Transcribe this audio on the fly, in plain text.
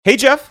Hey,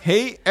 Jeff.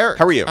 Hey, Eric.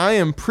 How are you? I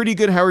am pretty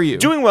good. How are you?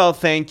 Doing well,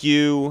 thank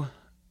you.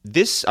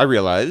 This, I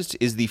realized,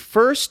 is the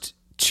first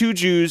Two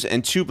Jews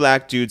and Two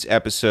Black Dudes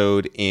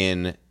episode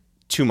in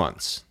 2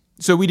 months.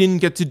 So we didn't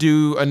get to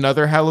do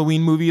another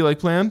Halloween movie like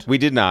planned? We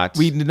did not.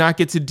 We did not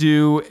get to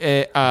do By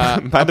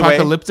the way,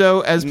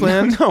 Apocalypto as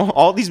planned? No,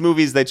 all these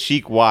movies that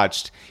Sheik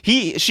watched.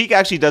 Sheik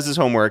actually does his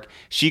homework.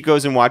 Sheik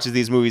goes and watches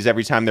these movies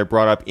every time they're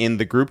brought up in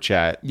the group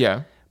chat.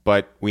 Yeah.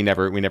 But we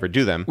never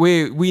do them.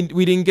 Wait, we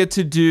didn't get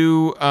to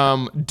do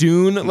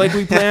Dune like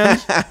we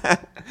planned?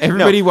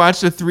 Everybody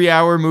watched a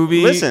 3-hour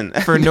movie Listen.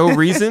 for no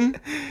reason?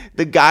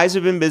 The guys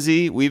have been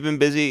busy. We've been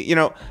busy. You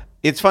know,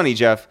 it's funny,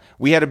 Jeff.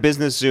 We had a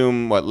business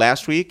Zoom,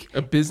 last week?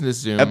 A business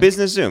Zoom. A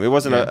business Zoom. It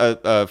wasn't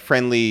a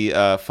friendly,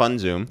 fun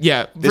Zoom.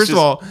 Yeah. First of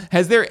all,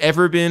 has there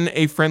ever been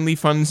a friendly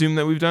fun Zoom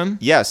that we've done?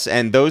 Yes,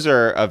 and those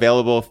are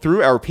available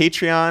through our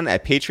Patreon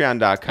at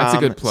patreon.com. That's a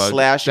good plug.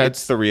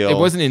 It's the real. It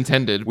wasn't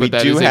intended, but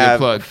that is is a have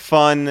good plug.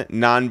 fun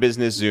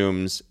non-business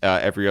Zooms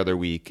every other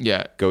week.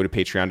 Yeah. Go to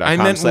patreon.com. I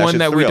meant one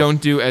that we /itsthereal.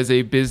 don't do as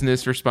a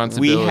business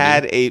responsibility. We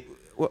had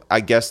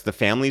I guess the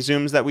family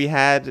Zooms that we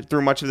had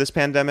through much of this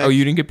pandemic. Oh,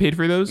 you didn't get paid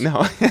for those?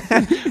 No.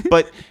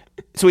 But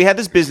so we had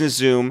this business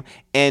Zoom,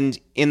 and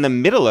in the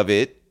middle of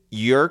it,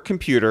 your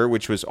computer,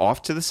 which was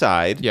off to the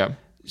side, Yeah.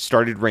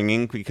 started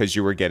ringing because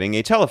you were getting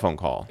a telephone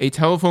call. A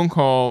telephone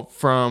call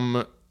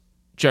from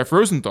Jeff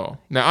Rosenthal.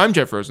 Now, I'm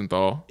Jeff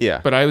Rosenthal. Yeah.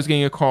 But I was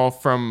getting a call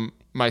from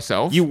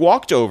myself. You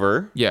walked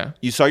over. Yeah.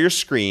 You saw your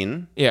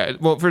screen. Yeah.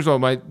 Well, first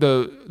of all,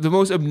 the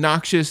most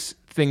obnoxious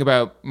thing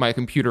about my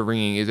computer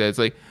ringing is that it's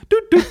like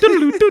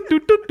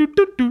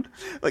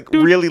Like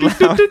really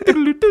loud.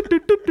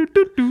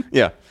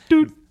 Yeah.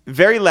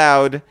 Very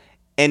loud.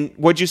 And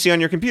what'd you see on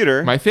your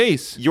computer? my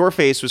face. Your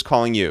face was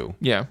calling you.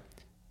 Yeah.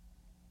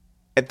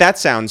 That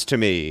sounds to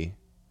me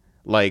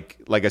like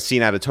a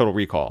scene out of Total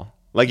Recall.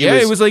 Like Yeah,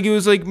 it was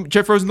like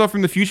Jeff Rosenthal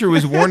from the future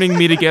was warning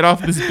me to get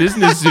off this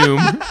business Zoom.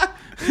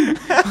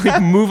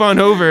 Like, move on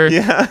over.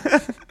 Yeah.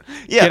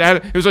 Yeah. Get out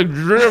of, it was like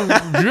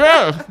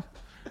Jeff.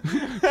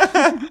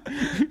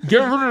 Get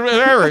rid of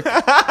Eric.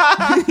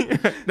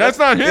 That's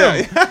not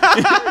him.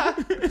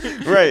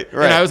 Right.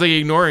 And I was like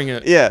ignoring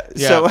it. Yeah.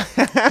 So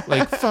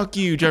Like, fuck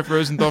you, Jeff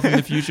Rosenthal from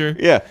the future.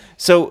 yeah.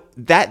 So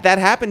that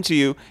happened to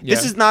you.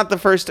 This Yeah. is not the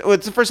first. Well,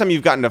 it's the first time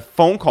you've gotten a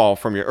phone call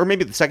from or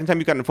maybe the second time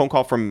you've gotten a phone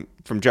call from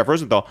Jeff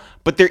Rosenthal.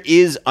 But there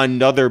is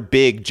another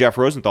big Jeff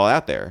Rosenthal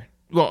out there.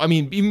 Well, I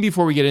mean, even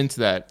before we get into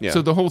that, Yeah.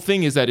 so the whole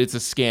thing is that it's a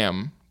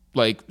scam,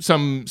 like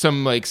some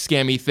like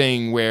scammy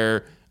thing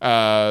where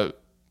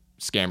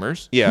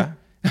scammers. Yeah.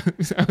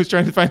 I was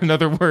trying to find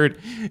another word.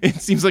 It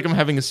seems like I'm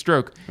having a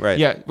stroke. Right.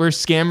 Yeah, where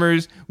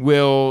scammers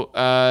will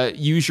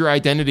use your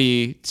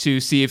identity to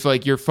see if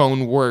like your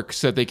phone works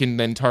so that they can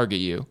then target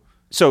you.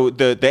 So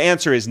the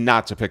answer is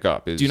not to pick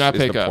up. Do not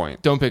pick the up.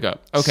 Point. Don't pick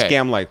up. Okay.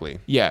 Scam likely.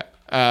 Yeah.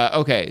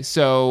 Okay.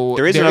 So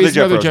There is another Jeff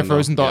Jeff Rosenthal.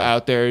 Rosenthal Yeah.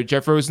 out there.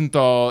 Jeff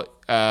Rosenthal.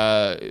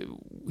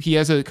 He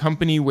has a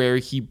company where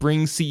he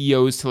brings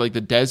CEOs to like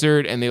the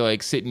desert and they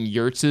like sit in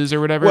yurts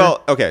or whatever.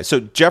 Well, okay. So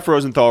Jeff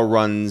Rosenthal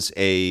runs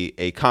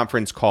a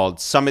conference called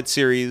Summit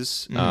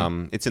Series.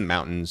 Mm-hmm. It's in the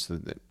mountains.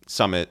 The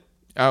Summit.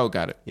 Oh,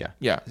 got it. Yeah.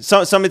 Yeah.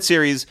 Summit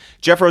Series.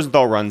 Jeff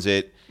Rosenthal runs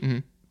it.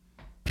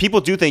 People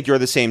do think you're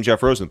the same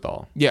Jeff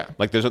Rosenthal. Yeah.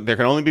 Like there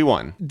can only be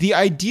one. The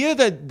idea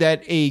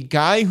that a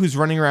guy who's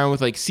running around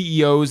with like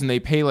CEOs and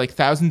they pay like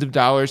thousands of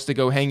dollars to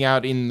go hang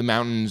out in the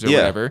mountains or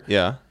whatever,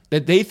 Yeah.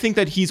 that they think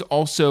that he's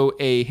also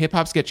a hip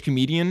hop sketch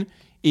comedian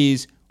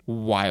is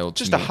wild.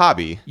 Just to a me.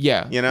 hobby.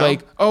 Yeah. You know?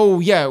 Like, oh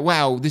yeah,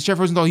 wow, this Jeff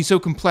Rosenthal, he's so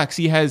complex.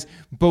 He has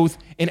both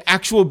an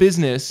actual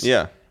business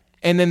Yeah.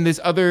 and then this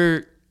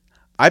other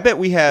I bet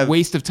we have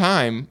waste of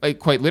time, like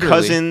quite literally.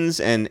 cousins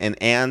and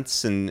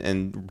aunts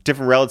and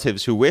different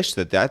relatives who wish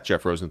that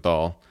Jeff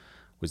Rosenthal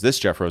was this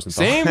Jeff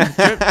Rosenthal. Same.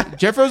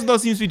 Jeff Rosenthal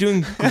seems to be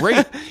doing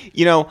great.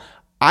 You know,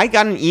 I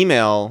got an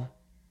email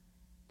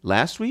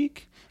last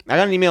week.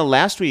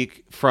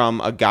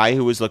 From a guy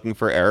who was looking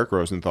for Eric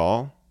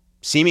Rosenthal,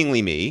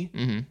 seemingly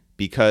me,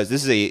 because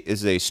this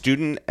is a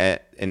student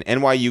at an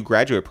NYU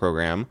graduate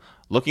program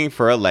looking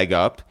for a leg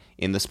up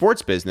in the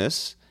sports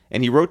business.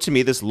 And he wrote to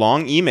me this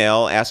long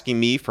email asking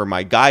me for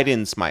my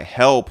guidance, my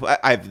help.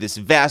 I have this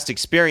vast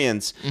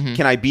experience.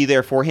 Can I be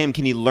there for him?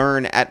 Can he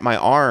learn at my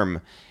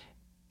arm?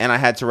 And I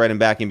had to write him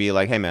back and be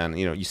like, hey, man,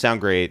 you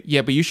sound great.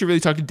 Yeah, but you should really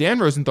talk to Dan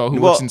Rosenthal,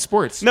 who works in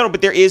sports. No,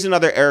 but there is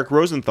another Eric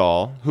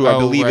Rosenthal, who I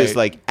believe is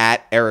right. like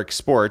at Eric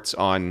Sports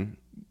on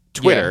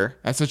Twitter. Yeah,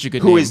 that's such a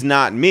good who name. is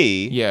not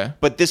me. Yeah.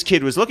 But this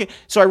kid was looking.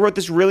 So I wrote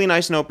this really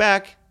nice note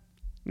back.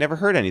 Never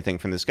heard anything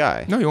from this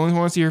guy. No, he only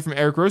wants to hear from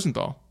Eric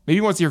Rosenthal. Maybe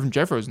he wants to hear from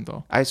Jeff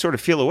Rosenthal. I sort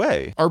of feel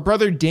away. Our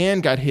brother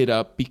Dan got hit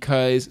up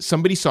because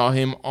somebody saw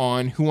him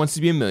on Who Wants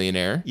to Be a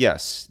Millionaire.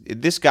 Yes.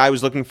 This guy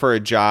was looking for a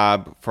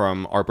job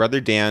from our brother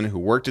Dan, who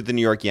worked at the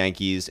New York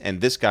Yankees. And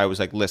this guy was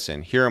like,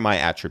 listen, here are my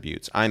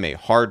attributes. I'm a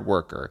hard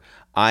worker.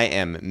 I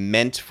am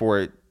meant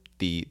for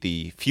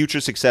the future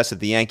success of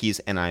the Yankees,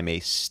 and I'm a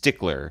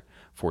stickler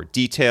for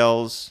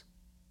details.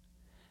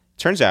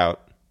 Turns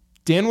out,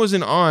 Dan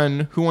wasn't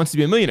on Who Wants to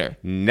Be a Millionaire.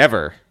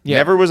 never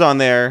Yeah. was on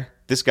there.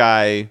 This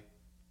guy,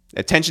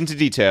 attention to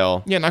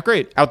detail. Yeah, not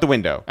great. Out the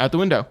window. Out the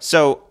window.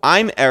 So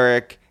I'm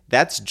Eric.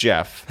 That's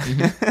Jeff.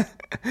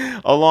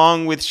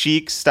 Along with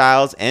Sheik,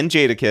 Styles, and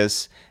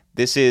Jadakiss,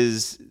 this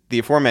is the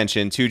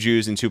aforementioned Two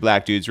Jews and Two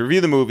Black Dudes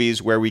review the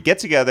movies, where we get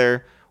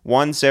together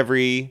once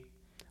in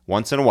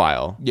a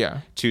while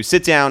to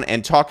sit down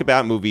and talk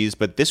about movies.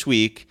 But this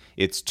week,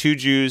 it's Two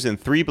Jews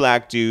and Three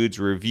Black Dudes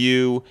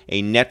review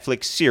a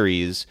Netflix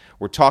series.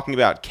 We're talking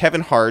about Kevin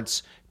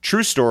Hart's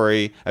True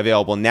Story,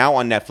 available now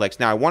on Netflix.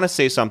 Now, I want to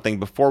say something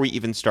before we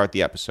even start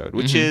the episode,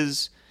 which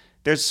is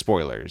there's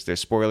spoilers.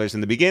 There's spoilers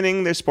in the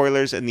beginning. There's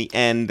spoilers in the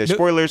end. There's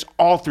spoilers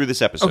all through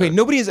this episode. Okay,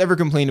 nobody has ever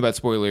complained about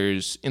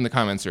spoilers in the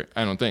comments,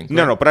 I don't think. Right?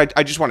 No, but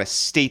I just want to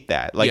state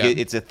that. Like,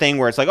 it's a thing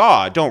where it's like,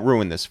 oh, don't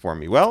ruin this for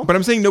me. Well, but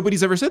I'm saying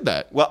nobody's ever said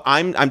that. Well,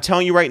 I'm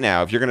telling you right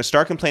now, if you're going to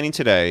start complaining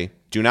today,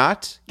 do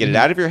not get it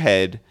out of your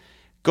head.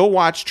 Go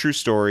watch True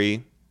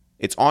Story.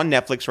 It's on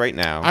Netflix right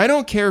now. I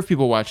don't care if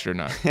people watch it or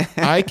not.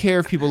 I care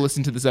if people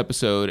listen to this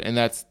episode, and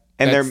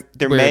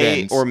there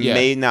may or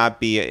may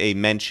not be a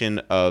mention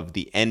of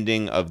the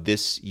ending of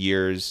this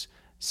year's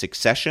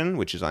Succession,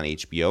 which is on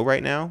HBO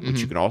right now,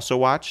 which you can also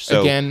watch. So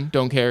again,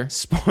 don't care.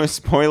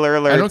 Spoiler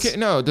alert. I don't care.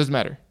 No, it doesn't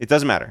matter. It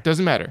doesn't matter.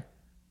 Doesn't matter.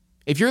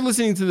 If you're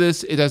listening to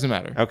this, it doesn't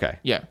matter. Okay.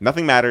 Yeah.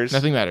 Nothing matters.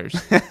 Nothing matters.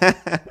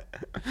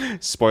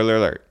 Spoiler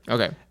alert.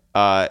 Okay.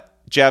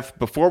 Jeff,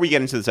 before we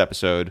get into this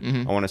episode,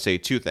 I want to say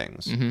two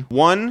things.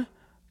 One,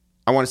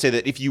 I want to say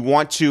that if you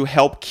want to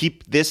help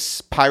keep this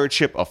pirate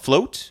ship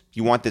afloat, if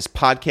you want this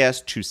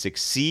podcast to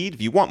succeed,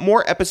 if you want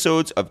more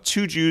episodes of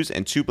Two Jews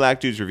and Two Black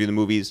Dudes review the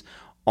movies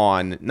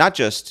on not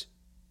just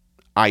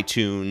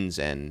iTunes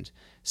and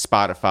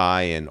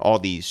Spotify and all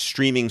these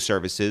streaming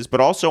services,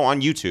 but also on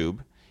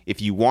YouTube,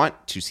 if you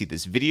want to see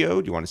this video,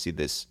 do you want to see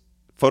this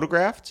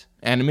photographed?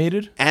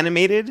 Animated,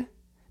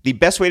 the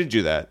best way to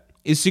do that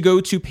is to go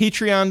to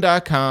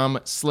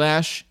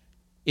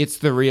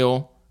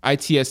patreon.com/itsthereal,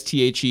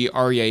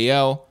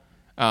 ITSTHEREAL.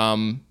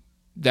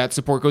 That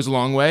support goes a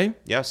long way.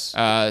 Yes.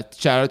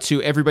 Shout out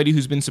to everybody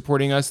who's been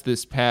supporting us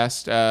this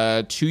past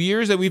 2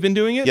 years that we've been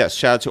doing it. Yes.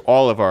 Shout out to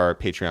all of our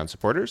Patreon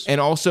supporters. And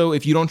also,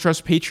 if you don't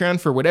trust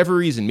Patreon for whatever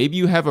reason, maybe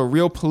you have a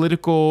real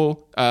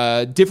political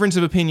difference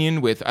of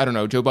opinion with, I don't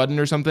know, Joe Budden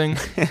or something,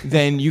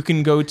 then you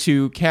can go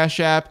to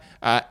Cash App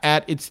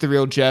at It's The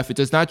Real Jeff. It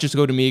does not just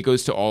go to me; it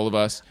goes to all of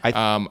us.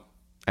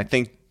 I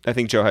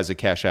think Joe has a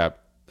Cash App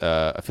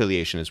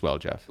affiliation as well,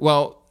 Jeff.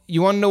 Well,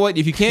 you want to know what?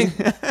 If you can't,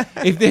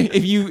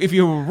 if you have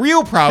a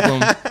real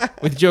problem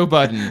with Joe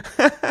Budden,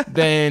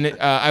 then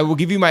I will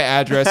give you my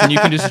address and you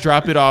can just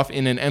drop it off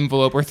in an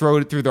envelope or throw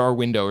it through our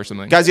window or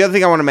something. Guys, the other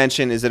thing I want to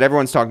mention is that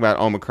everyone's talking about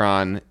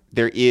Omicron.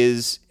 There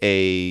is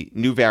a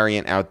new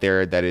variant out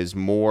there that is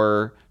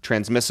more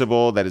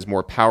transmissible, that is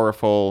more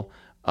powerful.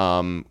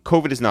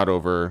 COVID is not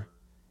over.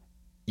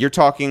 You're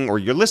talking, or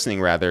you're listening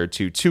rather,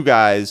 to two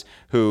guys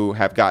who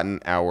have gotten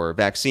our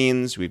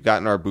vaccines. We've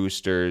gotten our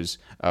boosters.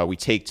 We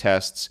take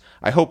tests.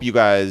 I hope you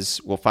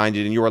guys will find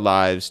it in your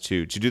lives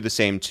to do the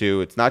same too.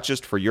 It's not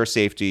just for your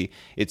safety.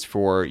 It's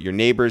for your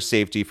neighbor's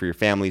safety, for your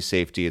family's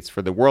safety. It's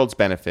for the world's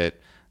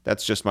benefit.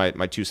 That's just my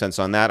 2 cents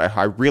on that.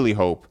 I really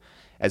hope,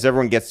 as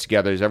everyone gets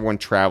together, as everyone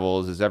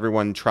travels, as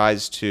everyone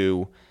tries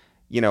to,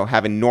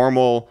 have a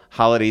normal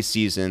holiday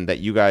season, that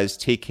you guys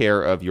take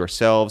care of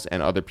yourselves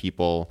and other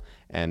people.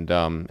 And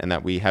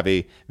that we have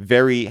a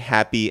very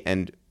happy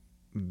and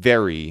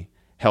very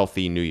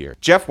healthy New Year.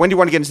 Jeff, when do you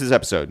want to get into this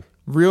episode?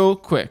 Real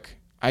quick,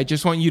 I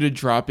just want you to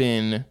drop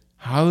in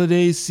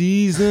holiday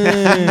season. All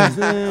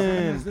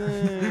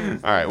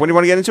right, when do you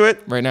want to get into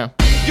it? Right now.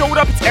 Yo, what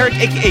up? It's Eric,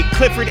 a.k.a.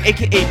 Clifford,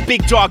 a.k.a.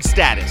 Big Dog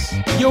Status.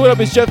 Yo, what up?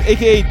 It's Jeff,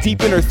 a.k.a.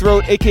 Deep in Her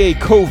Throat, a.k.a.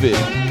 COVID.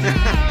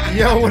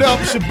 Yo, what up?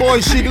 It's your boy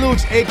Sheik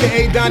Luch,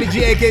 a.k.a. Donnie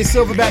G, a.k.a.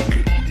 Silverback,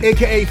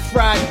 a.k.a.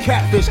 Fried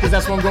Catfish, because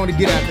that's what I'm going to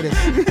get after this.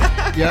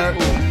 Yeah.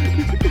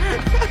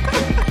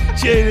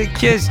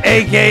 Jadakiss,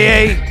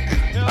 a.k.a.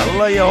 I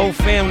love your whole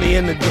family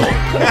in the door.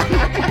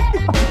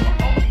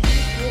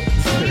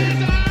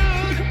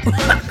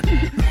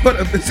 What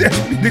up? It's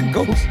Ashley the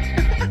Ghost.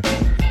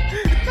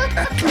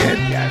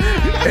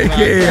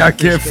 A.k.a. I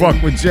can't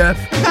fuck with Jeff.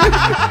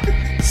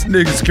 This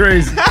nigga's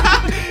crazy.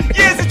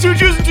 Yeah, it's the Two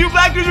Jews and Two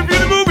Black Dudes review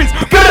the movies.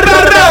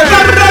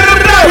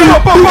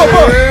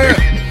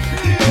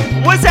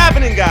 What's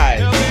happening,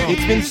 guys?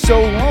 It's been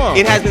so long.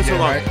 It has been so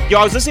long. Yo,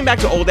 I was listening back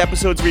to old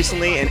episodes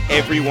recently, and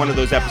every one of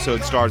those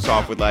episodes starts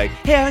off with like,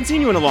 hey, I haven't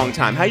seen you in a long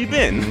time. How you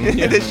been?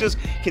 And this just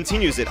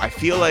continues it. I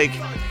feel like,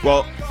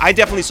 well, I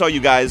definitely saw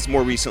you guys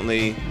more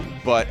recently,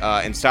 but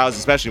and Styles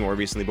especially more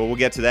recently, but we'll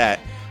get to that.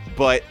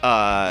 But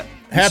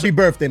happy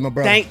birthday, my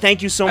brother.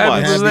 Thank you so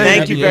much.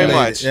 Thank you very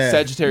much. Yeah.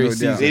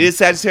 Sagittarius No doubt. season. It is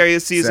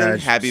Sagittarius season.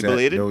 Happy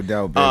belated. No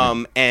doubt,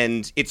 baby.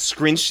 And it's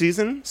Scrinch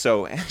season,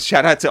 so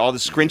shout out to all the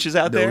Scrinches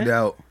out there. No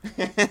doubt.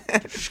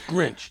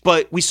 Grinch.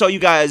 But we saw you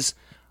guys.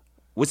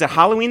 Was it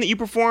Halloween that you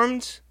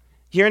performed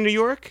here in New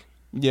York?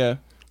 Yeah.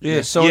 Yeah,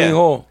 Sony Yeah.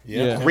 Hall.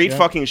 Yeah. Great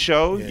fucking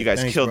show. Yeah, You guys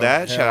thanks, killed bro.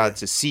 that. Hell Shout yeah. out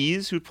to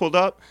C's who pulled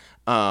up.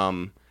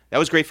 That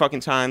was great fucking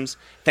times.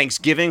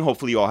 Thanksgiving.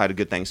 Hopefully you all had a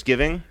good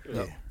Thanksgiving.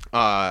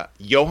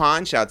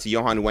 Johan, shout out to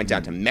Johan who went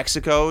down to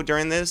Mexico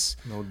during this.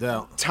 No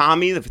doubt.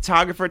 Tommy, the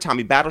photographer,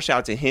 Tommy Battle, shout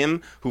out to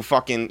him who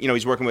fucking,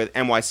 he's working with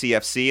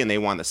NYCFC and they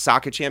won the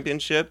soccer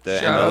championship, the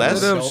Shout out MLS. to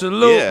them.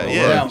 Salute.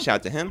 Yeah. Shout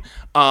out to him.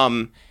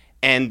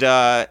 And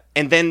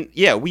then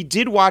we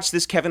did watch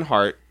this Kevin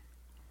Hart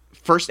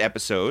first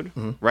episode,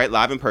 right,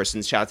 live in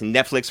person. Shout out to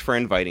Netflix for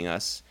inviting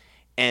us.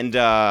 And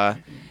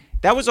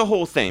that was a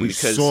whole thing We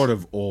because sort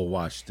of all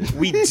watched it.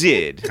 we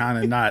did. Kind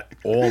of not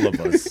all of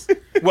us.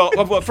 Well,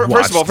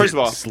 first of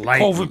all,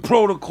 Slightly. COVID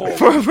protocol.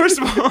 first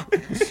of all,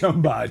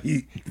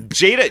 Somebody.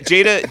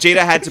 Jada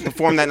had to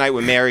perform that night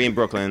with Mary in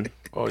Brooklyn.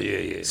 Oh,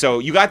 yeah. So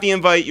you got the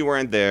invite, you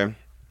weren't there.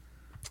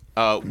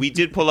 We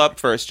did pull up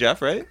first,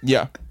 Jeff, right?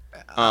 Yeah.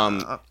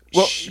 Well,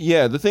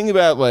 yeah. The thing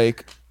about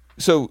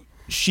so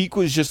Sheik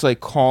was just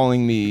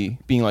calling me,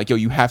 being like, "Yo,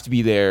 you have to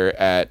be there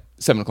at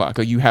 7 o'clock.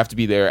 Like, you have to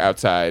be there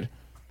outside.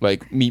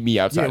 Like, meet me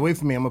outside." Yeah, wait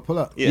for me. I'm gonna pull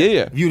up. Yeah.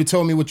 If you'd have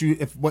told me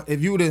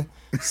if you would have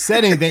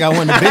said anything, I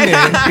wouldn't have been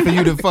there for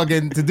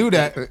you to do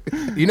that.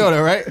 You know that,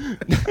 right?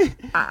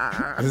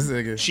 This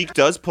nigga. Sheik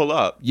does pull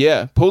up.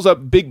 Yeah, pulls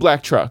up big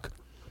black truck,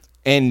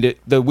 and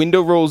the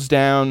window rolls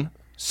down.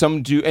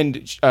 Some dude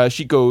and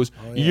she goes,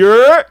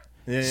 "Yeah."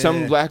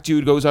 Some black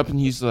dude goes up and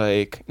he's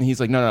like,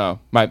 no,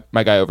 my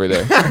guy over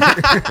there.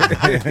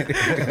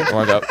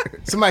 Walk up.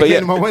 Somebody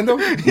came to my window.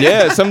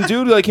 Yeah, some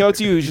dude came up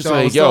to you. He's just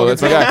like, "Yo,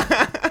 that's my guy."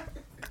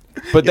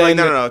 But You're then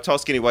no, tall,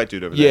 skinny white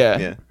dude over there.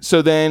 yeah.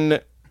 So then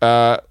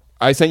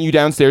I sent you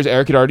downstairs.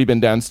 Eric had already been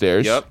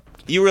downstairs. Yep.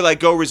 You were like,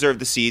 go reserve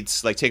the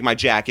seats. Like, take my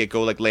jacket.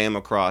 Go lay him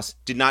across.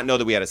 Did not know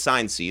that we had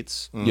assigned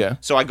seats. Yeah.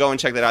 So I go and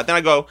check that out. Then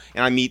I go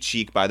and I meet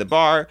Sheik by the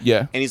bar.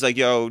 Yeah. And he's like,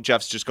 yo,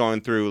 Jeff's just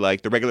going through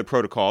the regular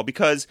protocol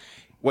because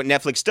what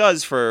Netflix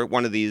does for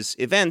one of these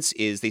events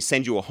is they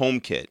send you a home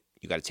kit.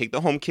 You got to take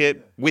the home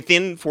kit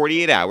within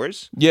 48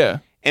 hours. Yeah.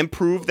 And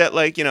prove that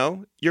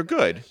you're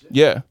good.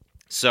 Yeah.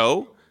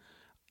 So,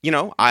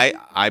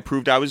 I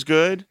proved I was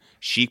good.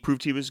 Sheik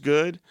proved he was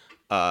good.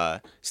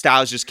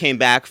 Styles just came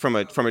back from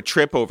a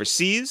trip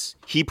overseas.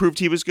 He proved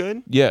he was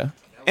good. Yeah.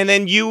 And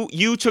then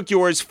you took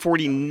yours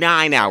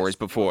 49 hours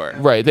before.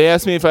 Right. They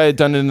asked me if I had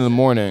done it in the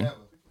morning.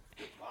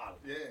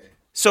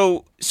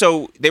 So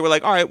they were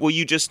like, all right, well,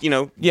 you just, do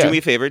me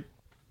a favor,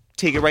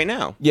 take it right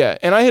now. Yeah.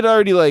 And I had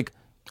already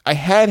I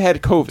had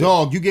COVID.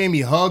 Dog, you gave me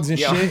hugs and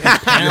shit, and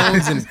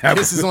pounds and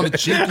kisses on the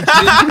cheek and shit.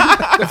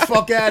 Get the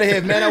fuck out of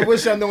here, man. I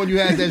wish I knew when you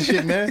had that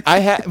shit, man. I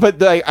had,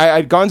 but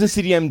I'd gone to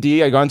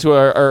CDMD. I'd gone to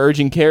our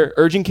urgent care.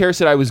 Urgent care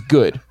said I was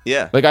good.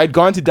 Yeah. I'd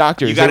gone to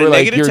doctors. You got they a were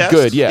negative "You're test?"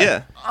 good." Yeah.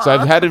 Yeah. So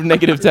I've had a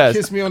negative test.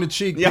 Kiss me on the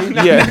cheek. Yeah. Dude.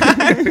 Yeah.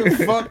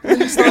 The fuck? When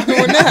you stop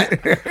doing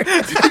that?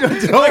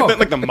 Dog.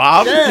 Like the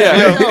mob?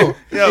 Yeah.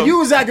 Yo. And you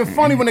was acting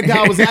funny when the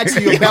guy was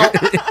asking you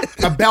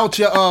about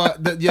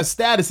your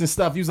status and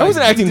stuff. You was like,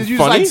 wasn't acting you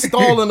funny. was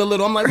stalling a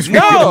little. I'm like, what's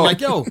wrong with him? I'm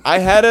like, yo. I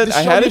had a Just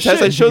show test. me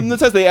shit. I showed them the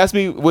test. They asked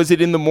me, was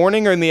it in the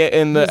morning or at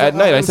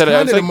night? I said it I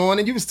was was in like, the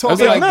morning. You was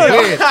talking like, like no.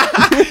 weird.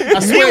 I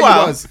swear you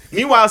was.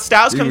 Meanwhile,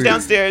 Styles comes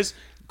downstairs,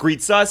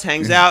 greets us,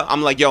 hangs out.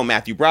 I'm like, yo,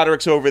 Matthew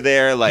Broderick's over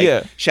there.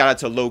 Shout out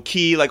to Low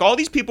Key. All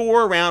these people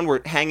were around,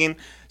 were hanging.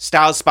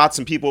 Styles spots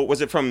some people.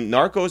 Was it from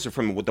Narcos or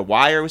from The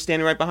Wire was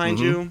standing right behind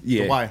you?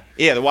 Yeah. Why?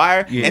 Yeah, The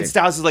Wire. Yeah. And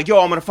Styles is like, yo,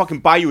 I'm going to fucking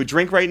buy you a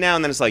drink right now.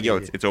 And then it's like, yo,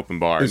 it's open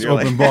bar. It's And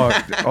you're open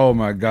like, bar. Oh,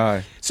 my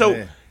God. So,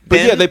 But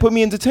then- yeah, they put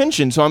me in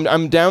detention. So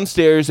I'm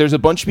downstairs. There's a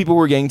bunch of people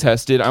who are getting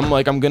tested. I'm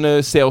like, I'm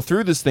gonna sail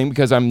through this thing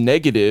because I'm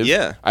negative.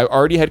 Yeah. I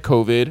already had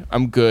COVID.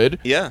 I'm good.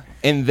 Yeah.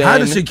 And then How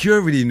the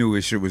security knew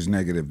his shit was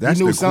negative? That's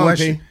You knew the something,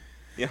 question.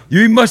 P.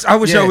 You must. I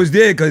wish I Yeah. was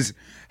there because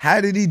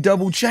how did he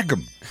double check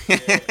him?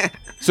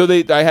 so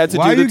I had to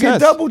Why do you the get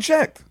test. double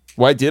checked?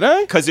 Why did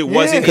I? Because it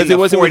wasn't Because in it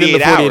wasn't within the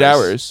 48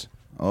 hours.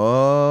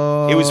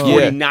 Oh, It was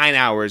 49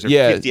 hours or 50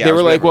 hours. They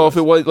were like, whatever well, if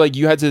it was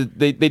you had to.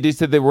 They just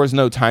said there was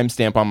no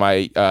timestamp on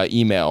my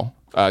email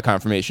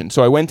confirmation.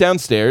 So I went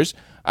downstairs.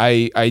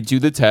 I do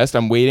the test.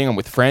 I'm waiting. I'm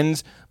with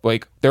friends.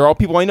 They're all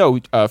people I know.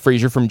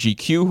 Fraser from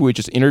GQ, who had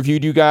just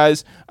interviewed you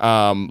guys.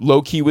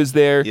 Low Key was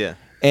there. Yeah.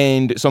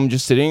 And so I'm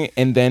just sitting,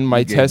 and then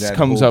my Gave test that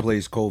comes whole up.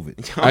 place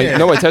COVID.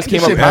 My test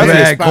came up Shit, Whoever Whoever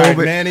had expired,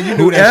 COVID, man, and you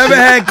knew that whoever shit.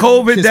 had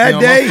COVID Kissed me that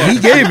on my day, fucking-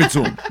 he gave it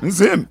to him. It's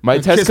him. My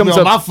test Kiss me comes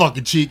on my up.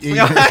 fucking cheek.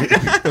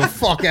 The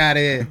fuck out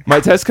of here. My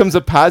test comes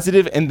up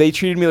positive, and they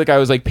treated me like I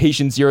was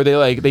patient zero.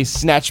 They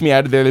snatched me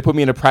out of there. They put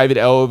me in a private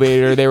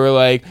elevator. They were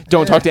like,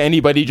 "Don't talk to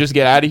anybody. Just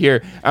get out of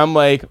here." I'm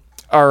like,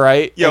 "All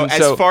right." Yo, And as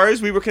so- far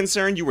as we were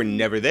concerned, you were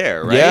never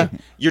there, right? Yeah.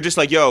 You're just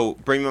like, yo,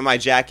 bring me my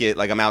jacket.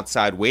 I'm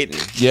outside waiting.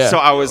 Yeah. So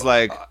I was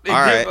like, all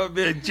right. My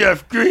man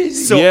Jeff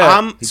Greasy. So Yeah.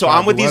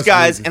 I'm with these was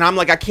guys, crazy. and I'm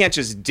like, I can't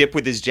just dip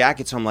with his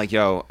jacket. So I'm like,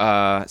 yo,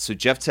 so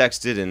Jeff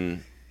texted,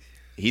 and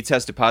he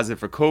tested positive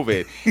for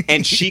COVID.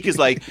 And Sheik is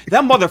like,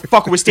 that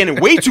motherfucker was standing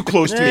way too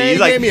close to me. Yeah, He's he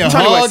like gave me a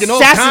trying hug to and all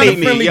kind assassinate of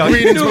me. friendly Yo,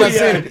 greetings when I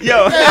seen him.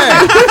 yo,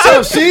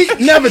 So she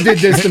never did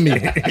this to me.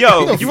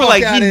 yo, you were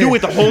like, he knew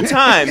it the whole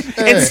time.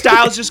 And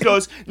Styles just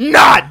goes,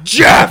 not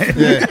Jeff!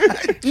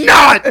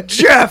 Not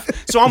Jeff!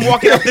 So I'm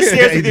walking up the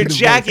stairs with your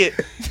jacket,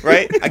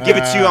 right? I give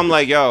it to you. I'm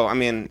like, yo, I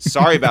mean,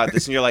 sorry about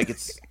this. And you're like,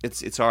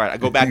 it's all right. I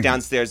go back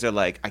downstairs. They're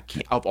like, I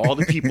can't, of all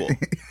the people,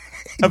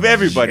 of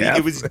everybody,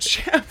 it was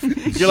Jeff.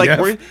 You're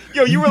like,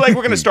 you were like,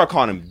 we're going to start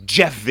calling him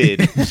Jeff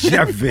Vid.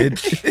 Jeff Vid.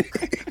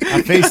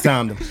 I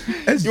FaceTimed him.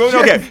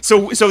 Okay,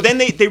 so then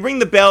they ring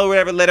the bell or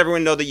whatever, let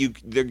everyone know that you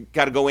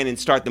got to go in and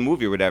start the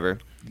movie or whatever,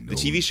 the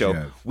TV show.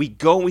 Jeff. We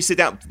go and we sit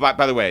down. By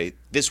the way,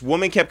 this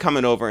woman kept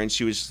coming over and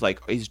she was just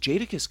like, is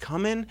Jadakiss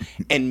coming?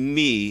 And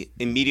me,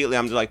 immediately,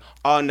 I'm just like,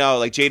 oh no,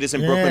 like Jada's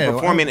in Brooklyn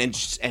performing,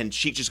 and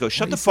she just goes,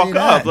 shut the fuck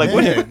up. Like,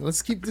 what?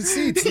 Let's keep the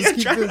seats.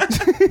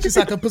 Just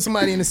like I put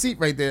somebody in the seat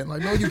right there.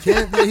 Like, no, you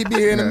can't. Yeah, he'll be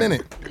here in a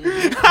minute.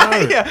 He's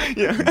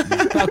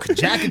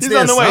Jacket's there.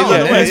 on the way.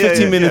 Yeah,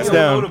 15 minutes Go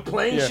down. to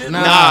plane shit.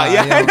 Nah,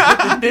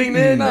 yeah. Thing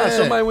there. Nah,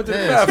 somebody went to the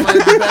bathroom. Somebody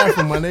went to the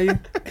bathroom, my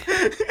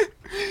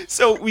nigga.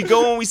 So we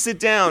go and we sit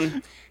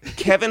down.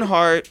 Kevin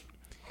Hart,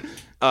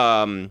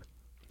 and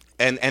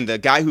the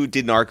guy who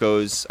did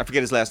Narcos, I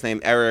forget his last name,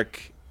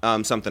 Eric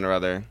something or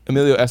other.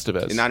 Emilio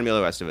Estevez. Not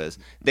Emilio Estevez.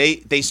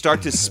 They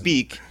start to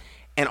speak,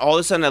 and all of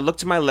a sudden I look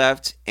to my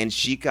left, and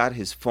she got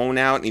his phone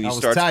out, and he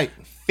starts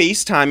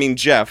FaceTiming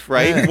Jeff,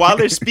 right? While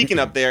they're speaking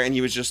up there, and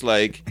he was just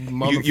like,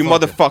 you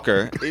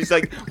motherfucker. He's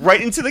like, right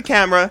into the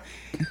camera.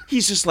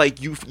 He's just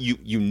like, you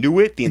knew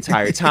it the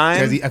entire time.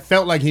 Because I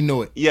felt like he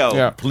knew it. Yo.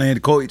 Yeah. Playing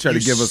COVID, he tried to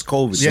give us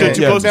COVID.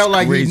 Yeah, I felt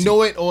like he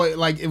knew it, or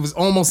like it was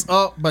almost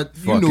up, but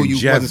you knew you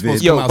Jeff wasn't supposed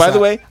to Yo, come by the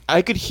outside. way,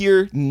 I could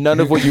hear none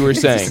of what you were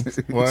saying.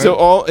 What? So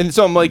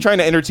I'm like trying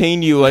to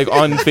entertain you like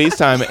on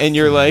FaceTime, and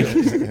you're like,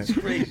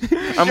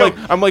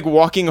 I'm like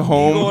walking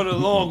home. Going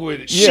along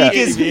with it.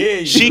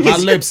 Yeah. My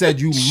lips said,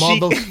 you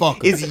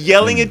motherfucker. Is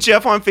yelling at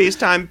Jeff on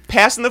FaceTime,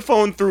 passing the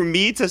phone through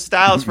me to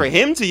Styles for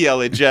him to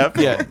yell at Jeff.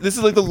 Yeah, this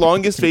is like the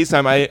longest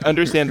FaceTime. I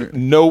understand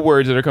no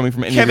words that are coming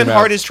from any Kevin of your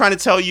Hart mouth. is trying to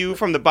tell you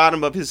from the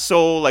bottom of his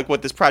soul like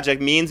what this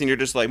project means, and you're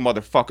just like,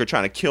 motherfucker,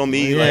 trying to kill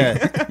me.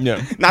 Like,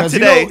 Yeah. not 'Cause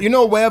today. You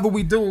know, wherever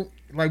we do,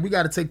 like we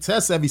got to take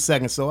tests every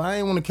second, so I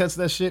ain't want to catch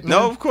that shit, man.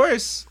 No, of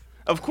course.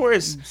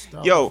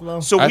 Yo,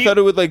 so I thought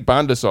it would like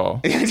bond us all.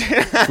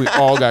 We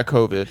all got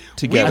COVID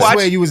together. I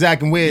swear you was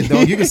acting weird, though.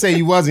 You can say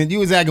you wasn't. You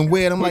was acting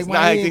weird. I'm like, Not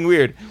acting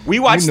weird. we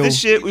watched knew. this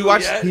shit. We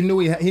watched. He knew,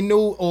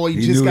 or he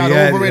just knew got he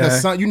had over it, it, or huh?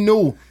 something. You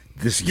knew.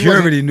 The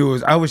security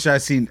news. I wish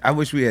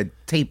we had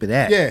tape of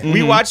that. Yeah.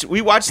 We watched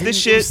this It was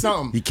shit.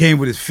 something. He came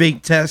with his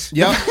fake test.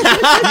 Yep. Came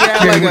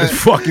Yeah, with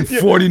his fucking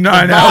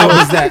 49 How hours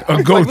was that?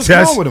 ago Like, what's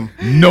test. wrong with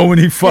him? Knowing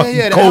he fucking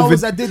the COVID.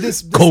 hours I did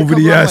this a COVID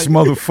couple ass hours.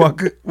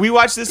 motherfucker. We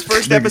watched this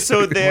first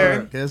episode there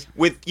Word, yes.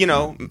 with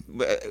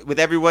with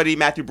everybody,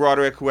 Matthew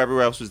Broderick,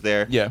 whoever else was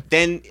there. Yeah.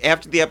 Then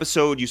after the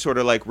episode, you sort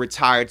of like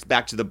retired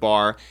back to the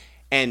bar,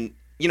 and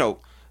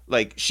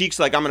like Sheik's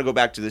like, I'm gonna go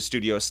back to the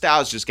studio.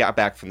 Styles just got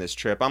back from this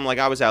trip. I'm like,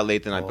 I was out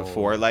late the night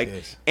before. Like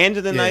yes. end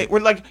of the Yeah. night, we're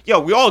like, yo,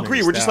 we all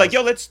agree. We're just Styles. like,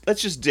 yo,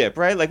 let's just dip,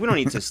 right? Like we don't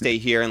need to stay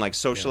here and like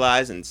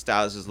socialize. And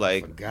Styles is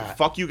like, forgot.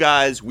 fuck you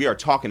guys. We are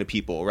talking to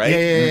people, right?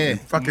 Yeah.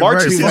 Fucking March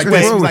right. is He was his like, way.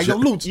 this. He was Wrong like, with yo,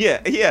 you? Lutz,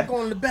 Yeah.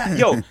 go in the back.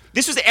 Yo,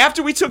 this was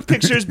after we took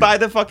pictures by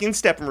the fucking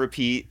step and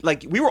repeat.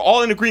 Like we were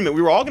all in agreement.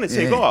 We were all gonna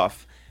take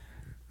off.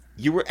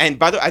 You were, and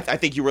by the way, I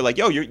think you were like,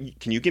 yo,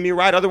 can you give me a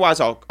ride? Otherwise,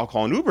 I'll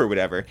call an Uber or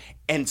whatever.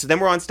 And so then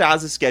we're on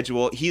Styles'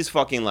 schedule. He's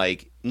fucking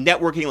like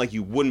networking like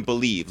you wouldn't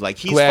believe. Like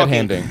he's Glad fucking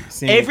handing.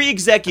 every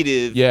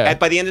executive. Yeah.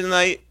 By the end of the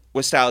night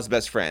was Styles'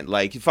 best friend.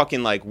 Like he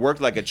fucking like worked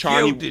like a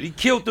charm. He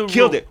killed the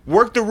Killed room. it.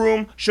 Worked the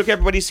room. Shook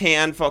everybody's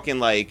hand. Fucking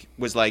like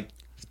was like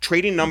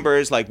trading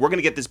numbers. Like we're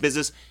gonna get this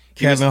business.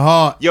 He was- Kevin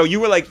Hart. Yo,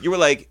 you're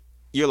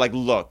like,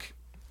 look,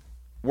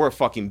 we're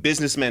fucking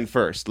businessmen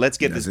first. Let's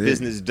get this That's it.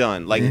 business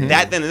done. Like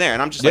that then and there.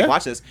 And I'm just like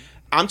watching this.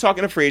 I'm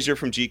talking to Frazier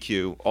from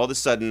GQ. All of a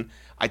sudden,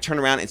 I turn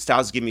around and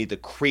Styles is giving me the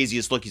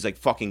craziest look. He's like,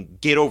 fucking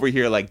get over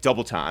here like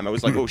double time. I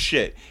was like, oh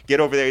shit. Get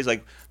over there. He's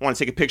like, I want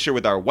to take a picture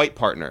with our white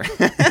partner.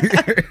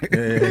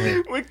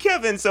 With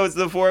Kevin. So it's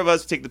the four of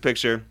us take the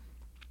picture.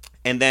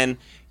 And then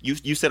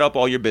you set up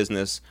all your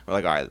business. We're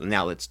like, all right,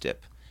 now let's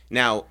dip.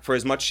 Now, for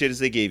as much shit as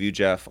they gave you,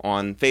 Jeff,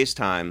 on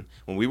FaceTime,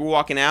 when we were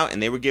walking out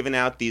and they were giving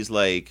out these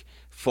like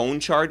phone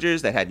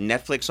chargers that had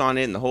Netflix on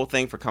it and the whole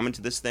thing for coming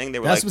to this thing, they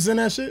were That's like, what's in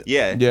that shit?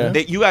 yeah. Yeah.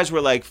 You guys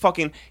were like,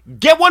 fucking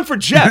get one for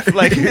Jeff.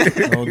 Like,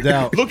 No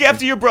doubt. look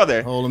after your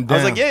brother. Hold him I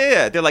was like, down.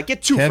 yeah. They're like,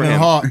 get two for Kevin him.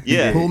 Hart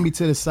Yeah. pulled me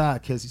to the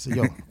side because he said,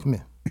 yo, come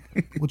here.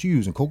 What you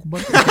using, cocoa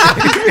butter?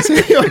 He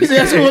said, yo, he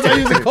said, was I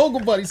using cocoa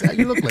butter? He said, how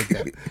you look like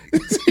that? He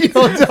said,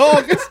 yo,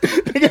 dog,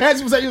 nigga asked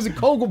me was I using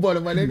cocoa butter,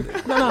 my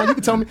nigga. No, you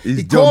can tell me. He's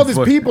He called dumb his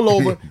fuck. people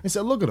over and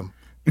said, look at him.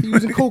 He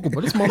using cocoa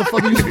butter. This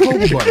motherfucker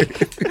using cocoa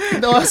butter.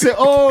 No, I said,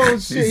 oh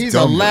shit, he's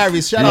dumb.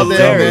 hilarious. Shout out He's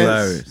there, man.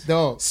 hilarious.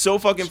 Dog. So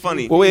fucking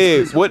funny. Well,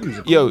 wait, what?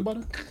 Yo,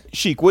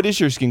 Sheik, what is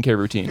your skincare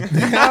routine? I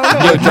don't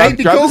know. drop Make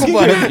the the cocoa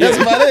butter. skincare. That's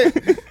about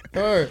it.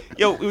 All right.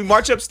 Yo, we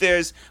march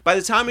upstairs. By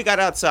the time we got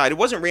outside, it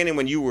wasn't raining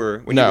when you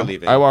were No,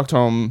 leaving. I walked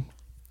home.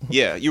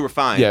 Yeah, you were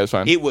fine. Yeah, it was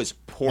fine. It was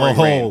pouring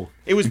Oh. rain.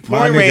 It was My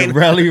pouring nigga rain.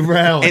 rally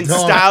round. And dog.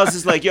 Styles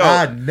is like, yo.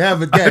 I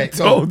never get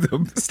Told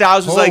them.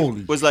 Styles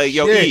Holy was like,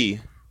 yo, shit. E,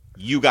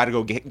 you got to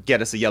go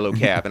get us a yellow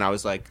cab. And I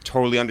was like,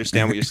 totally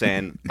understand what you're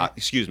saying.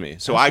 Excuse me.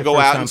 So I go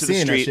first out time into the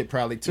seeing that street. shit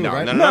probably too, no,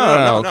 right?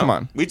 No, come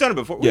on. We've done it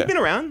before. Yeah. We've been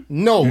around.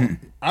 No,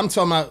 I'm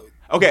talking about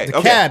Okay, the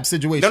okay. cab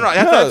situation. No,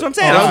 that's what I'm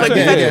saying. I was like,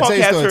 we've had to call tell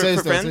your cabs story, tell your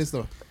for story, tell your friends.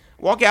 story.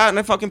 Walk out and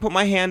I fucking put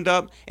my hand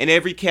up, and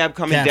every cab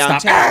coming Cab, downtown.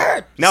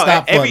 stop. No,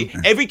 Stop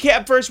every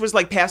cab first was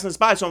like passing us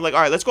by, so I'm like, all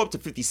right, let's go up to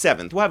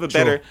 57th. We'll have a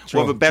better,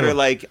 true.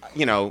 like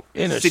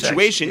Intersection.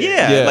 situation.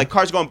 Yeah. Yeah. Like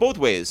cars going both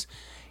ways.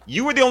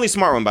 You were the only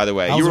smart one, by the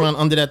way. I You was were around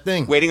under that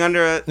thing. waiting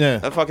under Yeah.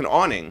 a fucking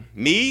awning.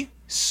 Me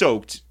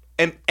soaked,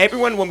 and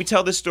everyone when we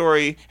tell this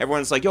story,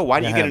 everyone's like, yo, why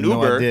do you I get have an no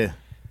Uber? idea.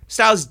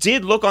 Styles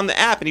did look on the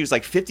app, and he was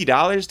like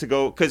 $50 to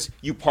go because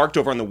you parked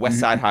over on the West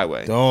Side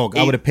Highway. Dog,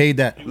 I would have paid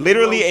that.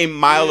 Literally a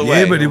mile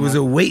away. Yeah, but it was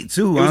a wait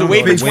too. It was a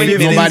wait for 20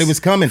 minutes. Nobody was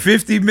coming.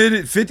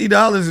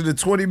 $50 and a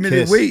 20-minute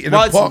Kiss. wait. In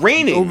Well, a it's park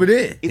raining. over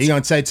there. He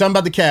gonna say something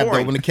about the cab though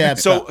Boring. when the cab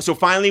so stopped. so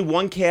finally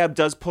one cab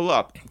does pull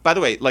up. By the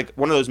way, like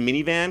one of those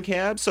minivan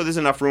cabs, so there's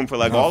enough room for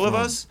like all of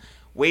us.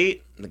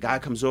 Wait, and the guy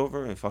comes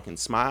over and fucking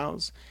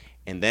smiles.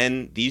 And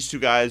then these two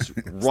guys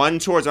run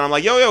towards him. I'm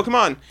like, yo, come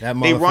on. That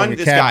They run. motherfucking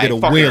This cab guy did a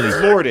fucking wheelie.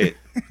 floored it.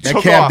 That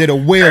took cab off. did a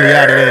wheelie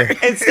out of there.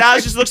 And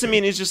Styles just looks at me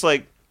and he's just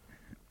like,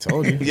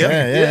 Told you. Yeah.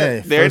 Yeah.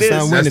 There it First is. time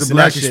That's witnessing the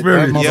black that shit.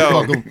 experience. That Yo.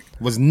 motherfucker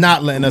was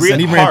not letting us Real in.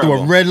 He ran through a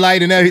horrible. red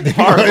light and everything.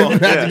 Horrible, He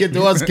had yeah. to get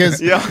to us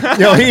because Yeah.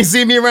 yo, he didn't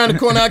see me around the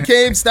corner. I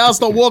came. Styles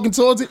started walking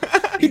towards it.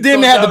 He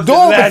didn't have the That was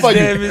door last open for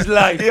day of you. his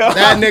life. yo.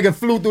 That nigga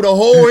flew through the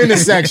whole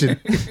intersection.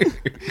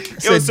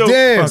 Yo, Said,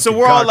 damn. so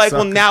we're all like,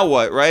 well, cocksucker. now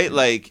what, right?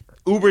 Like,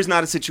 Uber's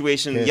not a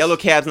situation. Yes. Yellow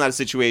cab's not a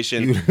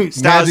situation.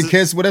 Magic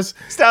kiss with us.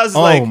 Styles is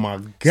Oh like, my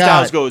God.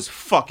 Styles goes,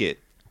 fuck it.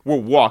 We're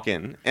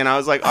walking. And I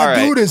was like, all I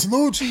right. do this,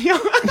 Luch.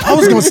 I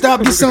was gonna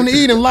stop, get something to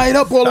eat, and light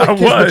up all the I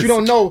kids, but was. you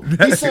don't know.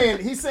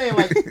 He's saying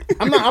like,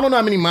 I don't know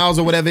how many miles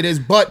or whatever it is,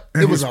 but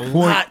it was a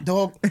lot,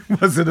 dog.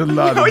 Wasn't a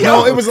lot of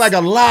No, it was like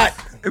a lot.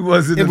 It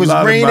wasn't It a was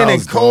lot raining of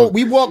miles, and cold. dog.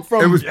 We walked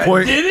from. It was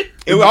point. Did it?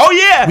 Oh,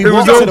 yeah. we it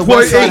was walked to the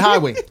West 0.8. Side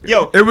Highway.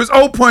 Yo, It was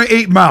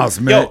 0.8 miles,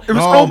 man. Yo. It was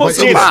No, almost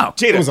but a it was- mile.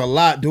 Jada. It was a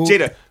lot, dude.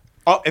 Jada.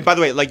 Oh, and by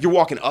the way, like you're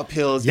walking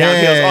uphills, Yeah,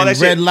 downhills, all that and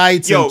shit. red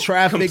lights Yo, and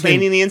traffic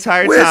complaining and- the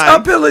entire Where's time.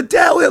 uphill and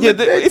downhill? Yeah,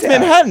 it's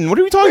Manhattan. What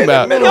are we talking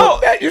about?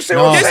 No, You see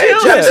No. what I'm Yes, saying? it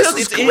is. Jeff? It's-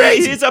 This is it's-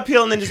 crazy. It's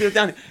uphill and then just goes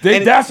down.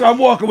 And That's why I'm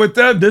walking with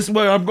them. This is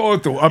what I'm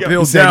going through. Uphill,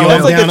 He said, yo, downhill.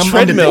 That's like a I'm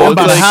treadmill. I'm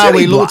by the It's like highway,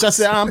 city Luch. blocks. I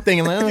said, I'm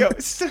thinking, like, yo,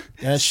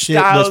 that shit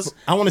Styles, was.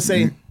 I want to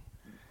say,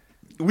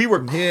 we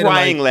were here to,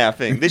 crying like-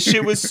 laughing. This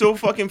shit was so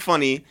fucking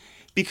funny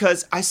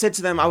because I said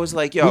to them, I was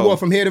like, yo. we walked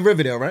from here to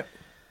Riverdale, right?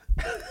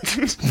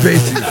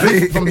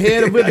 Basically. From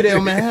here to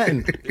Riverdale,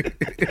 Manhattan.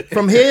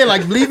 From here,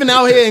 like leaving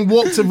out here and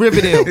walk to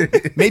Riverdale.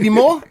 Maybe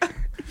more?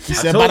 He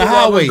said by Told the you what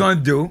I was highway. going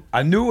to do.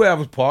 I knew where I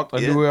was parked. I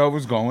Yeah. knew where I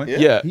was going.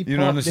 Yeah. He You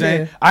know what I'm parked saying?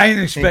 there I didn't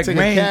and expect took a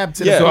rain. cab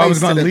to Yeah. the So I place, was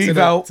going to leave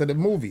out, to the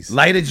movies.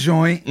 light a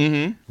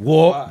joint,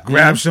 walk,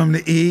 grab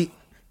something to eat,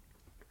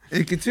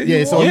 and continue.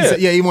 Yeah, so walking. he said,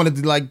 he wanted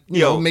to like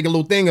Yo. make a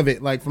little thing of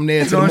it, like from there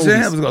You to know the what I'm saying? I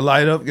movies. was going to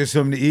light up, get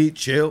something to eat,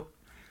 chill,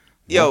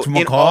 Yo, walk to my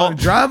in car, all- and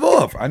drive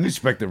off. I didn't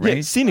expect the rain.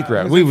 Yeah, scenic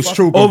route. We was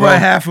trooping, Over bro. a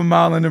half a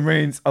mile in the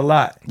rain's a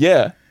lot.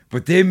 Yeah.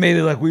 But they made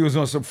it like we was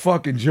on some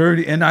fucking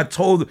journey. And I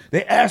told them,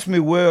 they asked me,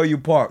 where are you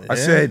parked? I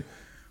said,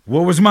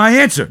 what was my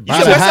answer? By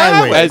said the West Side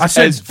highway. Highway. I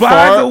said, as by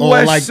far the or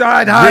West like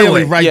Side really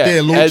Highway. right Yeah,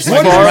 there, Luke. as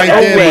What far is right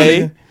there, away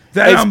nigga?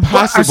 That as I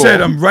possible.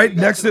 said, I'm right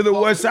next to the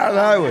West Side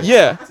Highway.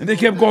 Yeah. And they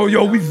kept going,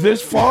 yo, we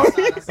this far?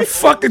 I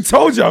fucking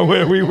told y'all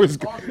where we was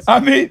going. I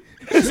mean,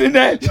 isn't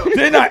that,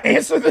 didn't I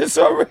answer this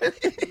already?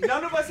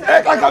 None of us had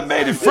Act like I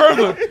made it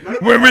further.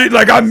 When we,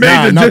 like I made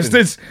Nah, the nothing.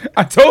 distance.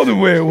 I told them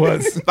where it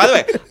was. By the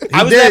way,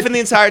 I was did. laughing the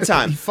entire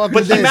time. fucking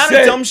But the did. amount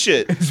Said- of dumb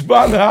shit. It's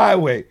by the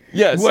highway.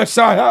 Yes. West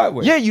Side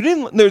Highway. Yeah, you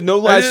didn't. There's no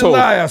I lies didn't told.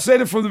 lie. I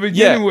said it from the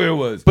beginning Yeah. where it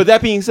was. But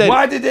that being said,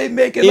 Why did they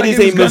make it it like is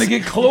it was a going to mis-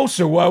 get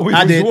closer while we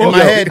I was did.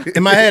 walking?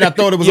 In my head, I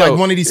thought it was Yo, like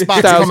one of these spots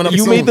Styles, coming up you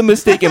soon. made the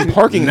mistake in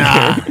parking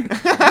there.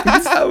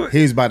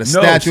 He was by the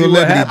No, Statue see of what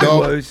Liberty, happened dog.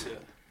 was,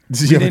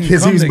 Yo, didn't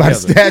because he come was by the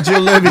together. Statue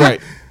of Liberty.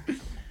 Right.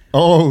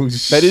 Oh, That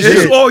shit. is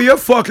it's true. all your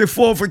fucking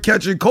fault for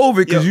catching COVID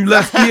because you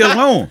left me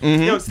alone.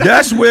 Yo,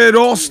 That's where it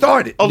all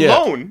started.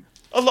 alone.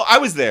 I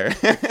was there.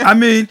 I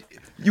mean,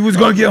 you was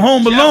going to get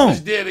home Jeff alone.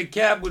 was there. The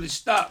cab would have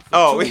stopped.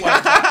 Oh, Two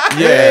white guys.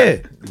 Yeah.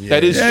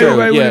 That is Yeah, true.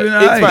 everybody Yeah, would've been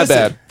it's alright. my Listen,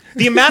 bad.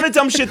 The amount of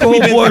dumb shit that It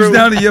we've all been boils through.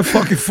 down to your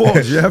fucking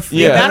fault, Jeff.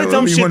 Yeah. The amount of dumb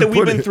However you shit wanna that we've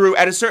put been it. through,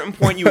 at a certain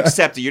point you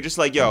accept it. You're just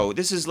like, yo,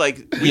 this is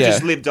like, we Yeah.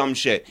 just live dumb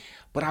shit.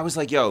 But I was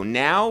like, yo,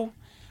 now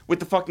with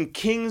the fucking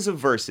kings of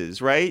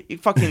verses, right? You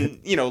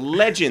fucking,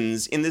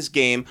 legends in this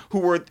game who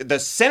were the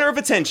center of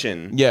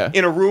attention Yeah.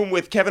 in a room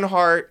with Kevin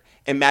Hart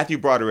and Matthew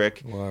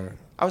Broderick.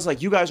 I was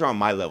like, you guys are on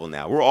my level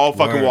now. We're all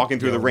fucking Word. walking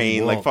through Yo, the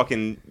rain, we like walk.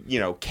 fucking,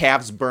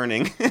 calves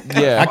burning.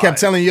 Yeah. I kept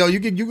telling you, yo,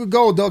 you could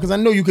go, dog, because I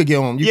know you could get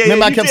home. Yeah,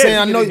 Remember, you I kept did. saying,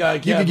 I You know could've got a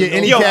you cab could get with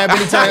any no- cab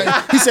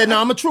anytime. He said, no,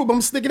 I'm a troop. I'm going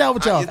to stick it out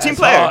with y'all. Team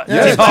player.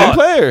 Yeah, Team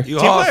player. You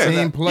Team hard player. for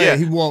Team that. player. Yeah.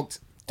 He walked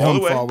All the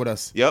dumb way. far with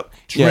us. Yep.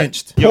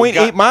 Drenched. Yo, 0.8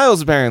 got-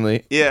 miles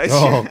apparently. Yeah.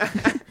 Oh,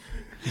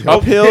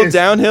 Uphill, pissed.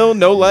 downhill,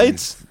 no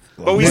lights.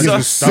 But we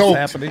niggas saw.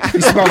 was soaked.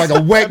 He smelled like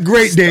a wet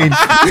Great Dane.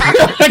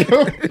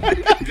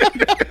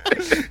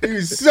 He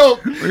was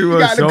soaked. He was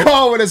got in the soaked.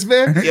 car with us,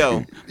 man.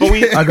 Yo, but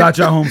we. I got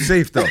y'all home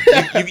safe though.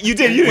 You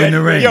did. You did. In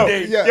the rain. Yo,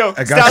 Yeah. yo.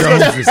 I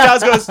got you.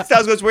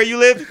 Styles goes. Where you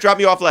live? Drop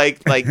me off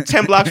like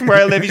 10 blocks from where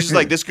I live. He's just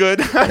like, this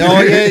good.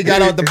 Oh, yeah, he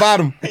got out the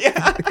bottom.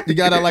 He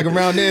got out like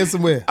around there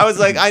somewhere. I was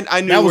like,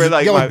 I knew That was, where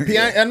like yo, my.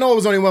 I know it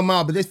was only 1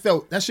 mile, but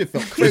that shit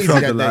felt crazy It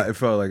felt that a lot. day. It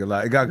felt like a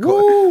lot. It got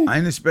Woo. caught. I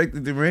didn't expect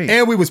it to rain.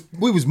 And we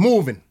was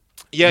moving.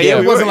 Yeah, Yeah,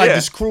 we It wasn't were, like yeah.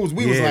 this cruise.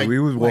 We was Yeah, like, we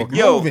was like walking.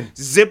 Yo, moving.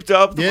 zipped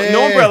up, no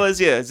Yeah. umbrellas,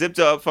 zipped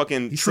up,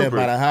 fucking He said trooper.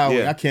 by the highway.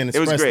 Yeah. I can't It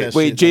was express great. that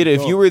Wait, shit. Jada,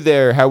 if you were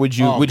there, how would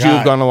you Oh, would you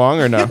have God. gone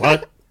along or no?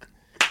 What?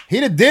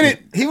 He'd have did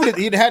it.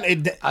 He'd had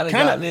it. I'd have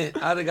gotten it.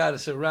 I'd have got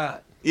us a ride.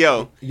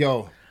 Yo,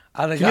 Yo,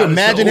 I'd have can you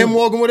imagine him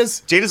walking with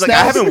us? Jada's like,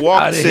 I Styles? haven't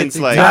walked I'd have since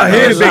hit like. Now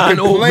here's the line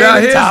complaint. over Now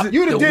the here's top, the-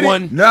 You'd have the did it.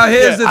 one. Now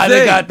here's the I'd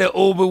thing. have got the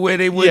Uber where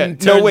they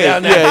wouldn't no, turn wait,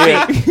 down yeah,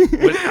 that feet.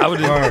 But I would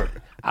have.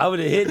 I would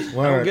have hit it. I don't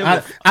Word. give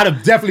I'd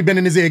have definitely been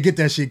in his ear. Get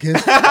that shit, kid.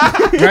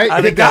 Right?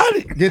 I'd Get have got that.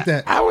 it. Get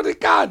that. I would have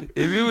got it.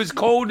 If it was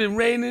cold and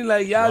raining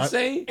like y'all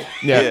saying,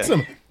 Yeah.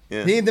 Listen, He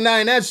ain't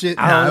denying that shit.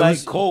 I don't it like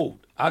was- cold.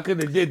 I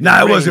could have did. Nah,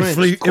 the it rain. wasn't It's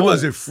it cold.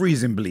 wasn't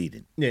freezing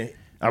bleeding. Yeah.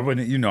 I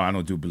wouldn't, I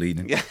don't do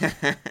bleeding.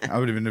 I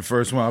would have been the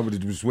first one. I would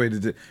have just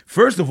waited.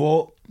 First of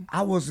all,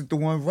 I wasn't the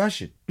one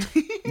rushing.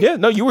 Yeah,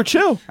 no, you were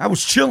chill. I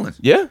was chilling.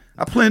 Yeah.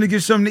 I planned to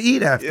get something to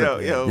eat after. Yo,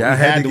 Y'all we had,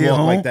 had to to get walk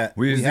home. like that.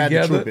 We was We had to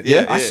together. troop it.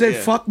 Yeah, I said,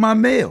 yeah. fuck my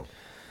meal.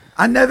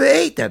 I never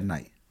ate that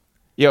night.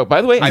 Yo,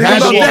 by the way, I Think had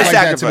to about walk that. like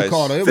that to the Sacrifice.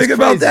 car, though. It was Think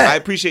about crazy. that. I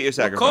appreciate your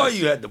What car sacrifice.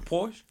 you had? The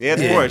Porsche. Yeah,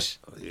 the Porsche.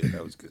 Oh, yeah,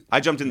 that was good. I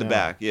jumped in the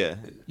back. Yeah.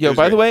 yo,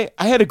 by the way,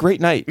 I had a great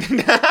night.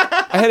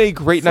 I had a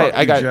great night.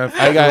 Fuck you, Jeff.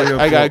 I Enjoy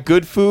your got fault.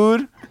 good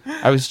food.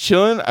 I was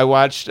chilling. I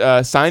watched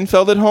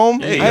Seinfeld at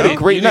home. Hey, I had yo. a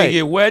great you night. Didn't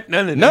get wet.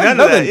 None of that. None, None of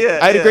nothing. that, yeah,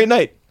 I had yeah. a great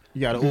night.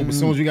 You got an Uber as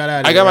soon as you got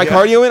out of I there. got my yeah.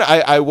 cardio in.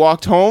 I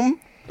walked home.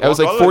 That was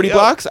like all the way, 40 yeah.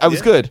 blocks. I was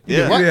Yeah. good.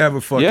 Yeah. We have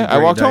a fucking Yeah, I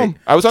great walked night. home.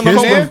 I was on the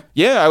Kiss phone. there?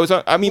 Yeah, I was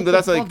on. I mean, but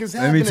that's What the like. fuck is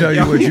Let me happening? tell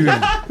you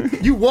what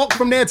you. You walked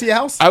from there to your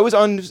house? I was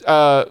on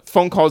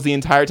phone calls the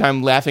entire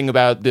time laughing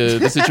about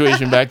the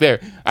situation back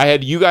there. I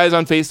had you guys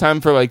on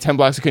FaceTime for like 10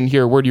 blocks. I couldn't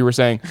hear a word you were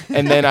saying.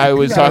 And then I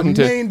was You got talking $1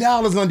 to.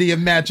 million under your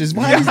mattress.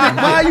 Why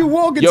are you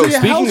walking Yo, to your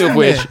house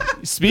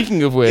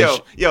speaking of which,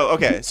 Yo,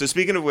 okay. So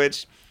speaking of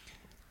which,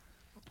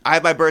 I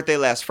had my birthday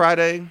last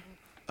Friday.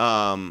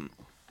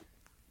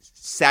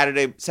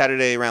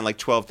 Saturday around like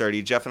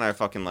 12:30. Jeff and I are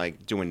fucking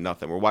like doing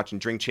nothing. We're watching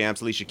Drink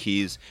Champs. Alicia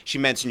Keys. She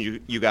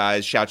mentioned you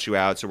guys, shouts you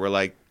out. So we're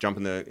like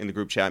jumping in the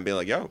group chat and being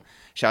like, "Yo,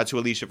 shout out to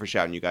Alicia for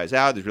shouting you guys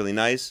out. It's really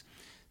nice."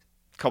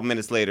 A couple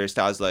minutes later,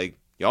 Styles like,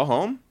 "Y'all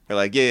home?" We're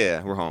like,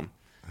 "Yeah, we're home."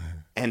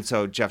 And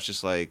so Jeff's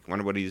just like,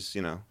 wonder what he's,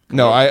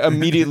 no,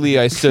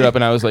 I stood up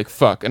and I was like,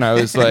 fuck. And I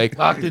was like,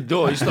 Locked the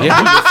door. He started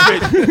with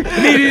the fridge.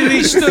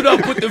 Immediately stood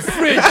up with the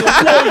fridge,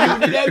 the wall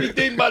unit,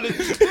 everything by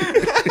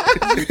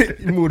the.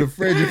 You moved the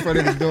fridge in front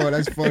of the door.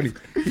 That's funny.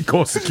 He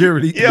called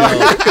security.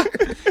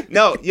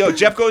 No,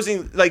 Jeff goes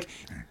in, like,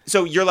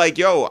 so you're like,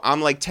 yo,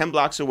 I'm like 10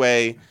 blocks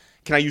away.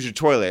 Can I use your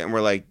toilet? And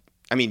we're like,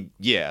 I mean,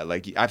 yeah,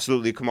 like,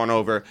 absolutely, come on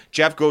over.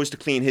 Jeff goes to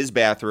clean his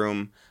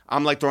bathroom.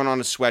 I'm like throwing on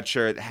a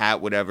sweatshirt, hat,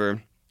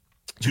 whatever.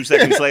 2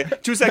 seconds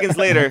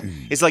later,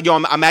 it's like, yo,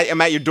 I'm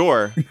at your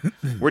door.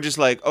 We're just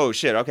like, oh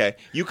shit, okay.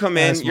 You come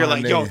in, That's you're my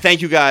like, yo, nigga.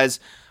 thank you guys.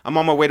 I'm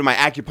on my way to my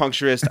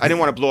acupuncturist. I didn't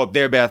want to blow up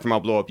their bathroom.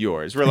 I'll blow up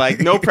yours. We're like,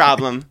 no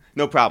problem.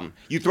 No problem.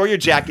 You throw your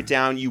jacket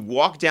down. You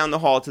walk down the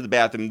hall to the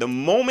bathroom. The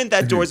moment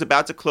that door is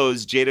about to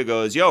close, Jada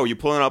goes, yo, you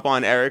pulling up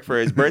on Eric for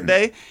his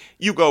birthday?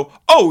 You go,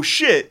 oh,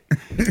 shit.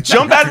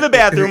 Jump out of the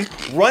bathroom,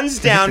 runs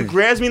down,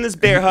 grabs me in this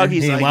bear hug.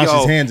 He's He ain't like, washed yo,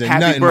 his hands in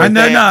happy nothing.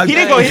 birthday. No. He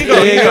didn't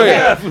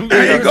go.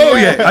 There you go.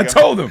 Yeah, I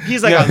told him.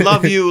 He's like, I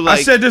love you. Like,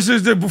 I said this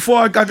is before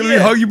I got to Yeah.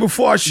 hug you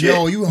before I shit.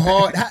 Yo, you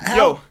hard. How?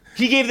 yo,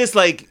 he gave this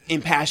like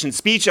impassioned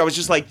speech. I was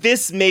just like,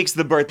 this makes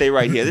the birthday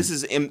right here. This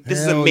is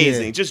Hell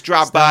amazing. yeah. Just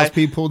drop Styles by.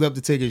 P pulled up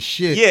to take his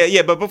shit.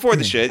 Yeah, but before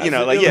the shit,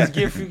 like, yeah.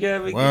 Gift you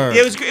gave me. Word.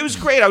 Yeah, it was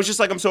great. I was just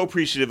like, I'm so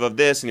appreciative of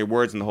this and your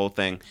words and the whole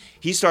thing.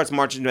 He starts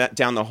marching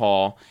down the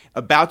hall,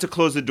 about to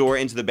close the door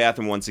into the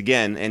bathroom once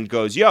again, and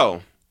goes,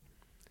 yo.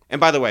 And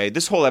by the way,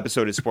 this whole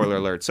episode is spoiler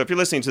alert. So if you're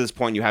listening to this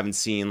point, you haven't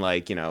seen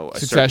like, a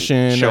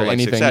Succession certain show or like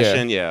anything,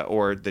 Succession,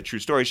 or the True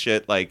Story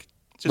shit, like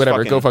just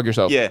Whatever, go fuck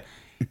yourself. Yeah.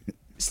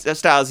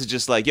 Styles is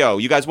just like, yo,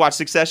 you guys watch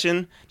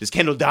Succession? Does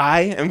Kendall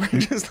die? And we're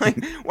just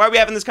like, why are we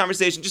having this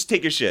conversation? Just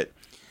take your shit.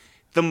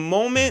 The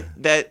moment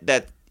that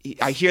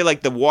I hear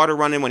like the water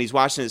running when he's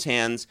washing his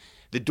hands,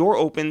 the door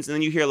opens and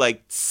then you hear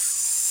like,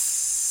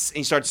 tss, and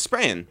he starts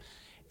spraying.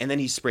 And then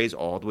he sprays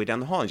all the way down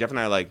the hall. And Jeff and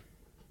I are like,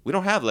 we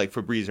don't have like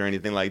Febreze or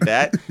anything like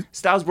that.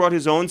 Styles brought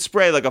his own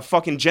spray like a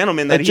fucking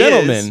gentleman that a he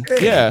gentleman.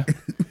 is. Yeah.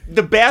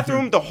 The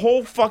bathroom, the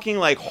whole fucking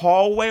like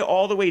hallway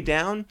all the way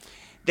down.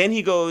 Then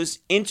he goes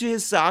into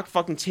his sock,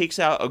 fucking takes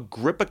out a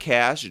grip of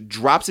cash,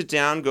 drops it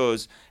down,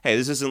 goes, hey,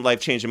 this isn't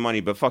life-changing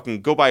money, but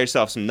fucking go buy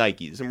yourself some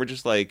Nikes. And we're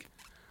just like,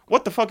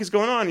 what the fuck is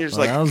going on? You're just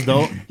like, that was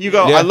dope. You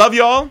go, Yeah. I love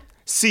y'all.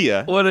 See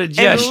ya. What a And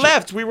gesture.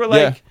 left. We were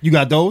like, You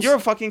got those? you're a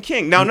fucking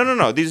king.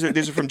 No. These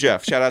are from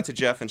Jeff. Shout out to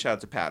Jeff and shout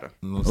out to Pata.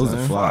 Those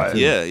are fly.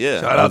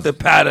 Yeah. Shout out to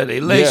Patta. They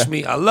lace Yeah.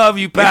 me. I love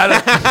you,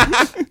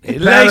 Patta. They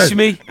lace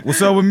me.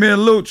 What's up with me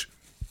and Luch?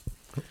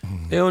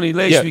 They only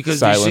lace Yeah, me because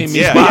silence. they seen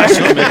me Yeah. buy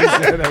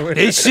some.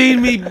 They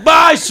seen me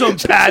buy some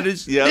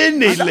patterns. Yep. Then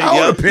they Yep. lace. I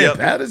would have Yep. paid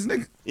patterns,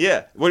 nigga.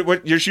 Yeah.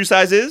 What your shoe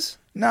size is?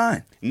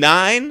 9.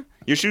 9.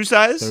 Your shoe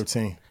size?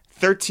 13.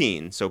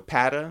 13. So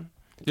Pata.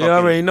 You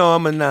already know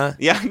I'm a 9.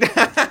 Yeah.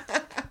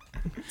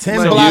 10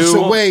 might blocks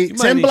need- away. you might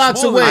 10 need blocks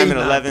smaller away. I'm than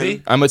an that, 11.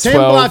 B. I'm a 10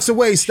 12. blocks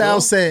away.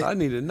 Styles I said,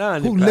 need a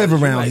 9. Who live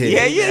around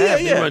here? Yeah.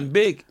 They run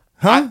big.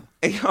 huh?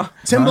 10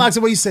 10 blocks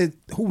away, you said,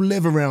 who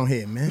live around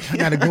here, man? I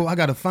gotta go. I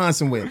gotta find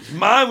somewhere.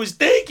 Mine was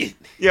thinking.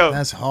 Yo,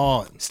 That's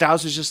hard.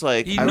 Styles was just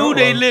like, He I knew don't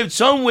they know. lived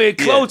somewhere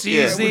close.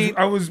 yeah. He see.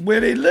 I was where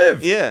they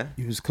live. Yeah.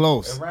 You was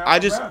close. I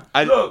just,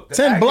 Look,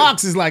 10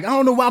 blocks is like, I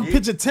don't know why I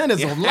picture 10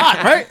 is a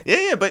lot, right?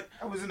 yeah, but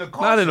I was in the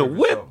car. not in a service,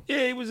 whip. though.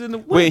 Yeah, he was in the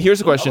whip. Wait,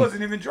 here's a I question.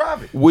 wasn't even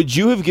driving. Would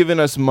you have given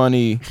us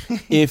money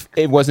if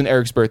it wasn't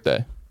Eric's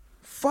birthday?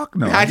 Fuck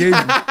no. I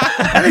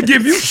didn't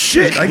give you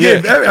shit. I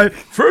gave.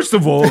 First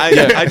of all,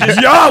 I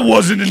just, y'all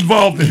wasn't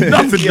involved in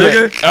nothing,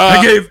 nigga.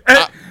 I gave.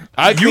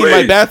 I cleaned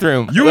my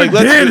bathroom. You Like, and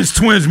let's- Dan is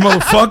twins,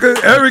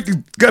 motherfucker. Eric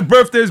got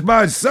birthdays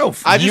by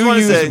himself. I just You want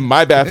to used say,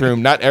 my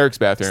bathroom, not Eric's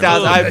bathroom.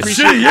 Styles, I That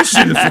appreciate, shit, your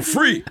shit is for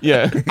free.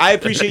 Yeah. I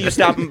appreciate you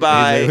stopping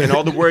by and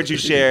all the words you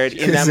shared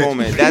in that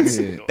moment.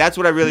 That's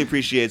what I really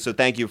appreciate. So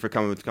thank you for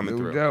coming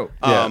through. doubt.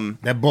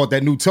 That bought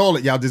that new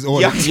toilet y'all just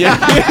ordered. Yeah.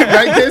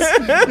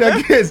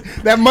 right, kids?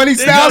 That money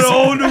They got a Styles.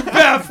 whole new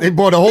bathroom. They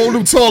bought a whole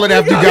new toilet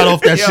after you got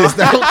off that shit,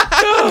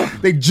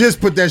 Styles. They just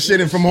put that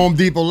shit in from Home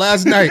Depot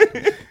last night.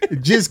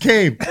 It just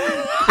came.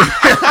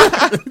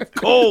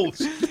 Cold.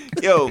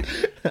 Yo,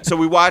 so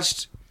we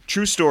watched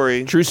True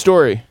Story, True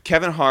story.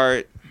 Kevin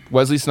Hart,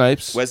 Wesley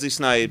Snipes. Wesley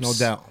Snipes, No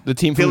doubt. The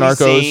team from Billy Narcos.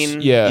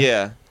 Zane. Yeah.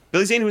 Yeah.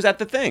 Billy Zane, who was at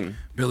the thing.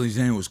 Billy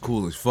Zane was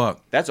cool as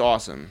fuck. That's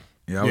awesome.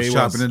 Yeah, I was he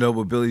chopping was. it up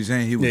with Billy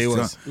Zane. He was. he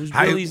was. Who's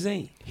How- Billy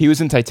Zane? He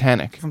was in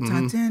Titanic. From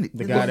Titanic.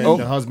 The guy that Oh,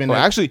 the husband. well,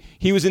 that actually,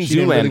 he was in she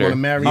didn't really want to Zoolander.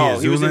 marry. Oh,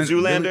 he was in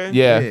Zoolander? Zoolander?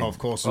 Yeah. Of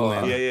course,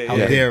 Zoolander. yeah. How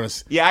Yeah. dare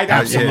us? Yeah, I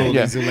got Absolutely,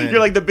 Yeah. Zoolander. You're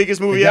like the biggest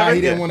movie the guy ever.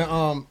 he didn't Yeah.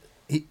 want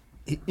to.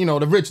 He, you know,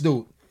 the rich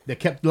dude that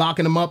kept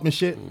locking him up and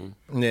shit.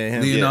 Yeah,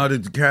 him. Leonardo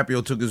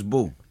DiCaprio took his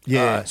boo.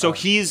 Yeah, So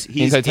he's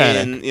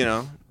Titanic.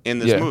 in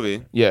this Yeah.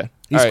 movie. Yeah.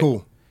 he's All right.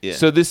 cool. Yeah.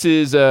 So this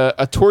is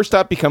a tour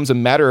stop becomes a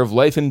matter of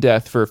life and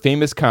death for a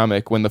famous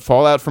comic when the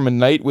fallout from a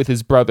night with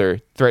his brother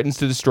threatens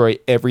to destroy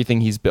everything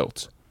he's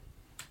built.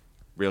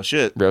 Real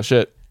shit. Real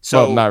shit.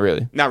 So Well, not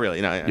really. Not really.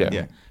 No, Yeah.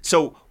 yeah.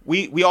 So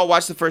we all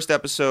watched the first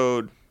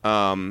episode,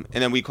 and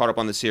then we caught up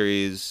on the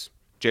series.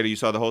 Jada, you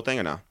saw the whole thing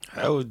or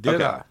no?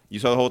 Did I? You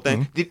saw the whole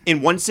thing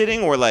in one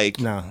sitting or like?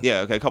 Nah.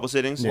 Yeah. Okay. A couple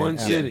sittings. One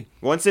Yeah. city.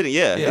 One sitting.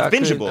 Yeah. Yeah, I it's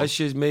couldn't- bingeable. That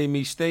shit made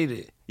me stay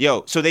there.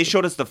 Yo, so they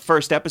showed us the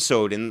first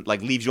episode and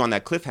like leaves you on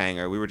that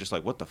cliffhanger. We were just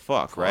like, what the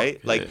fuck, right? yeah.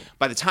 Like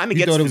by the time it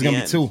You gets thought to it was the gonna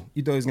end, be two.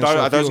 You thought it was I gonna.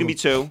 thought it was gonna be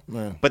two,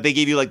 Yeah. but they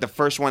gave you like the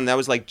first one that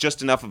was like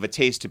just enough of a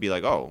taste to be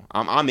like, oh,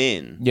 I'm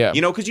in. Yeah.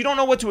 You know, because you don't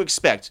know what to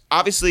expect.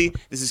 Obviously,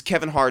 this is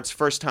Kevin Hart's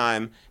first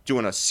time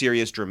doing a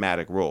serious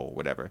dramatic role,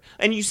 whatever.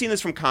 And you've seen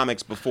this from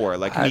comics before,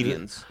 like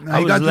comedians. I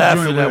he was got the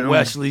laughing joint at with,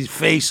 Wesley's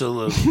face a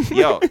little.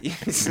 Yo,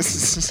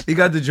 He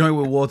got the joint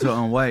with Walter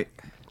on White.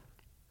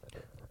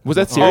 Was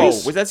that oh,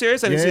 serious? was that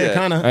serious? I didn't see Yeah, that.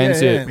 kind of. I didn't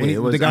see it. When Yeah, it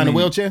was- the guy I in the mean-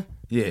 wheelchair.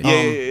 Yeah.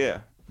 Yeah.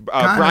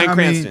 Kinda, Bryan I mean-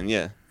 Cranston.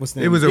 Yeah, What's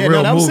the It was a yeah, real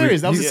no, that was movie.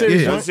 serious. That was a Yeah.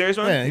 serious. Yeah. joint. Was it a serious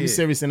one? Yeah, he was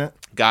serious in that.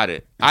 got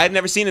it. I had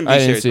never seen him be I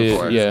didn't serious see it,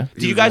 before. yeah. Did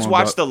He you was guys warmed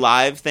watch up. the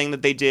live thing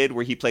that they did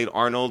where he played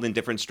Arnold in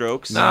different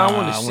strokes? Nah, I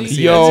want I to wanna see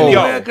see that. that. Yo,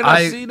 Yo, man, can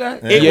I see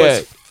that? It Yeah. was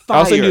fire.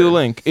 I'll send you the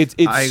link. It's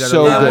I gotta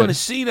so look. I good. want to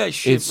see that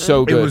shit. It's man.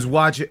 so It good. was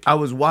watching. I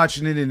was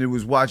watching it, and it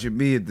was watching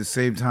me at the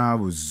same time. I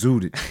was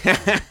zooted.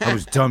 I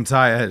was dumb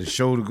tired. I had a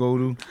show to go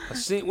to. I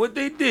seen what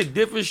they did.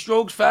 Different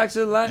strokes, facts,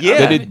 and life.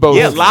 Yeah, They did both.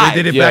 Yeah, live.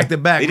 They did it Yeah. back to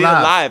back They did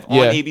live. it live on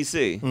Yeah.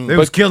 ABC. They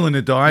was killing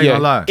it though. I ain't yeah.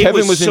 gonna lie. It Kevin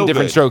was was in so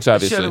different good. strokes, That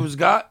obviously. shit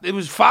it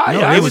was fire.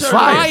 No, I it was heard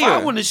fire. it.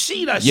 I want to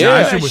see that shit.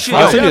 Yeah, That shit was shit.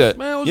 fire. I'll send you Jeff, that.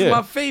 Man, it was Yeah.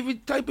 my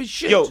favorite type of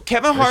shit. Yo,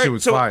 Kevin That shit Hart.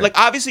 was So fire. like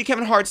obviously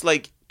Kevin Hart's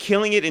like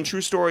killing it in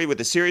True Story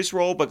with a serious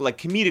role, but like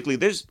comedically,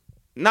 there's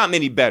not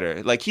many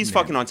better. Like he's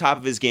fucking on top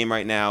of his game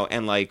right now,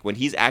 and like when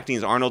he's acting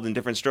as Arnold in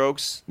different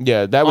strokes,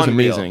 Yeah, that was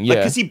unreal. amazing. Like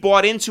Yeah. because he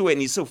bought into it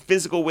and he's so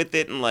physical with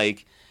it, and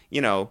like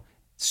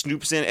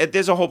Snoop's in it.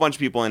 There's a whole bunch of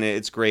people in it.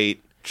 It's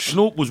great.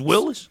 Snoop was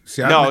Willis.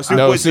 See, No, Snoop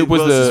No, was Snoop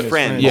was Willis's the-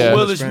 friend. Yeah.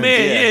 Willis friend.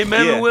 man. Yeah, Yeah,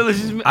 remember yeah.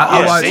 Willis?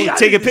 I watched- see,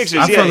 Taking did- pictures.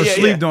 I Yeah, fell yeah,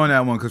 asleep yeah. during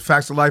that one because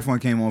Facts of Life one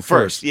came on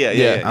First,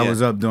 yeah. I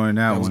was up during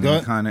that was one.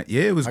 good? Kinda,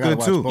 yeah, it was I gotta good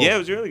watch too. both. Yeah, it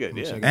was really good.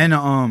 Yeah.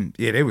 And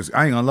yeah, they was.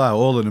 I ain't gonna lie,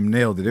 all of them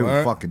nailed it. They were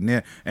Word. fucking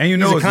there. And you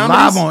know, Is it it's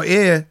comedies? live on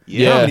air.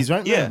 Yeah. Comedies,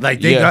 right? Yeah. Like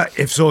they Yeah. got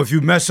if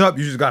you mess up,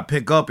 you just got to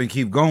pick up and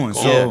keep going.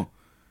 So Yeah.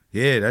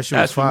 Yeah, that shit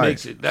That's was what fire.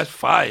 makes it. That's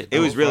fire. It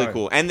was really fire.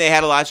 cool, and they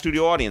had a live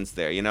studio audience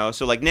there. You know,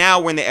 so like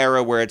now we're in the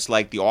era where it's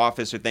like The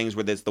Office or things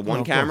where there's the one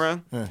of course.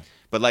 camera, Yeah.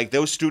 but like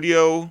those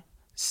studio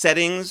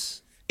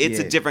settings, it's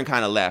a Yeah. different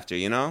kind of laughter.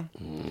 You know.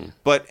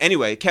 But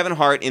anyway, Kevin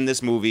Hart in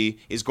this movie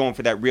is going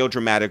for that real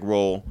dramatic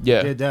role.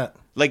 Yeah. Did that.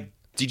 Like,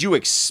 what did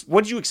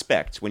you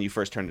expect when you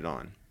first turned it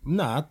on?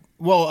 Nah.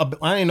 Well,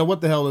 I didn't know what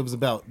the hell it was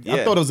about. I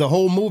Yeah. thought it was a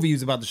whole movie he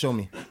was about to show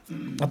me.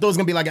 I thought it was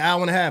gonna be like an hour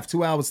and a half,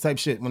 2 hours type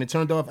shit. When it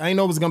turned off, I didn't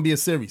know it was gonna be a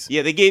series.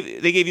 Yeah, they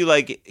gave you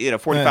like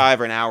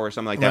 45 or an hour or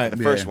something like that Right. for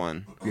the first Yeah.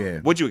 one. Yeah.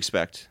 What'd you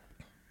expect?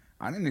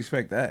 I didn't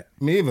expect that.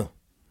 Me either.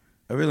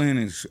 I really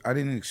didn't. I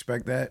didn't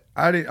expect that.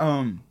 I didn't.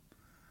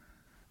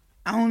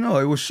 I don't know.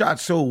 It was shot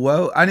so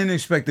well. I didn't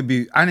expect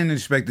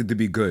it to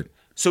be good.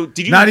 So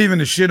did you Not even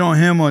to shit on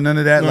him or none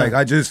of that. Like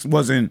I just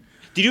wasn't.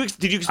 did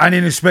you I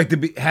didn't expect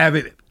to have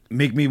it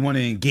make me want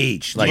to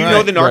engage. Like do you Right,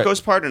 know the right.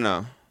 Narcos part or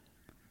no?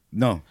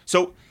 no.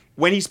 So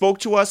when he spoke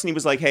to us and he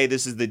was like, "Hey,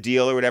 this is the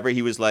deal" or whatever,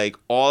 he was like,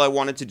 "All I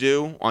wanted to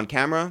do on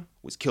camera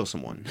was kill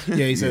someone."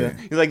 Yeah, he said that.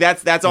 He's like,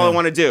 "That's all I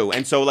want to do."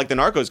 And so like the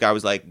Narcos guy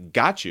was like,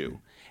 "Got you."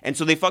 And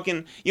so they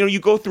fucking, you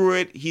go through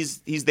it.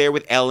 He's there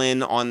with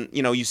Ellen on,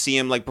 you see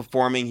him like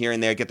performing here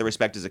and there, get the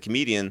respect as a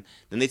comedian.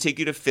 Then they take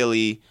you to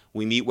Philly.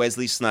 We meet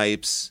Wesley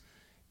Snipes.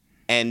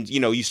 And,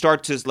 you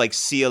start to like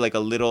see a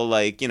little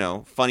like,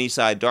 funny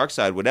side, dark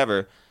side,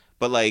 whatever.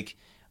 But like,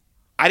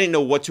 I didn't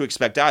know what to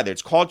expect either.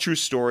 It's called True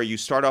Story. You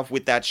start off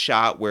with that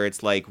shot where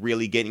it's like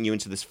really getting you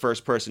into this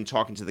first person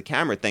talking to the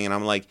camera thing. And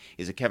I'm like,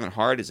 is it Kevin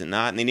Hart? Is it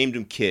not? And they named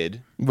him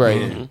Kid.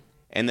 Right.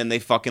 And then they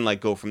fucking like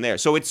go from there.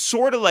 So it's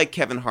sort of like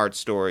Kevin Hart's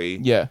story.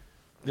 Yeah.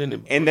 And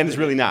then it's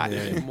really not.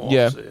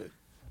 Yeah.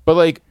 But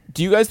like,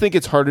 do you guys think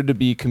it's harder to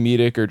be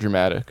comedic or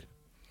dramatic?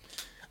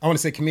 I want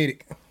to say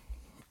comedic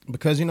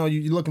because you're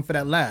looking for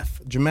that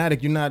laugh.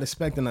 Dramatic, you're not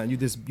expecting that. You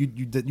just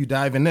you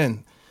diving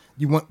in.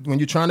 You want when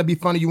you're trying to be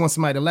funny, you want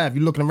somebody to laugh.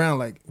 You're looking around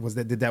like,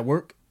 did that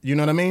work? You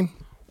know what I mean?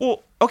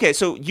 Well, okay,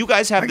 so you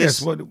guys have I this.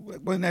 guess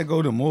wouldn't that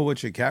go to more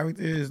what your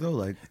character is though?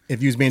 Like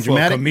If you was being for a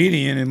dramatic,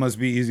 comedian, it must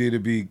be easier to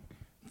be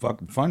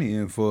fucking funny,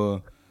 and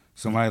for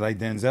somebody like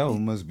Denzel, it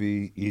must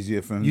be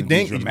easier for him You to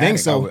think- be you dramatic. think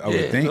so? I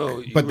would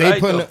think. But they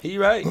putting- He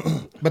right.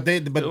 but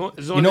It's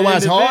you on know the why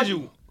it's hard?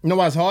 individual. You know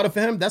why it's harder for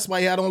him? That's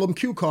why he had all them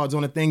cue cards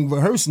on the thing,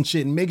 rehearsing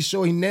shit and making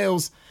sure he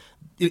nails.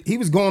 He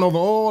was going over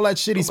all that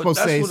shit he's But supposed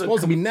to say. that's It's what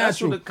supposed to be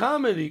That's what natural. the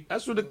comedy.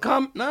 That's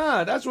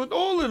what that's what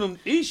all of them.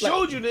 He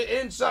showed you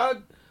the inside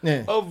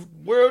Yeah. of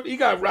world. He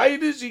got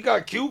writers. He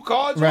got cue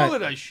cards. Right. All of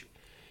that shit.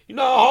 You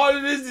know how hard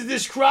it is to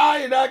just cry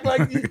and act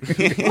like.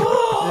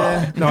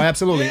 No,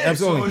 absolutely, Yeah,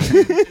 absolutely.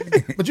 so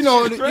But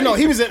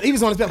he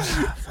was on his back.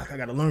 Fuck, I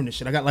gotta learn this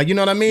shit. I got you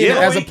know what I mean? Yeah.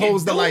 As he can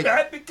opposed to do like,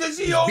 that because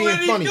he being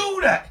already funny. do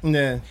that.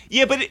 yeah.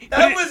 Yeah, but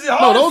That was No,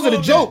 hard. those are for the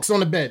him. jokes on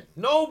the bed.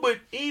 No, but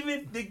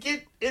even to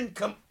get in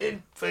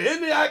for him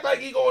to act like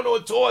he going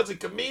on tour as a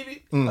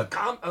comedian, a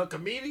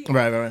comedian.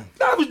 Right.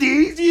 That was the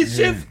easiest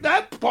shit.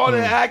 That part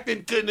of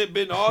acting couldn't have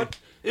been hard.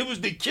 It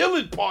was the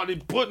killing part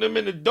and putting him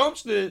in the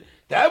dumpster.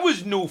 That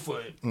was new for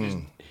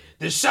him.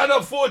 The shut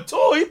up for a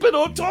tour. He been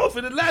on tour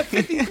for the last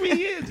 53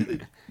 years.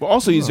 But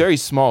also, he's very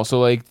small, so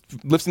like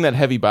lifting that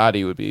heavy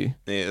body would be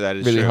yeah, that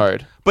is really true.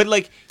 hard. But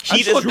like I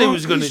he thought doesn't. they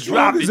was going to he's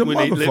drop strong as it a when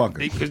they motherfucker.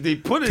 because they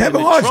put it Kevin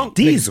in the Hart's trunk.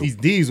 Diesel. He's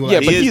Diesel. Yeah,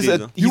 like, but is he's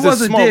Diesel. a You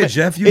wasn't small there, man.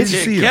 Jeff. You It's-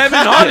 didn't see him. Kevin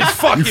Hart is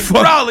fucking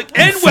brolic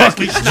and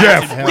Wesley Snipes.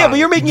 Jeff. Yeah, but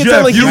you're making it Jeff,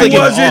 sound like you he's like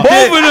wasn't an,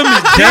 there. Both of them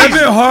is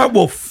Kevin Hart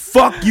will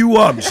fuck you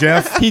up,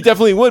 Jeff. he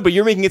definitely would, but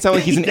you're making it sound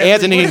like he's an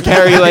ant and he can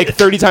carry like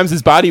 30 times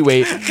his body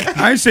weight.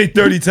 I ain't say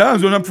 30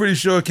 times, but I'm pretty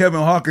sure Kevin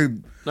Hart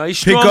could No, he's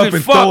pick strong up as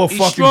and fuck. throw a He's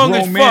fucking strong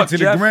as grown man fuck, to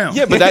the Jeff. ground.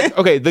 Yeah,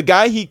 but the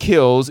guy he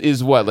kills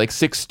is what, like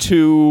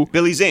 6'2",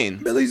 Billy Zane.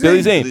 Billy Zane.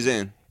 Billy Zane. Billy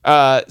Zane.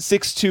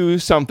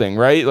 6'2" something,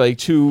 right? Like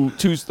two,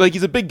 like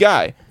he's a big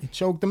guy. he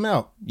choked him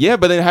out. Yeah,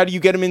 but then how do you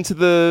get him into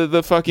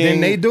the fucking?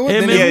 Then they do it.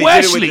 Him then and Yeah, they, he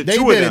Wesley. did it with the They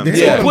two did of it. them. The two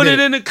Yeah. of them Put did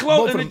it in the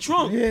Both of in the them.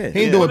 trunk. Yeah. He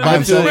didn't do it by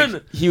I feel himself.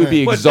 like he would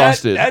be But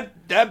exhausted.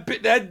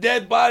 that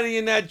dead body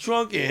in that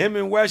trunk and him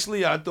and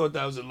Wesley, I thought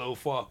that was a little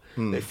far.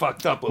 They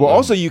fucked up. Well,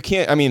 also you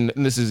can't. I mean,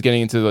 this is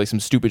getting into like some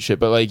stupid shit,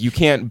 but like you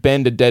can't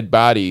bend a dead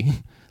body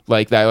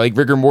like that. Like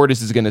rigor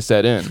mortis is gonna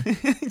set in.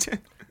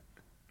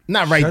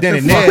 Not right Shut then the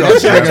and fuck there.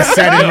 up, That nigga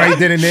said it right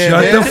then and there.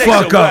 Shut man. the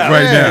fuck up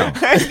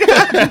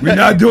right now. We're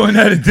not doing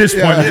that at this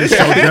point of the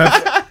show,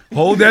 Jeff.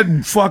 Hold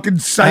that fucking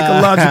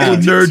psychological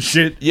nerd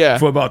shit Yeah.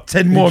 for about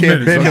 10 more You can't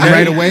minutes. bend him okay?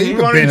 right away. You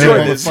can bend enjoy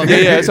him, this.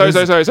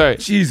 motherfucker. Yeah. Sorry.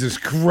 Jesus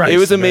Christ. It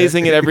was man.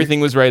 amazing and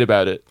everything was right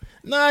about it.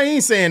 Nah, he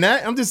ain't saying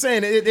that. I'm just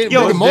saying it.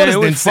 Yo, Rigor mortis it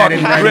was didn't set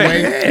in fucking right great.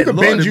 away. Yeah, You could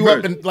Lord bend have you up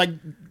mercy. and like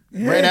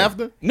right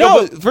after.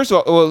 No, first of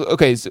all, well,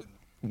 okay, so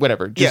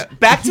whatever. Just, Yeah,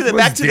 back to the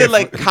like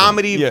different.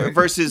 comedy Yeah.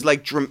 versus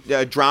like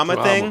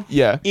drama thing.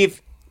 Yeah.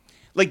 If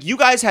like you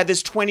guys had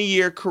this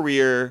 20-year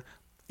career,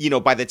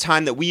 by the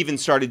time that we even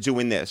started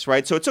doing this,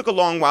 right? So it took a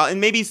long while,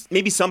 and maybe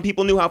some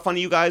people knew how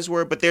funny you guys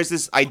were, but there's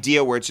this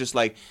idea where it's just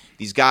like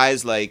these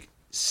guys like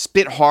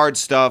spit hard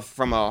stuff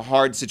from a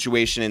hard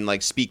situation and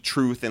like speak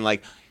truth and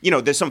like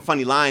there's some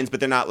funny lines, but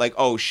they're not like,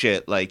 oh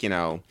shit, like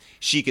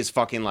Sheik is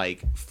fucking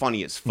like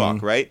funny as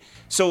fuck, right?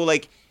 So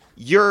like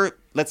you're,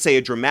 let's say,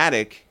 a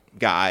dramatic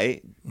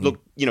guy,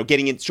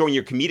 showing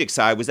your comedic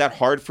side, was that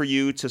hard for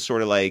you to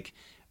sort of like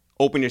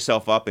open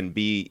yourself up and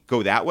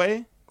go that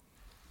way?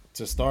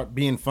 To start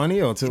being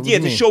funny or to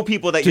to show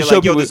people that To you're show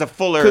like, yo, people- there's a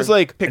fuller 'cause,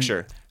 like,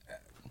 picture.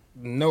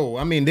 No,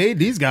 I mean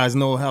these guys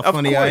know how Of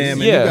funny I course. am,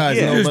 and Yeah. you guys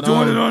Yeah. know. You're But just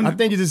doing it on. I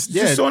think you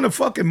just on the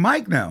fucking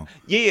mic now.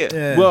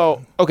 Yeah.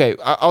 Well, okay,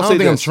 I'll I say don't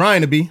think I'm this.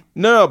 trying to be.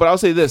 No, but I'll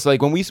say this: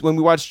 like when we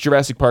watched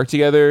Jurassic Park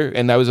together,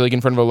 and that was like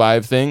in front of a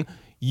live thing,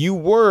 you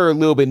were a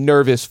little bit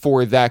nervous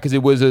for that because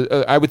it was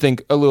I would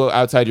think a little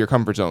outside your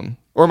comfort zone.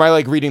 Or am I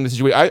like reading the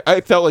situation?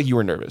 I felt like you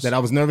were nervous. That I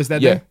was nervous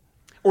that Yeah. day.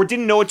 Or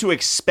didn't know what to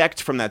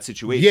expect from that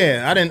situation.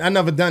 Yeah, I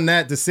never done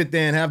that to sit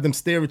there and have them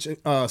stare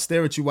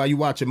at you while you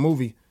watch a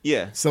movie.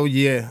 Yeah. So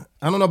yeah,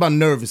 I don't know about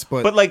nervous,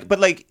 But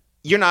like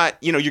you're not,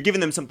 you're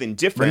giving them something but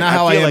different. not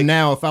how I feel am like,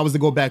 now. If I was to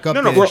go back up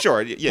No, there, for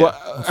sure. Yeah.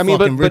 Well, I mean,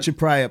 fucking but Richard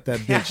Pryor up that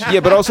bitch.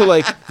 yeah, but also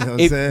like know what I'm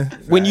if- saying?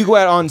 when you go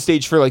out on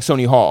stage for like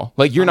Sony Hall,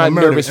 like you're not I'm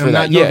nervous. nervous for I'm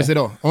that. not nervous at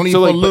all. Only So,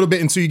 for like, a little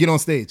bit until you get on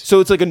stage. So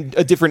it's like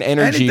a different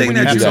energy Anything when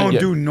you that do you that. don't yeah.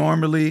 do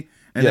normally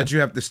and Yeah. that you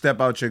have to step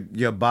out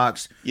your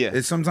box. Yeah.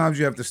 It's sometimes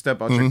you have to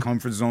step out your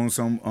comfort zone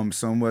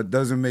somewhat.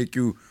 Doesn't make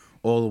you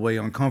all the way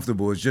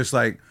uncomfortable. It's just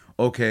like,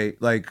 okay,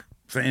 like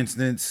for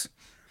instance,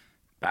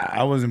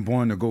 I wasn't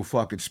born to go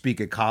fucking speak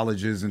at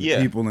colleges and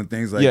Yeah. people and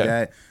things like Yeah.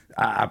 that.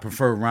 I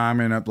prefer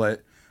rhyming up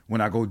like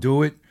when I go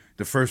do it.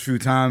 The first few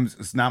times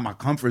it's not my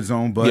comfort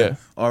zone, but Yeah.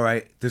 all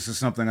right, this is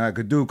something I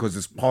could do because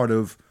it's part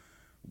of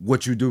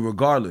what you do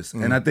regardless.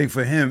 And I think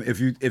for him, if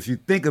you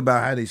think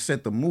about how they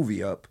set the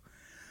movie up,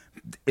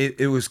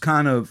 it was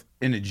kind of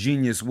in a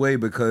genius way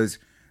because,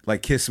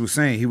 like Kiss was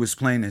saying, he was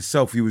playing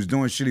himself. He was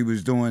doing shit he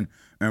was doing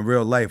in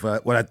real life.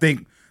 What I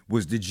think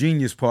was the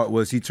genius part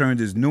was he turned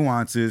his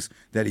nuances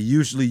that he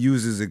usually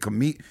uses in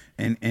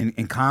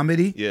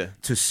comedy Yeah.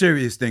 to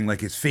serious thing,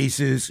 like his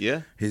faces,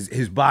 Yeah.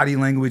 his body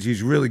language.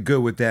 He's really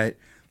good with that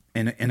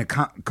in a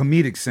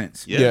comedic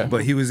sense. Yeah.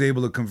 But he was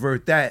able to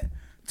convert that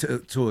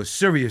to a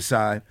serious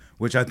side,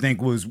 which I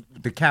think was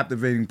the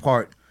captivating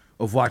part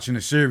of watching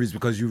the series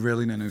because you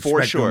really didn't expect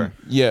For sure. him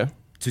Yeah.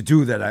 to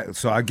do that.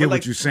 So I get like-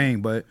 what you're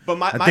saying, but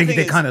my I think thing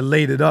they is- kind of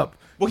laid it up.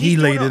 Well, he he's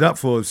doing laid it a- up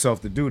for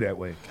himself to do that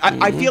way.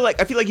 I feel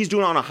like he's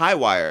doing it on a high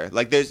wire.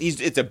 Like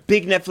it's a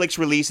big Netflix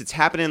release. It's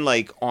happening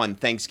like on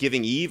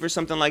Thanksgiving Eve or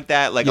something like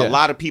that. Like Yeah. a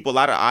lot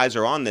of eyes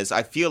are on this.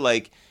 I feel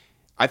like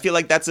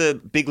that's a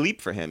big leap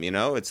for him.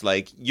 It's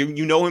like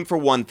you know him for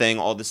one thing.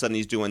 All of a sudden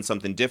he's doing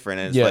something different,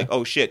 and it's Yeah. like,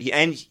 oh shit. He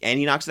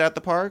knocks it out the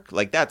park.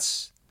 Like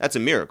that's a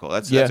miracle.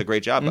 That's Yeah. a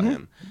great job by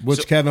him.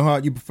 Which Kevin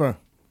Hart you prefer?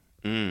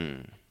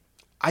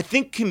 I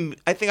think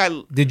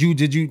Did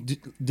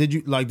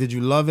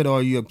you love it or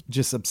are you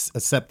just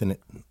accepting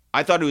it?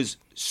 I thought it was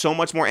so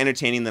much more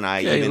entertaining than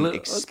I even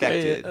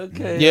expected.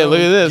 Okay. Yeah, look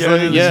at this.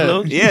 Look at-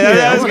 yeah. Yeah,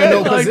 that was I wanna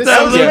know, good. 'cause this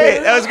That was sounds- great.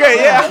 That was great.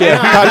 Yeah.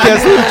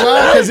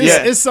 Podcast. Because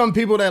Yeah. it's some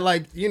people that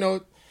like,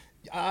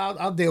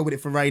 I'll deal with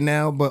it for right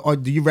now, but or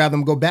do you rather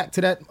them go back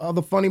to that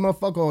other funny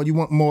motherfucker or you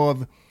want more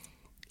of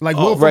like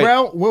Will right.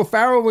 Ferrell? Will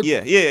Ferrell would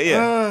Yeah.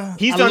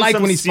 He's I done like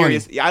some when he's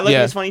serious. funny. Yeah, I like Yeah.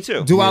 when he's funny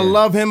too. Do I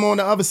love him on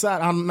the other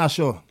side? I'm not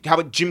sure. How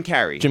about Jim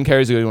Carrey? Jim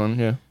Carrey's a good one.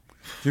 Yeah.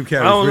 Jim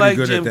Carrey's I don't really like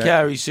good Jim at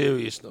that. Carrey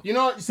serious though. You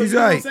know, so He's you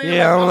know what I'm right. saying?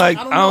 Yeah, I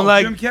don't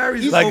like Jim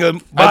Carrey's like okay.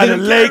 a by the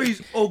Jim lake.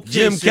 Carrey's okay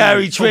Jim serious.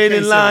 Carrey trading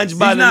Okay lines serious.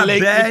 by He's the not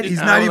lake. bad. He's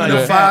I not don't even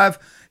like a that. 5.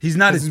 He's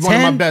not This a is 10.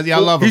 one of my best. Yeah, I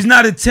love him. He's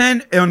not a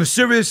 10. And on the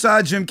serious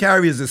side, Jim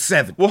Carrey is a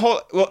 7.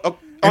 Well,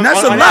 And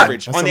that's a on lot.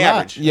 average. That's on a the lot.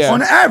 average. Yeah. On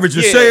the average,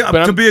 to Yeah, say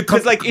but to be a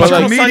Because, like, comedian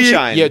Eternal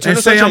Sunshine. Yeah, and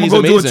Eternal say I'm Sunshine gonna is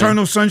go do amazing.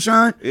 Eternal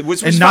Sunshine It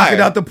was and knock fire.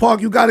 it out the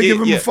park, you got to Yeah,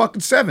 give him yeah. a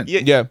fucking 7.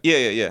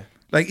 Yeah.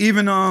 Like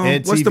even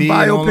Ed what's the TV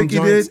and all them biopic he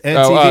joints. did?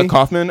 Ed TV.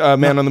 Kaufman,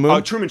 Man on the Moon.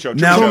 Oh, Truman Show.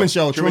 Now- Truman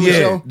Show.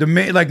 Yeah, the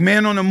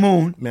Man on the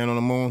Moon Man on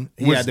the Moon.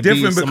 He was had to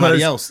different be somebody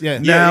because else. Yeah.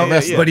 now,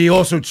 yeah. but he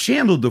also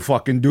channeled the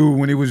fucking dude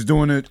when he was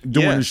doing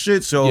Yeah. the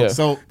shit. So, Yeah.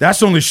 So-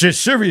 that's only shit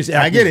serious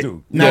actors I get it.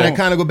 do. Now You that know,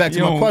 kind of go back to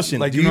you my know, question.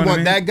 like, Do you know what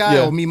want I mean? that guy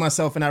Yeah. or me,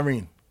 myself, and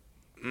Irene?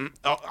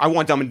 Oh, I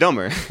want Dumb and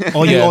Dumber.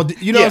 Or Yeah.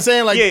 you know what I'm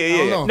saying? Like, yeah. I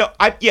don't know. No,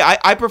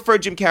 I prefer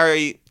Jim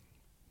Carrey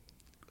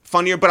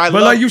funnier, but I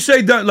But love. like you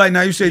say,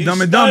 now you say You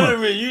Dumb and Dumber.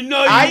 stuttering. You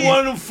know I- you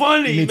want him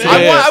funny, Me man. too.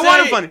 I want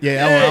Say him funny.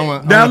 Yeah, I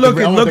want. Now I want look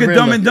the- I at want look the at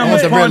Riddler. Dumb and I Dumber's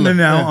want the partner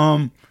Riddler.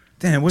 now.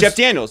 Damn, what's Jeff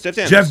Daniels.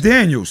 Jeff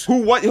Daniels. Who?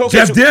 What? Okay,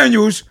 Jeff so-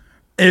 Daniels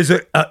is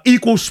a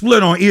equal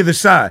split on either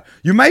side.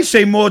 You may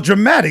say more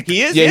dramatic.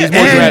 He is. Yeah, he's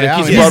more And dramatic. Yeah,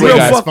 He's a he's Broadway real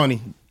guy. fuck-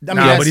 funny. I mean,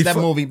 Nah, that's but he that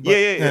fu- movie. But,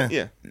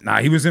 Yeah.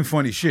 Nah, he was in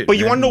funny shit. But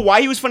you man. want to know why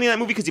he was funny in that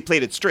movie? Because he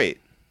played it straight,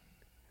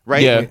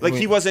 right? Yeah. Like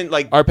he wasn't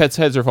like. Our pets'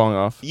 heads are falling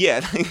off.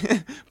 Yeah,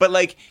 but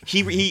like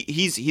he's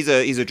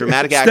a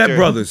dramatic actor. Step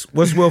Brothers.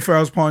 What's Will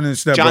Ferrell's partner in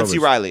Step John Brothers? C.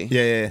 Riley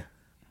Yeah.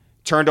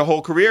 turned a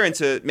whole career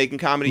into making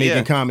comedy.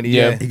 Making comedy.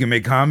 Yeah. Yeah. He can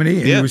make comedy,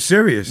 and Yeah. he was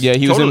serious. Yeah,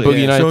 he was Totally, in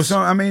Boogie yeah. Nights. So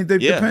I mean, they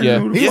Yeah. depend Yeah.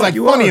 on who the He was fuck like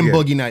you funny are in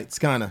again. Boogie Nights,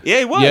 kind of. Yeah,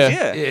 he was. Yeah.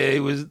 Yeah, Yeah, it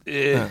was.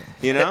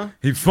 you know.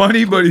 He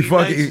funny, but he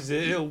fucking. Nice is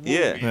a ill movie.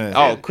 Yeah. Yeah.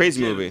 Oh,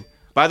 crazy movie.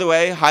 By the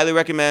way, highly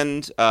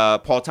recommend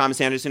Paul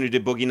Thomas Anderson, who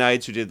did Boogie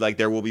Nights, who did like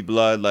There Will Be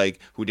Blood, like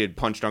who did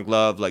Punch Drunk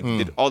Love, like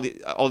did all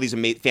these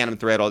Phantom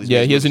Thread, all these.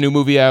 Yeah, he has a new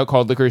movie out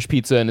called Licorice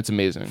Pizza, and it's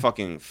amazing.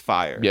 Fucking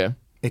fire. Yeah.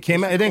 It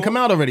came out. It didn't come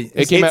out already.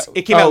 It came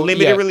out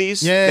limited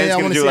release. Yeah, then it's I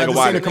gonna wanna do see- like I a just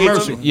wide. seen the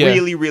commercial. It's Yeah.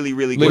 really, really,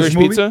 really good. Licorice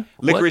Pizza?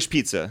 Licorice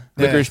Pizza.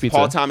 Licorice Pizza.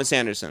 Paul Thomas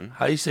Anderson.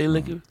 How you say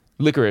liquor?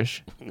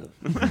 Licorice.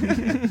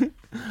 I'm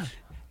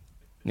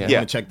Yeah.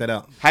 gonna check that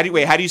out. How do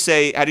you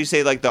say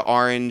like the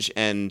orange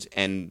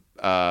and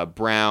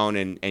brown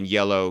and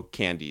yellow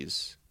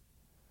candies?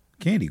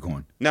 Candy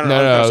corn. No, No,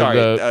 I'm sorry.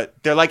 the-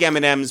 They're like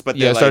M&Ms, but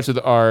Yeah, they're it starts like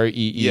with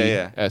REE.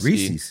 Yeah.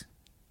 Reese's.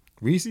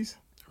 Reese's.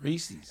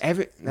 Reese's. that's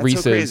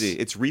Reese's. so crazy.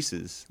 It's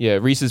Reese's. Yeah,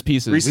 Reese's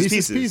Pieces. Reese's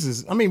Reese's Pieces.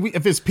 Pieces. I mean,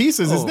 if it's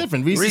pieces, it's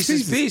different.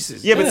 Reese's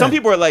Pieces. Yeah, but some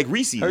people are like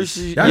Reese's.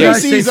 Hershey's. Y'all gotta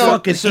say Reese's are-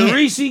 fucking It's a aunt.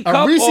 Reese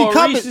cup Reese or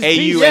cup Reese's is-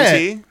 Pieces?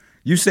 AUNT.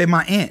 You say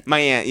my aunt. My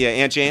aunt, yeah,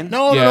 Aunt Jane.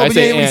 No, Yeah, no, I but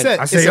say you ain't what he aunt. said.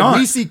 I say It's a aunt.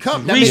 Reese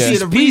cup. That Reese's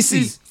makes it a Reese's.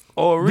 Pieces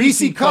or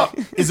Reese cup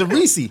is a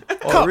Reese or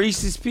cup.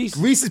 Reese's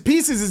Pieces. Reese's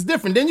Pieces is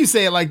different. Then you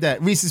say it like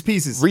that. Reese's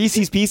Pieces.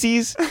 Reese's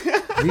Pieces?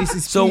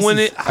 Reese's So Pieces. when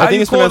it, I how think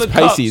you it's call the pronounced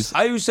cups? Pisces.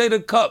 How you say the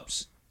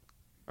cups?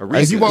 A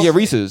Reese's. you want- Yeah,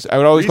 Reese's. I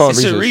would always call it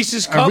It's a Reese's.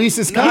 Reese's cup. A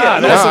Reese's cup. Nah,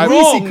 No, that's it's a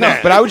wrong Reese now.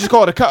 cup. But I would just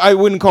call it a cup. I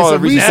wouldn't call It's it a a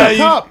Reese's Reese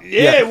cup. cup.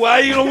 Yeah, why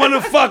you don't want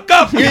to fuck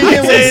up? You ain't what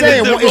I'm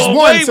saying. the It's wrong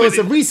one, way so with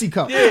it's a it. Reese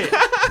cup. Yeah.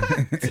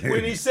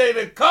 When he say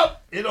the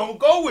cup, it don't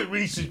go with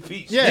Reese's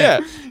Pieces. Yeah.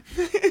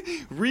 Yeah,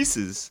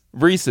 Reese's.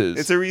 Reese's.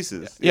 It's a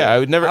Reese's. yeah, I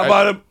would never. How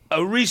about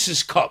a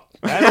Reese's cup?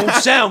 That don't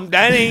sound.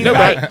 That ain't no,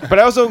 right. but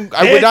I also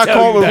I would not tell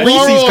call you it a that.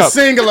 Reese's Plural cup.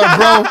 singular,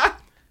 bro.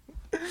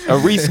 A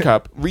Reese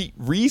cup.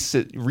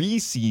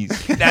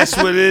 Reese's. That's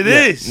what it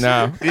is.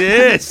 No.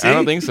 Yeah. See? I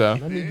don't think so.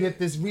 Let me get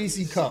this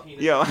Reese cup.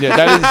 Yo. Yeah,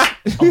 that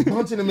is. A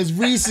bunch of them is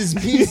Reese's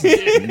Pieces.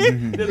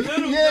 The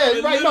little, Yeah,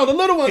 the right. No, the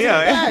little ones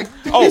Yeah. in the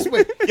back. This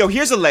way. Yo,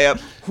 here's a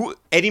layup.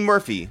 Eddie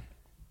Murphy.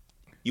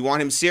 You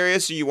want him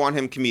serious or you want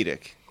him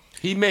comedic?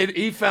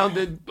 He found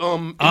the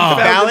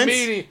balance?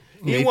 meeting.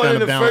 Yeah, He he one found of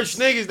the the balance. first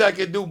niggas that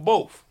could do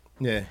both.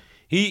 Yeah.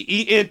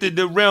 He entered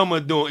the realm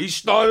of doing. He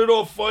started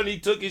off funny,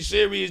 took it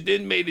serious,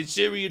 then made it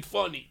serious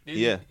funny. Then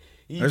Yeah.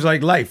 It's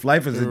like life.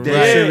 Life is a dead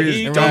Yeah, serious.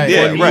 he dumb done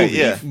Yeah, funny right, movie.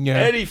 yeah. Yeah.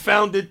 Eddie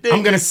found the thing.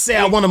 I'm gonna say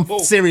I want him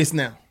Both. serious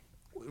now.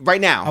 Right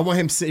now. I want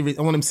him serious.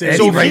 I want him serious.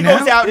 Eddie so right he now?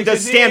 goes out and does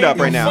Because he stand up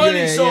ain't right now. Funny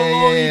Yeah, so yeah,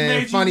 long, yeah, he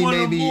made funny you want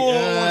maybe, him more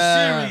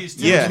serious.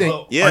 yeah.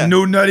 too. Yeah. A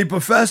new Nutty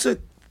Professor?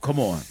 Come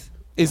on.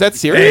 Is that Hey,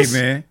 serious?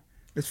 man.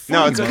 It's No,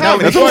 funny, it's a man.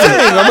 comedy. That's what I'm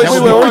saying. I'm like,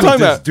 wait, what are we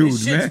talking about? Dude,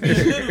 Shit's man. been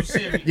a little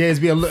serious. Yeah, it's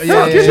be a little. Fuck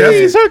Yeah, you, yeah, yeah.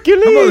 Jeffy. I'm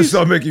gonna Hercules.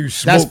 start making you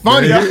smoke. That's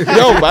funny. man.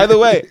 Yo, by the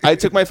way, I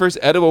took my first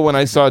edible when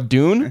I saw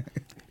Dune,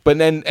 but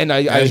then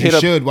I As you hit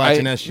up. should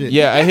watching I- that shit.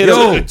 Yeah, I hit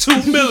Yo. up.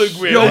 2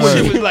 milligrams. Yo, that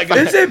shit wait. was like a,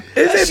 Is it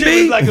that shit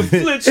me? was like a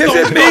Flintstone. Is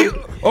it me?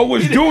 gummy. Or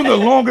was doing the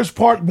longest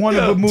part one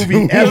of the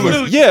movie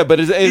ever? Yeah, but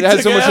it He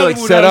has so took much an like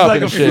edible set that was up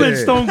like and a shit.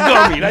 Flintstone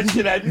gummy. That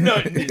shit had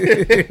nothing. in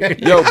it.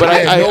 Yo,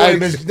 but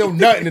There's no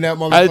nothing in that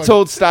motherfucker. I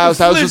told Styles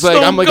was like,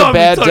 Flintstone I'm like a gummy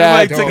bad talking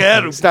like dad. took an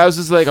edible. Styles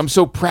was like, I'm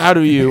so proud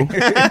of you.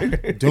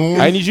 Doom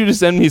I need you to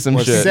send me some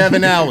for shit.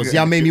 7 hours.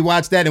 Y'all made me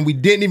watch that, and we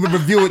didn't even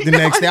review it the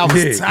next day. I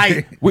was Yeah.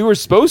 tight. We were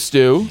supposed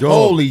to. Dog,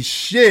 Holy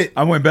shit!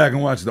 I went back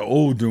and watched the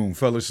old Doom.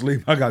 Fell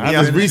asleep. I got I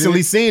just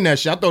recently seen that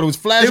shit. I thought it was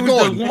Flash It was the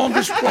Gordon.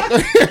 longest part.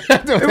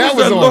 That was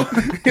was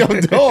the on. Yo,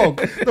 dog,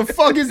 the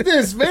fuck is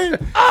this, man?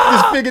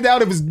 Just figured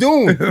out it was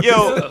Doom.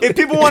 Yo, if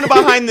people want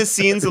behind the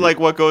scenes of like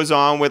what goes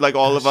on with like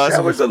all of us,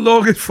 That was the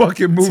longest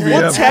fucking movie We'll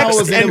ever. text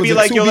text it and was be a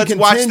like, to yo, be let's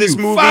watch this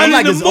continued. movie. Finding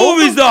like the it's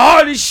movie's over. the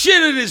hardest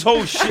shit of this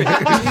whole shit.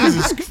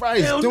 Jesus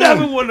Christ, They'll Doom.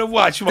 never want to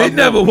watch my They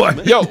never movie.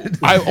 watched. Yo,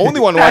 I only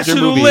want to watch your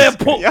National movies.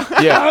 Lampoon.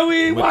 Yeah. How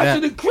we ain't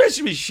watching that. the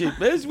Christmas shit,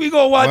 man? We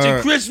gonna watch a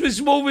Word. Christmas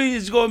movie.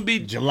 It's gonna be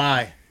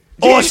July.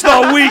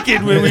 All-Star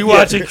Weekend when we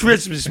watch a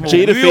Christmas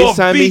movie. Jada We all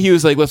FaceTimed me. beat- He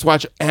was like, let's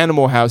watch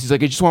Animal House. He's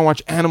like, I just want to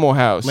watch Animal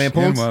House.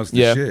 Lampoons? Animals, the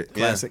Yeah. shit.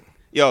 Classic.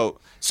 Yo,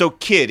 so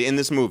Kid in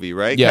this movie,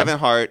 right? Yeah. Kevin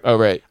Hart. Oh,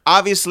 right.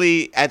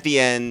 Obviously, at the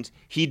end,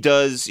 he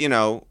does,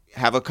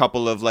 have a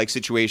couple of like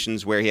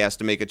situations where he has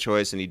to make a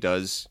choice, and he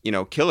does,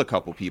 kill a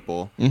couple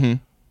people. Mm-hmm.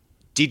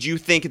 Did you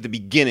think at the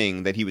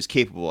beginning that he was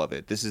capable of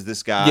it? This is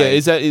this guy. Yeah,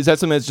 is that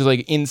something that's just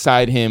like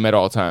inside him at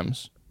all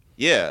times?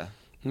 Yeah.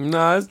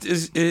 Nah,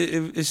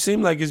 it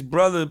seemed like his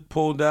brother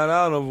pulled that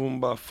out of him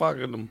by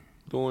fucking him,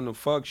 doing the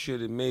fuck shit.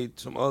 It made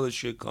some other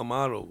shit come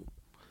out of him.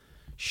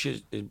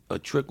 Shit, a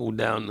trickle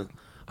down, an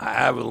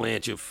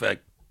avalanche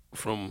effect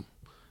from,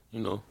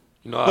 how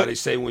But- they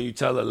say when you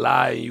tell a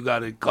lie and you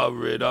gotta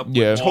cover it up. with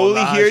Yeah. more Totally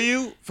lies. hear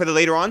you for the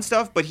later on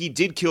stuff, but he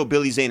did kill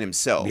Billy Zane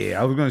himself. Yeah,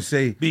 I was gonna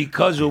say.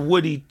 Because of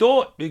what he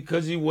thought,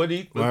 because of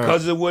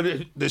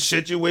the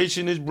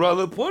situation his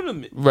brother put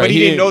him in. Right. But he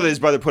didn't know that his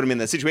brother put him in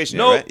that situation,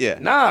 No, right? Yeah.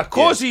 Nah, of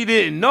course he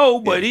didn't know,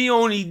 but he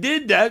only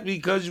did that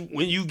because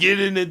when you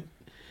get in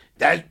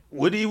that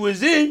what he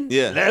was in,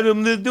 Yeah. let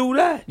him to do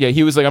that. Yeah,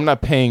 he was like, I'm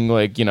not paying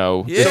like, this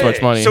Yeah.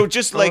 much money. So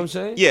just Know what like, I'm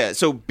saying? yeah,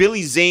 so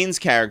Billy Zane's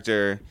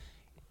character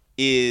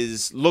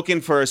is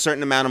looking for a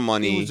certain amount of He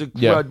money was a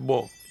Yeah. crud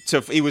ball.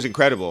 he was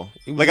incredible.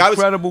 He was Like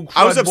incredible.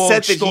 I was crudball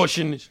upset that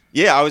extortionist.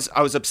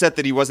 I was upset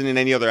that he wasn't in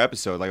any other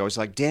episode. Like I was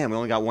like, damn, we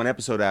only got one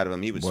episode out of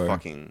him. He was Word.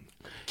 fucking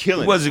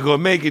killing. He it. wasn't gonna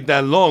make it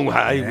that long.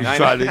 How he was I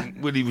trying know. to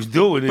what he was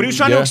doing. But he was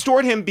trying to Yeah.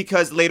 extort him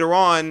because later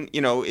on,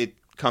 it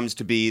comes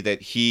to be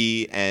that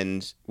he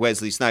and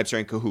Wesley Snipes are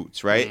in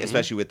cahoots, right? Mm-hmm.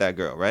 Especially with that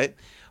girl, right?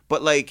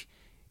 But like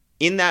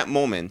in that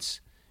moment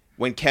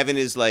when Kevin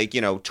is like,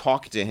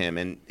 talking to him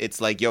and it's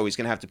like, yo, he's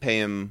gonna have to pay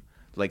him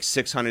like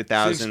 $600,000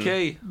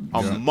 $6K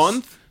a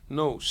month.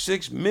 No,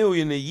 $6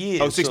 million a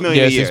year. Oh, $6 so-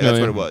 million Yeah, a year. $6 That's what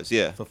million. it was.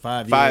 Yeah, For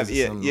 5 years or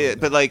Yeah, something yeah. like that.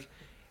 But like,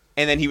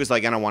 and then he was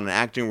like, I don't want an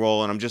acting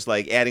role, and I'm just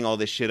like adding all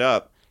this shit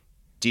up.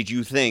 Did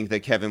you think that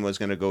Kevin was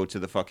gonna go to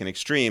the fucking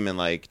extreme and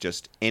like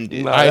just end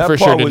it? Nah, I that for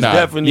sure part did was not.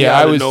 definitely Yeah,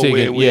 out I of was nowhere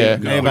taking- when yeah.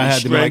 he Everybody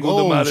had to be like, strangled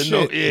him oh, out of shit.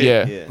 nowhere.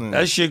 Yeah. Yeah.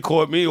 That shit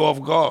caught me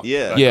off guard.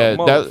 Yeah. Like Yeah, a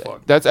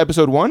motherfucker. that's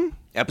episode 1.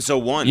 Episode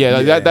 1. Yeah,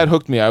 like Yeah. that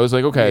hooked me. I was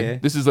like, okay, Yeah.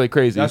 this is like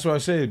crazy. That's what I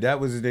said.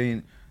 That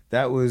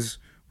was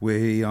where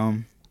he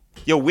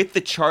Yo, with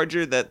the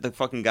charger that the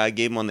fucking guy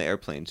gave him on the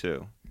airplane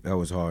too. that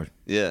was hard.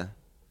 Yeah.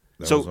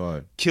 That So was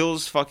hard.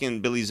 kills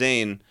fucking Billy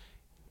Zane.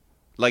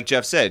 Like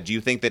Jeff said, do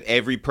you think that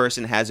every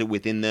person has it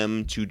within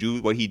them to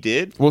do what he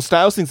did? Well,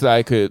 Styles thinks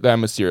that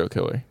I'm a serial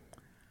killer.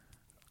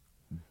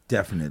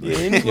 Definitely. Yeah,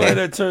 anybody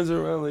that turns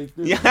around like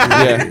this.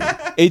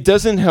 Yeah, it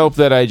doesn't help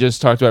that I just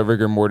talked about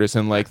rigor mortis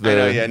and like the I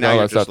know, yeah, now all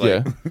you're that stuff.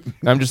 just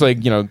Yeah, I'm just like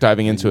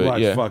diving into You it. watch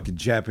Yeah, fucking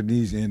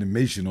Japanese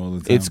animation all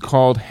the time. it's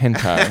called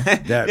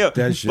hentai.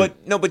 that shit.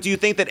 But do you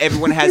think that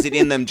everyone has it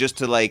in them just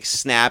to like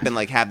snap and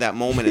like have that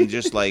moment and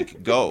just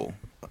like go?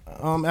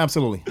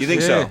 Absolutely. You think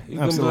Yeah, so? you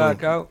can Absolutely.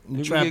 black out.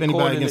 You Trap can get anybody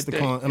caught in against the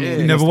thing. con- I mean, Yeah.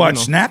 you never you watched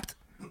know. Snapped?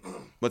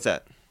 What's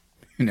that?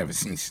 You never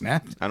seen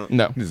Snapped? I don't.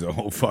 No, There's a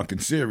whole fucking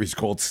series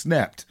called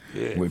Snapped,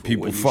 Yeah, where for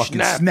people when you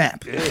fucking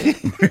snap. snap.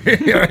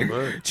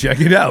 Yeah. Check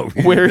it out.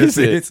 Where is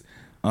it? It's,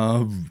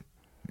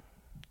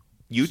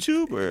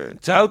 YouTube or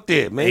It's out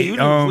there, man. You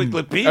the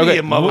Wikipedia, okay.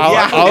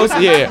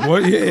 motherfucker.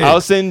 what, yeah. I'll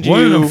send you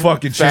one of them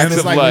fucking facts channels. of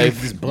It's like life.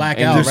 you just black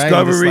and out, right?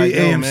 Discovery, It's like,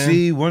 yo, AMC,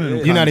 man. one of them.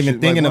 You're not kind even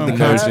shit, thinking like of the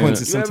one of them.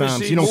 consequences You ever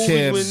sometimes. seen You don't movies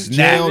care when if jail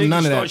jail, niggas none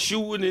of start that.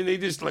 shooting and they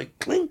just like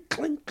clink,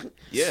 clink, clink.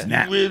 yeah,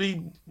 Snap.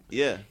 Really,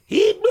 yeah.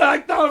 he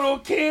blacked out on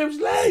Cam's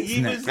leg.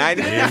 He was I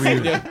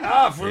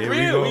know. for Here we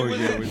real. go.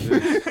 He was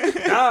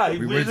Yeah, he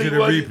he went really to the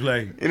wasn't.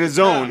 replay. In a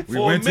zone.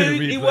 For went a to the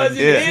minute, he replay. wasn't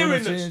Yeah.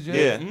 hearing us.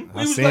 Yeah. He I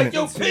was seen like, it.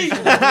 yo, Pete.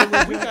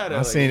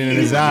 I seen it in He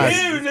his was eyes.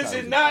 hearing us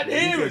and not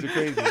hearing.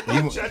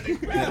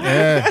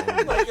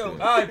 Yeah, Like, yo, all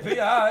right, P,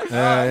 all right.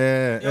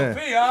 yeah, Yo, yeah.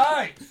 P, all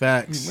right.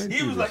 Facts.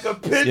 He was like a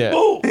pit Yeah.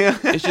 bull.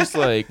 It's just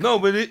like, No,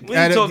 but we And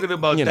ain't it- talking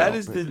about you that. know,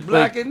 It's the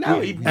blacking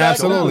out. He blacked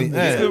Absolutely, out.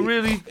 yeah. He could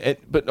really.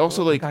 but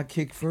also like, Got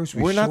kicked first.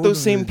 we're not those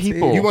same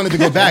people. You wanted to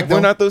go back, though.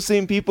 we're not those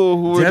same people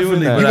who were Definitely,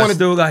 doing that. but You I wanted-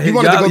 still got hit. you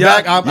wanted to go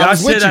back, I y'all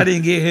was with said I you.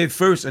 didn't get hit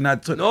first, and No.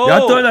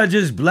 y'all thought I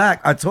just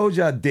black. I told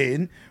you I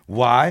didn't.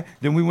 Why?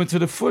 Then we went to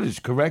the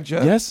footage, correct,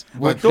 Jeff? Yes.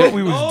 I thought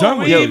we was Oh, done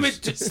with we it. even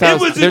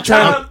Styles, it was they're the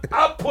trying time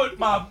I put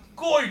my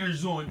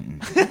goiters on. Me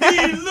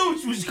and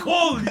Luch was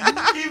calling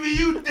you. Even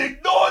you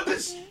ignored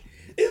this.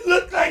 It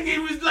looked like he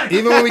was like.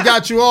 Even when we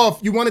got you off,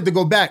 you wanted to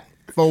go back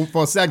for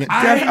a second.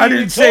 I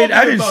didn't say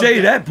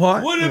that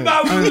part. What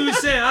about when you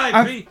was saying, all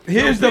right, P?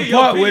 Here's yo, the P,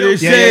 part yo, where P, they yo,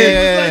 said- P, Yeah, he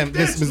was yeah, like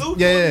this was- Luch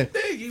yeah, on yeah. the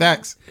thing. He-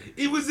 Facts.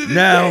 He was in his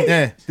Now, day.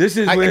 Yeah. this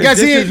is I where guess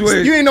this he is where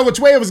you didn't know which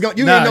way it was going.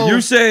 You didn't know.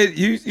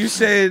 you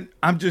said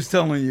I'm just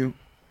telling you,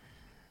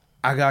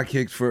 I got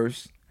kicked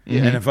first,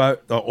 and if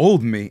the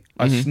old me,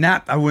 I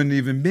snapped, I wouldn't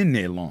even been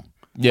there long.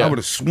 Yeah. I would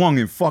have swung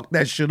and fucked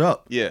that shit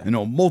up. Yeah.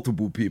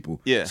 Multiple people.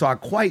 Yeah. So I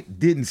quite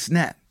didn't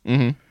snap.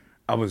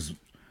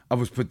 I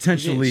was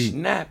potentially.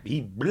 Snap,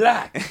 he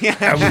black.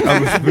 I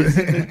was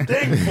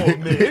Thing for a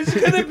minute. This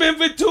could have been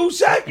for 2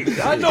 seconds.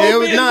 I know. It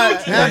was me and not, Luch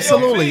was like, yo,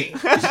 absolutely.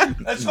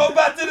 P, let's go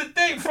back to the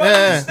thing front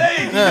Yeah, of the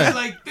stage. yeah. He was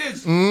like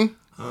this.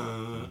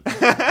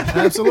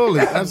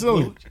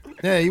 Absolutely.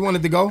 Yeah, you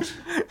wanted to go.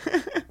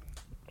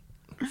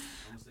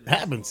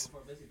 Happens.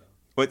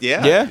 But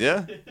yeah,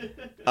 Yeah.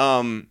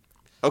 yeah.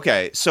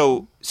 Okay,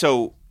 so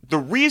the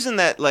reason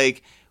that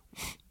like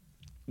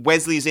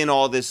Wesley's in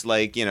all this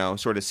like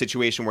sort of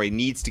situation where he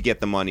needs to get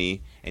the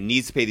money and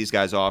needs to pay these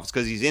guys off is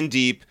because he's in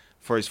deep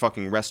for his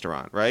fucking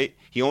restaurant, right?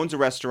 He owns a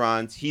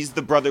restaurant. He's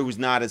the brother who's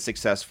not as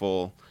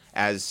successful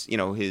as his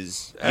younger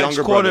brother.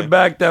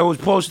 Ex-quarterback that was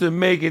supposed to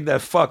make it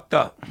that fucked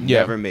up.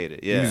 Yeah. Never made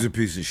it. He Yeah. was a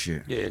piece of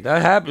shit. Yeah,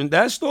 that happened.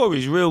 That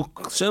story's real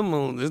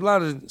similar. There's a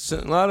lot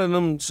of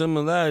them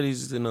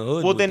similarities in the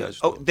hood. Well, with then, that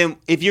story. then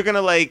if you're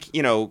gonna like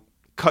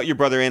cut your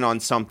brother in on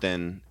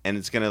something and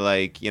it's gonna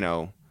like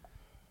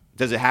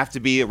does it have to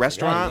be a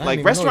restaurant? I didn't Like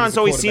even know restaurants he was a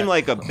always seem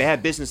quarterback. like a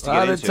bad business to a get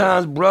lot into. of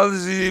times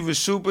brothers is either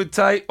super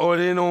tight or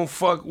they don't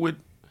fuck with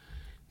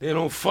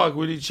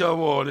each other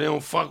or they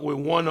don't fuck with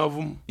one of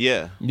them.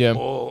 Yeah. Yeah.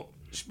 Or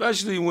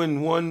especially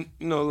when one,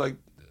 like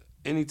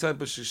any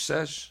type of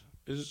success,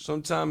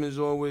 sometimes it's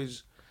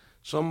always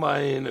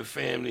somebody in the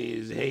family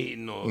is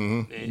hating or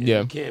and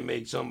Yeah. you can't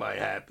make somebody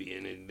happy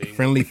and then they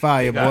Friendly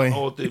fire, got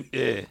boy.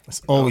 yeah.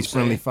 It's always You know what I'm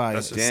friendly saying? fire.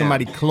 That's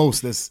Somebody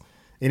close.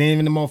 It ain't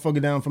even the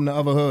motherfucker down from the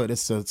other hood.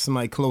 It's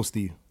somebody close to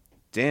you.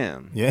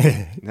 Damn.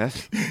 Yeah.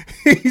 That's,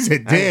 He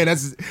said, "Damn,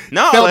 that's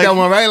No, felt like, that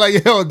one right."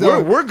 Like, yo,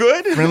 dog. we're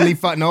good. friendly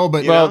fight. No,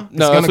 but Well, it's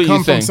no, that's gonna what come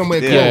you from think. somewhere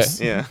Yeah,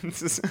 close. yeah.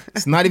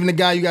 It's not even the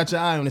guy you got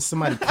your eye on. It's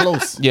somebody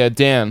close. Yeah,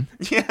 Dan.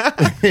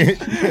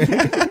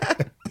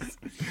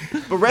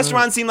 But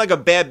restaurants seem like a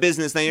bad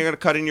business. Now you're gonna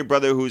cut in your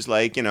brother who's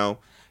like, you know,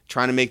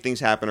 trying to make things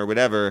happen or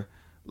whatever.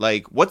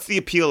 Like, what's the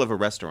appeal of a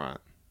restaurant?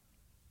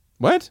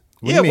 What?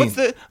 What do Yeah, you what's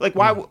mean? the like?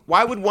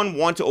 Why would one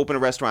want to open a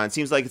restaurant? It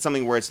seems like it's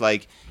something where it's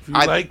like, If you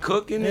like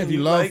cooking, Yeah, and if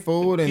you love like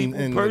food the and- people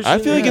and- person, I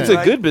feel like and it's a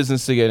like- good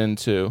business to get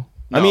into.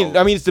 I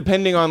No. mean, it's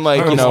depending on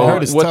like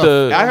Heard it's what tough.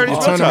 the. I heard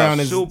it's The real tough. turnaround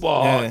is Super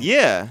hard.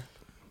 yeah,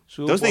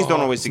 Super those things don't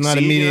hard. always It's succeed. not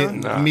immediate. You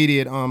know? Nah.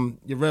 Immediate.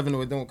 Your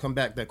revenue it don't come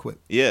back that quick.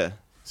 Yeah.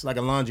 It's like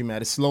a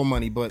laundromat. It's slow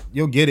money, but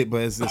you'll get it.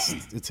 But it's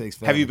just, it takes.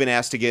 Have you been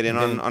asked to get in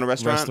on a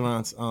restaurant?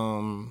 Restaurants. I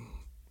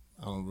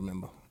don't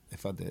remember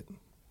if I did.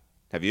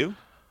 Have you?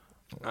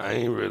 I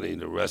ain't really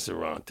the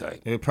restaurant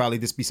type. It would probably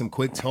just be some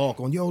quick talk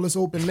on, yo, let's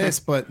open this,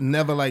 but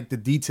never like the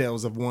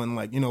details of one,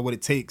 like, you know, what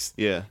it takes.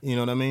 Yeah. You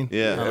know what I mean?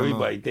 Yeah. I don't know.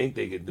 Everybody think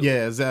they could do it.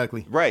 Yeah,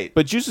 exactly. Right.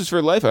 But Juices for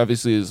Life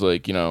obviously is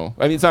like, you know,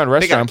 I mean, it's not a got a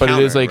restaurant, but it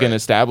is counter, like an right?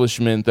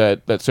 establishment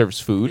that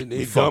serves food.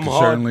 They dumb Fucking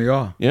hard. certainly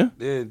are. Yeah.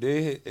 It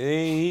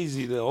ain't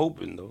easy to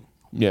open though.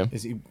 Yeah.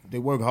 They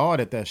work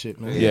hard at that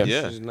shit, man. Yeah.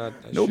 Yeah. It's not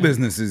that No shit.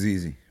 business is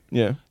easy.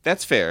 Yeah.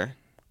 That's fair.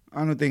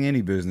 I don't think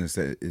any business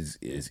that is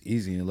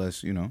easy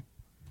unless, you know,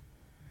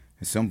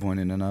 at some point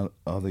in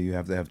another you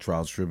have to have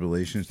trials,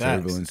 tribulations,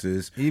 Facts.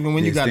 turbulences. Even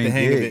when you These got the things-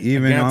 hang yeah, of it,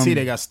 even, I guarantee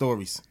they got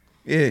stories.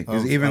 Yeah,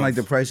 because even of- like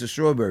the price of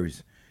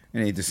strawberries, it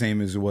ain't the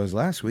same as it was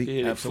last week.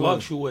 Yeah, they Absolutely.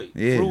 fluctuate.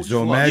 Yeah, Fruits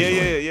so fluctuate.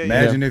 imagine, Yeah.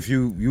 imagine if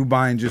you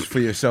buying just for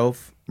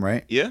yourself,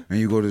 right? Yeah. And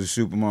you go to the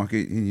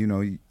supermarket, and you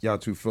know y'all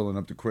two filling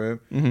up the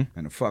crib, and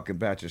a fucking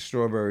batch of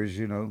strawberries,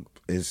 you know,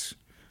 is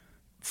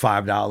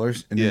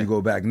 $5, and Yeah. then you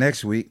go back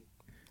next week,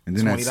 and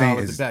then that $20 same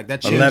the is bag.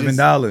 That changes-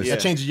 $11. Yeah.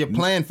 That changes your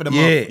plan for the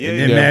Yeah, month. and Yeah,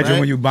 then yeah. imagine Right?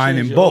 when you're buying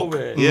Change in your bulk.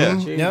 overhead. Yeah.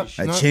 Change Yep. your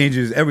shit. That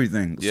changes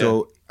everything. Yeah.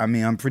 So I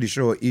mean, I'm pretty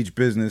sure each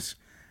business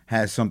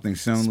has something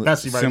similar,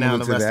 Especially right similar now in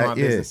the to that. restaurant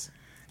Yeah, business.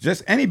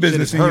 just any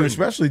business, is in you, hurting.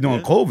 especially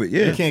during COVID.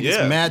 Yeah, You can't get Yeah.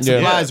 some mad Yeah.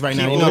 supplies right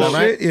now. You People know that,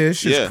 right? Shit, yeah,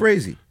 it's just Yeah.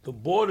 crazy. The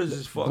borders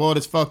is fucked. Board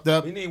is fucked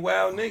up. We need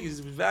wild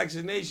niggas with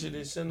vaccination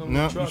and send them No,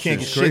 to you trucks. can't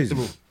get It's shit crazy.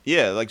 through.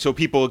 Yeah. Like, so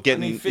people I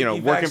getting, need you know,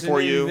 50 working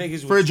for you. vaccinated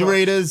niggas with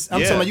Refrigerators. I'm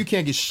Yeah. talking about you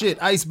can't get shit.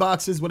 Ice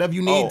boxes, whatever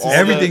you need. Oh, to all send.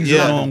 Everything's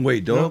yeah. a long way,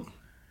 dog. Nope.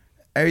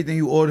 Everything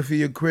you order for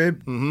your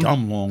crib, dumb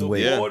long trucks.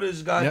 way. The Yeah.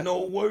 borders got Yep. no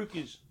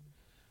workers.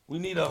 We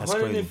need crazy.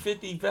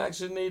 150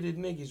 vaccinated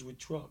niggas with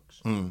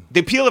trucks. The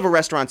appeal of a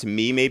restaurant to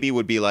me maybe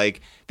would be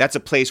like, that's a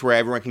place where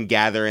everyone can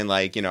gather and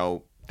like, you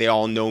know, they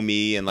all know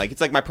me and like,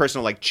 it's like my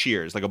personal like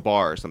Cheers, like a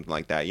bar or something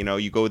like that. You know,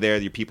 you go there,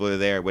 your people are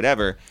there,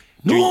 whatever.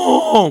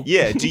 No.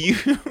 Yeah. Do you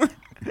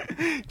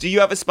do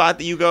you have a spot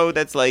that you go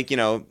that's like, you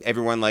know,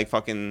 everyone like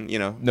fucking, you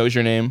know, Knows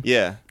your name.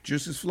 yeah.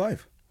 Juices for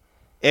life.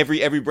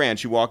 Every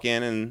branch you walk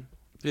in and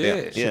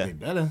Yeah. yeah. They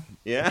better.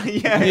 Yeah.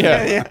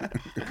 Yeah.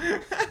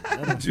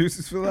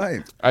 Juices for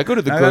life. I go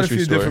to the I got a grocery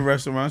few different store.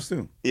 restaurants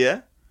too.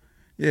 Yeah.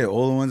 Yeah,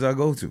 all the ones I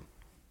go to.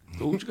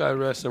 Who's got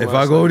restaurants? If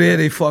I go like there, that?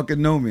 they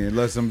fucking know me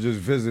unless I'm just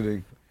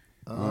visiting.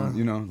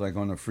 You know, like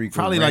on a frequent.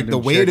 Probably like the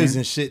random waiters check-in.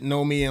 and shit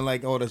know me and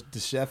like, oh, the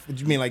chef. What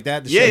you mean like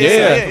that? The Yeah, chef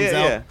yeah, comes yeah,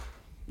 out. yeah.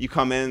 You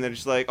come in and they're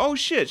just like, oh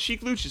shit,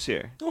 Chic Luch is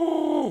here.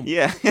 Oh.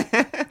 Yeah.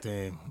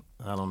 Damn.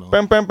 I don't know.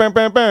 Bam, bam, bam,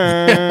 bam,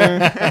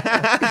 bam.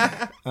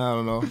 I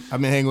don't know.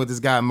 I've been hanging with this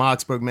guy in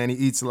Marksburg, man. He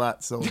eats a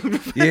lot, so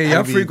Yeah,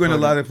 y'all Maybe frequent a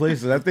fucking- lot of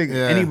places. I think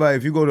Yeah. anybody,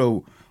 if you go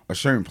to a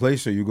certain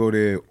place or you go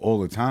there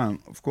all the time,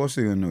 of course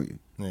they're gonna know you.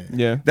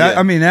 Yeah. That Yeah.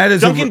 I mean, that is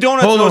Dunkin'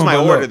 Donuts hold knows on, my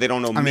but order, look, they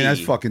don't know I mean, me. that's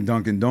fucking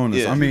Dunkin'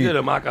 Donuts. Yeah. I You mean, get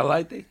a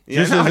macalate? Yeah,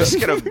 Just no, as I a- just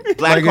get a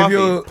black like coffee.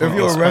 if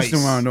you're a Spice.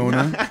 restaurant owner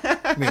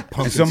I mean, and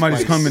pumpkin somebody's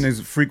spice. coming to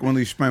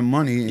frequently spend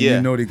money and Yeah.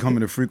 you know they're coming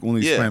to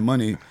frequently Yeah. spend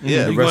money,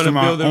 Yeah. the You're gonna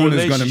restaurant build a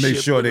owner's gonna make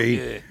relationship sure with they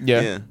them,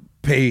 Yeah. Yeah.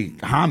 pay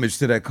homage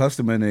to that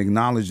customer and they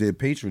acknowledge their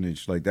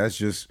patronage. Like that's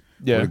just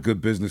Yeah. what a good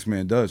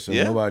businessman does. So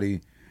Yeah. nobody,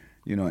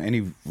 you know,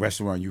 any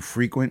restaurant you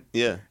frequent,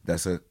 Yeah.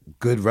 that's a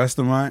good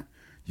restaurant.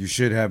 You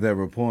should have that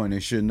rapport, and they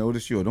should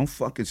notice you. Don't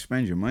fucking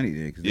spend your money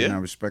there because Yeah. they're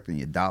not respecting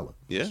your dollar.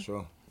 Yeah.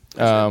 Sure.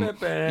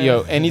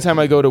 Yo, anytime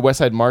I go to West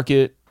Side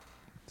Market,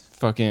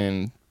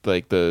 fucking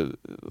like the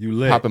You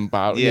lit. popping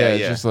bottle. Yeah, Yeah,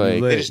 yeah. just You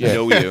like lit. They just yeah.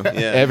 know you. Yeah.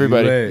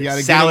 Everybody. You lit. You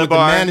gotta Salad get in with the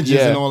bar. managers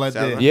Yeah. and all that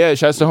Salad there. bar. Yeah,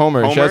 shouts to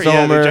Homer. Homer, Shouts to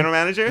yeah, Homer. the general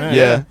manager.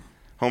 Yeah.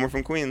 Homer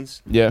from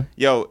Queens. Yeah.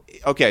 Yo,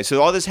 okay,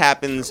 so all this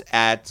happens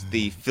at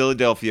the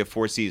Philadelphia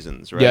Four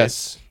Seasons, right?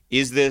 Yes.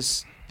 Is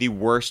this the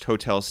worst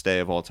hotel stay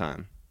of all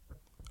time?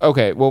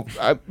 Okay. Well,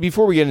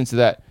 before we get into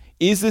that,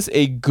 is this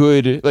a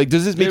good like?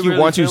 Does this make They you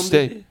really want to filmed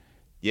stay? it?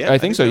 Yeah, I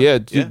think so. Yeah.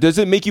 Does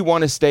it make you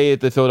want to stay at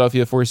the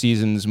Philadelphia Four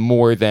Seasons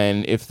more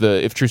than if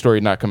True Story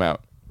had not come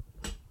out?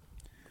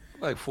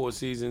 Like 4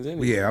 seasons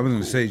anyway. Yeah, I was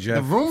gonna say, Jeff.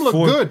 The room looked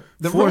Four- good.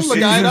 The Four room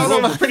looked. I seasons.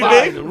 don't know. was Pretty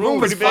fire. big. The Room room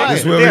was was fire. This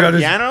is where They we have got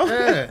piano?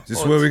 Yeah. This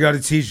is where we got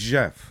to teach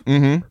Jeff.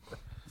 Mm-hmm.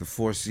 The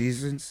Four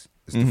Seasons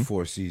It's the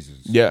Four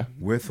Seasons. Yeah.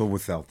 With or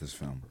without this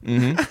film.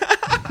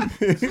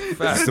 Fact. It's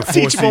the Four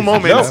Teachable Seasons.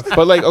 moment. No,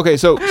 but like, okay,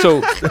 so You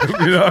know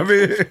what I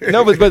mean?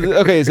 no, but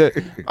okay, so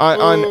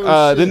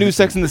on the new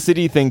Sex and the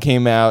City thing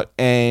came out,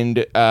 and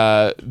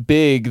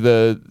Big,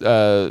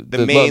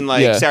 the main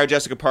yeah. Sarah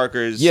Jessica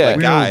Parker's Yeah. like,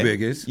 We know guy. who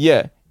Big is.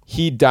 Yeah.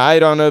 He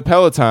died on a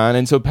Peloton,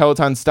 and so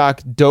Peloton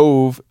stock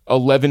dove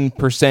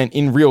 11%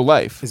 in real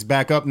life. It's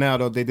back up now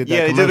though. They did that.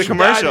 Yeah, they did the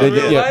commercial. commercial. Died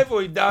in real Yeah. life,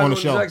 or he died On on the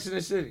the show. Sex in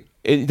the City?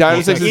 It died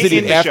on Sex and the in City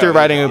the after show.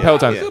 riding a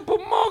Peloton. Yeah.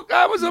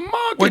 That was a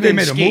marketing What, they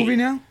made a scheme. movie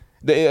now?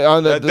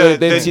 On the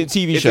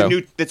TV it's show.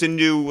 It's a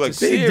new like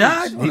They series.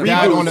 died? He Reboot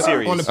died on the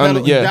series. on the On the-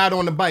 pedal. yeah. He died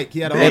on the bike. He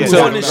had a Yeah, And It so-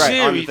 was on the right, on the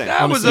series. thing.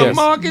 That On the was series. a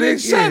marketing Big,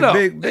 setup.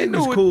 Big, They Big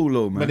was knew it. cool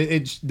though, man. But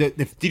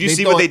Did you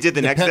see what they did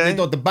the next day? They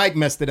thought the bike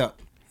messed it up.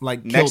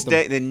 Like Next killed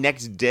day, him. the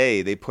next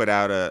day, they put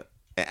out an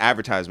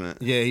advertisement.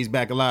 Yeah, he's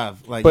back alive.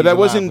 Like, But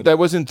he's that alive.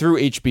 wasn't through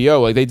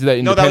HBO. Like they did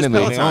that No, that was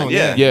independently. Peloton. They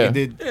own, Yeah. Yeah.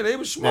 They did Yeah, they were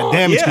that smart.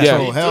 damage Yeah.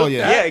 control. He Hell took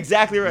yeah. Yeah,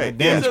 exactly right.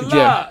 Damn It's a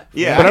control. lie.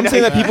 Yeah. But I'm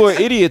saying that people are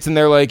idiots, and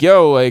they're like,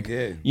 "Yo, like,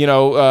 Yeah. you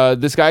know,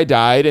 this guy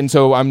died, and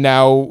so I'm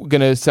now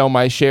gonna sell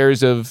my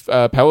shares of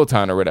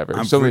Peloton or whatever."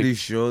 I'm so pretty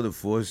sure the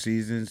Four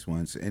Seasons,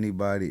 once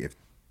anybody, if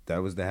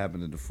that was to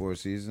happen to the Four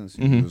Seasons,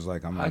 he was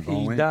like, I'm How not can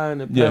you going. die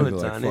in a Yeah. Peloton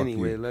Like, fuck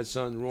anyway? you. Unless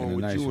something wrong In a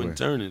with nice you way. and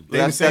turning. They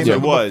were That's saying what it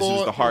something was. It before-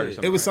 was the heart or It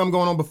something. was something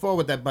going on before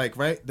with that bike,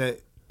 right? That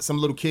some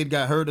little kid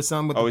got hurt or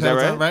something with Oh, the is that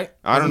Peloton, right? right?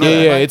 I don't Wasn't know yeah, that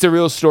that. yeah, bike? it's a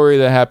real story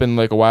that happened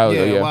like a while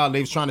Yeah, ago. Yeah, wow,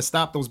 they was trying to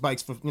stop those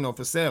bikes for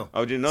sale.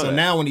 Oh, didn't know so that.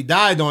 now when he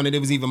died on it, it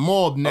was even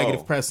more negative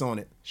Oh. press on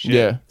it. Shit.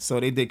 yeah,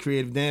 So they did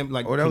creative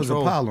like Oh, that was a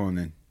control. pylon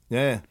then.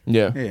 Yeah,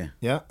 yeah. Yeah.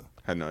 yeah,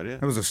 Had no idea.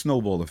 That was a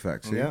snowball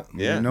effect. See? Yeah. You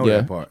Yeah. didn't know Yeah.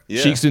 that part.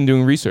 Yeah. Sheik's been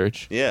doing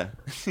research. Yeah.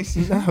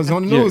 That was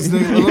on the news. The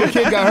little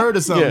kid got hurt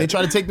or something. Yeah. They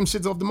tried to take them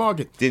shits off the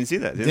market. Didn't see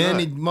that. Didn't Then know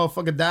the that.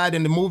 motherfucker died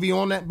in the movie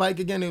on that bike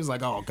again. It was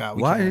like, oh god,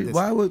 we can't Why? have this.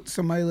 Why would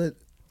somebody let?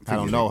 I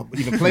don't know.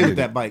 Even play with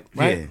that bike,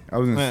 right? Yeah, I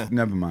was. Yeah.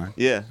 Never mind.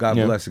 Yeah. God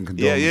Yeah. bless and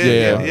condone. Yeah,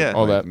 yeah,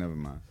 all that. Never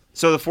mind.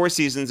 So the Four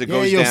Seasons, it Yeah,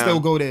 goes you'll down. still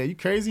go there. You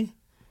crazy?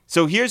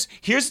 So here's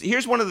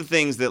one of the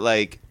things that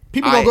like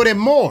People gonna go there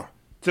more.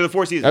 to the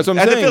Four Seasons. That's what I'm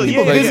At the saying. Philly,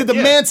 People yeah, Visit yeah, the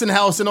yeah. Manson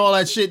house and all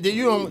that shit. That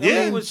you don't. Yeah.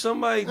 I mean, When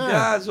somebody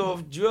dies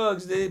off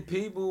drugs, then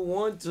people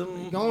want to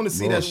Going to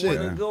see that shit.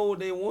 They go,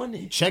 they want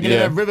it. checking Yeah.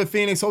 in at River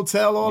Phoenix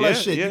Hotel, all Yeah, that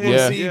shit. yeah, You want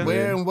yeah, to see yeah.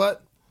 where and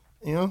what?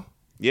 You know.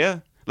 Yeah.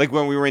 Like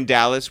when we were in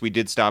Dallas, we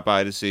did stop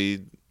by to see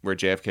where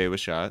JFK was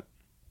shot.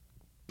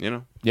 You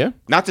know, Yeah,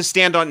 not to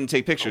stand on and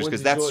take I pictures went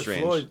because to that's George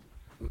strange. Floyd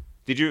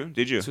Did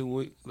you? 2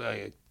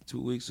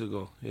 weeks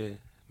ago. Yeah,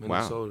 Wow.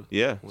 Minnesota.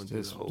 Yeah. Went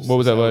to the whole- what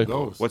was that like?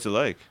 What's it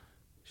like?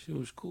 She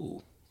was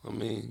cool. I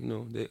mean, you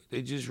know,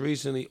 they just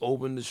recently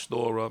opened the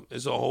store up.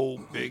 It's a whole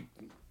big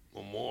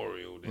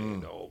memorial there.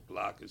 The whole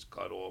block is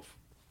cut off.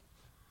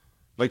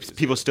 Like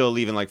people still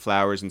leaving like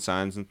flowers and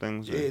signs and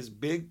things. or- Yeah, it's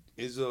big.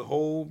 It's a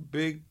whole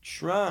big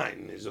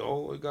shrine. It's a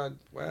whole. It got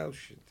wow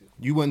shit.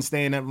 You wouldn't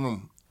stay in that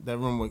room. That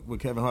room where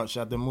Kevin Hart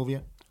shot that movie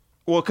at.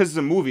 Well, because it's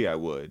a movie, I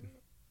would.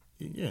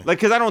 Yeah. Like,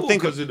 because I don't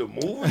think. because of the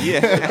movie.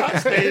 Yeah. I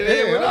stayed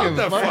there Yeah, I without don't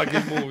that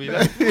give a fucking movie.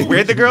 That movie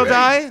Where'd the was girl great.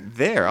 die?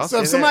 There. I'll So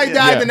if say somebody that.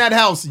 died Yeah. in that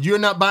house, you're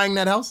not buying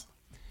that house.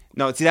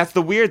 No, see, that's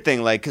the weird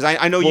thing. Like, because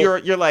I know Well-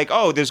 you're like,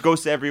 oh, there's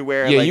ghosts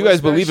everywhere. Yeah, like, you guys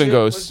What's that believe in shit?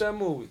 ghosts. What's that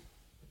movie?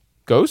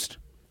 Ghost.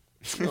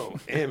 No,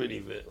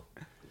 Amityville.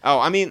 Oh,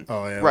 I mean,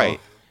 Oh, yeah, right. well,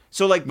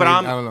 So like, but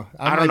I don't know.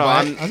 I don't know.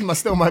 I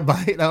still might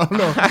buy it. I don't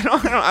know.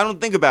 I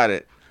don't think about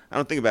it. I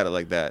don't think about it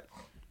like that.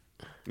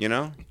 You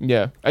know,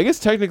 Yeah, I guess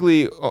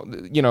technically,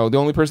 you know, the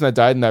only person that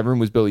died in that room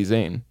was Billy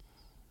Zane.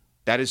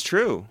 that is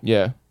true.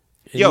 Yeah,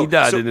 And Yo, he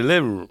died so- in the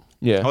living room.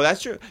 yeah. Oh,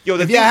 that's true. Yo,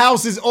 the If thing, your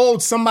house is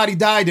old, somebody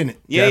died in it.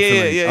 yeah,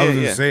 Definitely. I was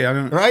gonna yeah. say I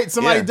don't. Right?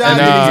 Somebody Yeah. died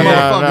No, in these no,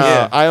 motherfuckers. no.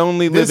 Yeah. I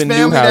only live This in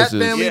family, new houses.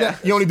 that family, Yeah.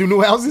 that. You only do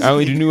new houses? I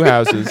only do new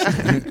houses.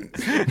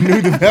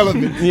 New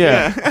development.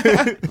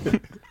 Yeah.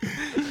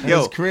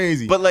 Yo, That's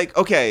crazy. But like,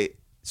 okay,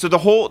 so the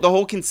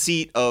whole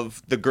conceit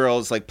of the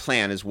girl's like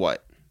plan is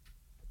what?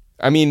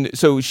 I mean,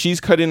 so she's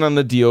cut in on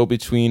the deal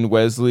between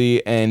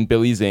Wesley and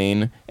Billy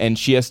Zane, and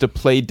she has to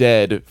play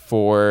dead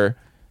for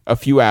a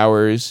few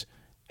hours,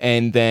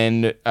 and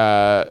then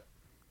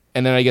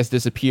I guess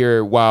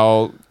disappear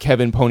while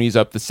Kevin ponies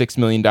up the $6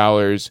 million.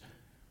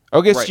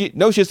 I guess Right. she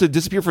has to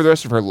disappear for the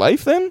rest of her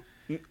life. Then,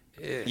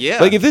 Yeah.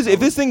 like, if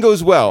this thing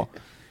goes well,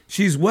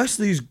 She's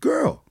Wesley's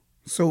girl,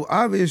 so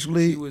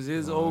obviously He was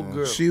his old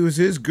girl. she was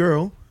his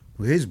girl,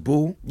 his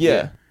boo.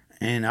 yeah.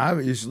 And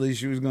obviously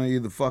she was gonna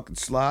either fucking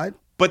slide.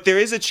 But there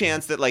is a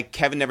chance that like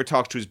Kevin never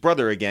talks to his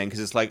brother again because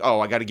it's like, oh,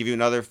 I got to give you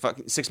another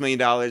fucking $6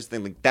 million.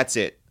 Thing like that's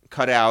it,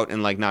 cut out,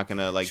 and like not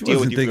gonna like She deal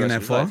with wasn't you for the thinking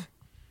rest that of his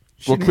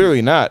far. life. Well,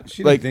 clearly not.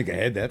 She Like, didn't think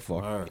ahead that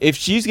far. if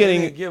she's They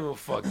getting, didn't give a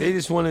fuck. They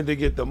just wanted to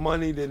get the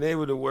money. Then they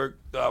would have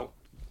worked out,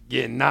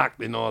 getting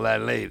knocked and all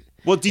that later.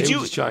 Well, They did were you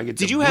just trying to get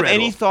did the you have bread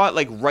any off. thought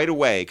like right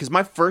away? Because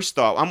my first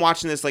thought, I'm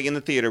watching this like in the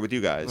theater with you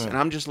guys, and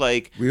I'm just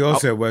like, We all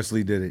said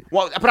Wesley did it.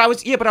 well, but I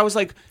was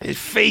like, His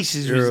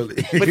faces was,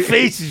 Early. his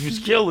faces was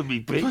killing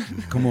me,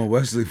 bitch. Come on,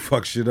 Wesley,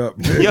 fuck shit up.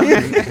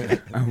 yeah,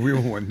 We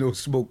don't want no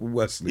smoke with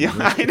Wesley. yeah,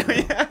 man. I know,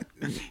 yeah.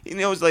 He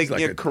knows like, like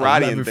you know, a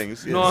karate 11th and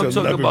things. No, It's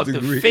I'm talking 11th about the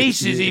degree.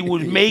 faces he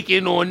was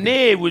making on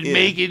there was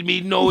making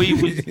me know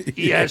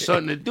he had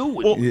something to do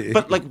with Well, it.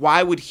 but like,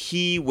 why would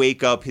he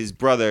wake up his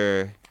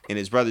brother in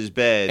his brother's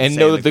bed And saying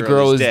know that the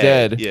girl is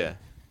dead? Yeah,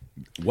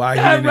 Why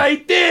he That didn't-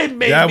 right there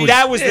made That me. was-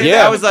 that was the-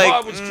 Yeah. that was like,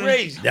 part was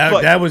crazy.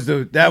 but- that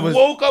was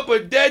Woke up a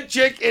dead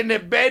chick in the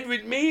bed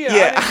with me.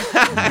 yeah,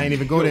 I ain't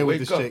even go there with Wake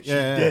this up, chick. she's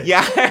Yeah. dead.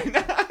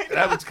 yeah.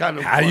 That was kind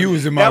of. how funny. you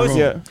was in my That was room.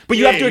 Yeah. But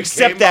you Yeah, have to he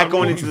accept came that out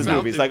going room, into this found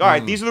movie. It's it. like, all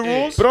right, these are the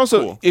rules. But also,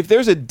 Cool. if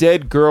there's a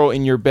dead girl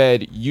in your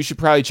bed, you should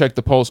probably check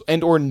the pulse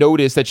and or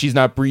notice that she's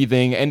not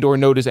breathing and or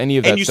notice any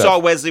of that And you stuff. saw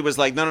Wesley was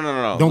like, no.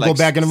 Don't like, go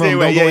back in the stay room.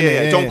 away. Don't go in Yeah, there.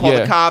 yeah. Yeah, Don't yeah. call Yeah.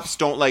 the cops.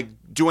 Don't like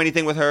do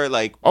anything with her.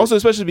 Like, Also,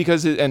 especially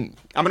because and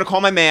I'm gonna call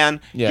my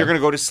man. Yeah. You're gonna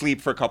go to sleep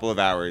for a couple of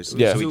hours.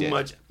 Yeah. So we Too did.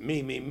 much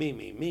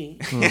me.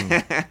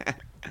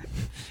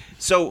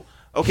 So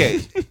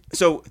okay,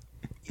 so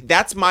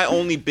that's my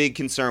only big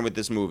concern with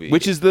this movie.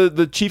 which is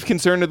the chief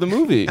concern of the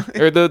movie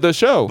or the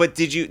show. But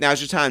did you?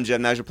 Now's your time, Jeb.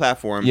 Now's your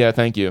platform. yeah,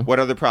 thank you. What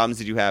other problems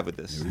did you have with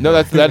this?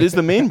 No, that is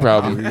the main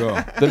problem. Here we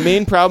go. The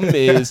main problem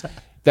is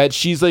that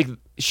she's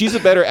a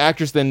better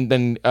actress than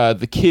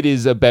the kid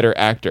is a better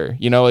actor.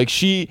 You know, like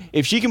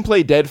if she can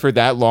play dead for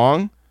that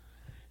long,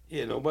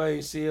 Yeah,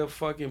 nobody see her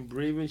fucking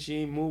breathing. She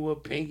ain't move her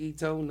pinky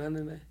toe, none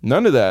of that.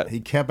 none of that. He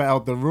kept her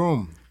out the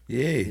room.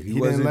 Yeah, he didn't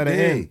wasn't let her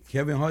there. in.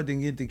 Kevin Hart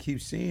didn't get to keep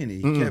seeing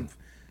it. He kept.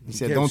 He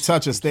said, "Don't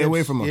touch her. Stay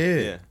away from her."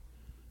 Yeah. Yeah.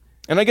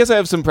 And I guess I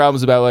have some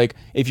problems about like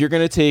if you're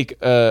gonna take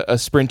a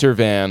Sprinter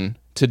van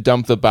to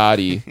dump the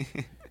body,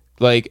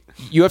 like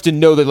you have to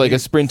know that like a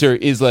Sprinter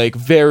is like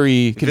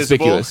very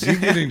Visible. conspicuous. You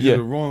get into Yeah.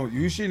 the wrong.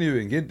 You shouldn't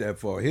even get that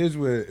far. Here's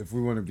where, if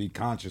we want to be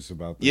conscious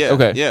about this. Yeah.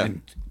 Okay. Yeah.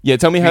 And Yeah,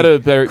 tell me how to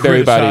bury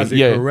criticize body. it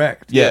Yeah,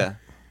 correct. Yeah.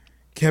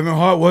 Kevin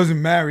Hart wasn't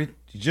married.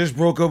 He just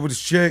broke up with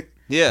his chick.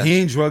 Yeah. He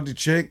ain't drugged the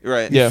chick.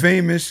 Right. He's Yeah.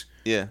 famous.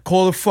 Yeah.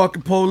 Call the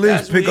fucking police.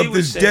 That's what Pick he up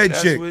was this saying. dead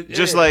That's chick. what-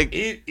 Just like-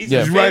 he's Yeah.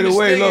 a Just right famous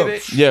away, nigga look.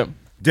 that- Yeah.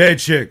 Dead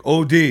chick.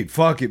 OD'd.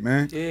 Fuck it,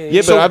 man. Yeah,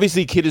 but So-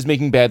 obviously Kid is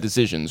making bad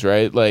decisions,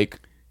 right? Like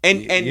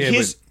And Yeah,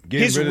 his but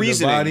getting his rid of the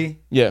reasoning. body,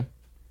 yeah.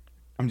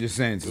 I'm just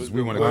saying, since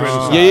we want to Wow.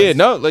 criticize. Yeah,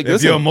 no, like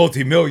if you're a listen.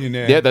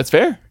 multimillionaire, Yeah, that's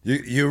fair.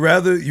 you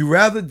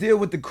rather deal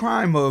with the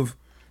crime of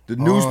the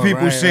news Oh,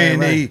 people right, saying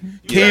right,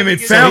 they came and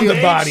get found the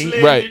age body,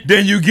 slaved Right.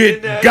 then you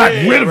in that- got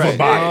yeah, rid of a right.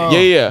 body.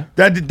 Yeah.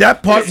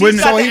 That part He's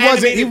wouldn't. got So the he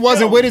wasn't animated wasn't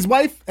film. with his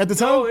wife at the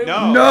time.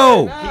 No.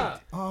 No.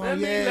 Oh, That yeah,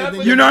 mean then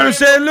nothing. You know what I'm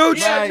saying,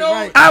 Luch? Right,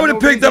 right. I would've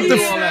picked up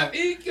the-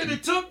 He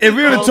could've took If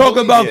we were to talk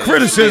about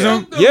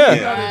criticism,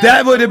 Yeah.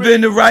 that would have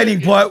been the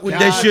writing part they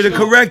Gotcha. should have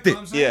corrected.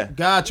 Yeah.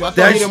 Got you. I thought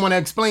That's- he didn't want to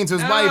explain to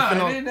his wife.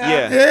 And all.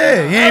 Yeah.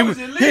 Yeah, he I ain't, was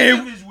in he league ain't,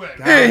 of his way.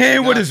 he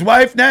ain't with his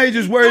wife. Now he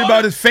just worried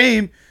about his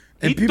fame.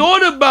 He And people,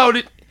 thought about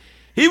it.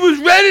 He was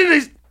ready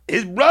to.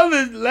 His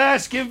brother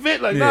last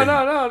convict. Like, Yeah.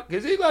 no.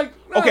 Because he like,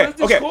 Okay, let's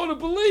just okay. call the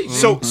police.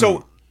 So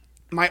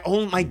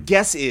my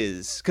guess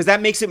is because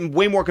that makes it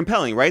way more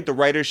compelling, right? The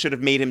writers should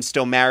have made him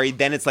still married.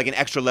 Then it's like an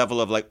extra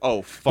level of like,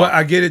 oh fuck. but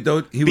I get it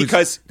though.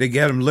 Because- they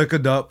got him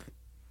liquored up,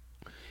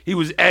 He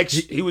was ex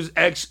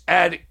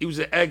addict. He was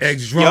an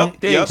ex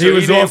drunk. thing. Yep. So He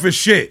was didn't- off his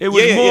shit. It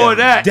was Yeah, more yeah. of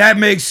that. That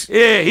makes.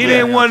 Yeah, he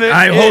didn't want to.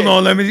 Hold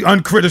on. Let me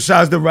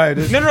uncriticize the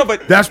writers. No,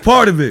 but That's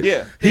part of it.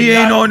 Yeah. He He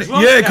ain't got on.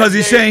 drunk Yeah, that because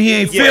he's day. saying he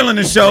ain't Yeah. feeling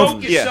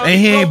himself, Yeah. and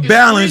he ain't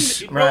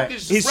balanced.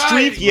 His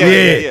streak,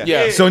 Yeah.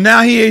 Yeah. So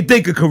now he ain't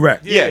thinking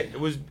correct. Yeah, Yeah. it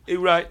was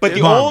right. But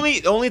the Mom.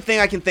 only thing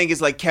I can think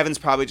is like Kevin's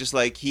probably just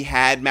like he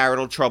had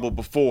marital trouble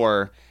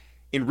before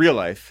in real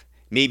life.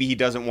 Maybe he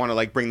doesn't want to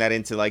like bring that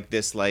into like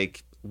this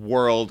like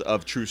world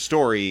of true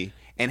story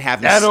and have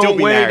him that still don't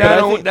be weigh.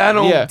 married. That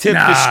don't Yeah. tip the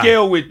Nah.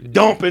 scale with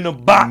dumping a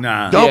body,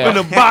 Nah. dumping Yeah.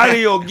 a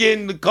body, or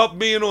getting the cup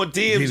being on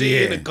TMZ Yeah.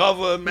 and the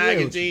cover of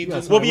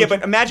magazines. Well, yeah,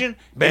 but imagine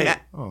Bang.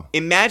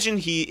 imagine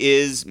he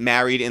is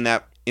married in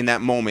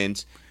that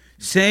moment.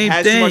 Same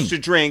Has thing. too much to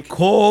drink,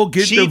 Call,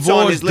 get cheats on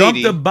divorced, his dump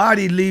lady. the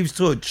body, leaves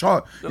to a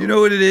chart. You know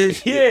what it is?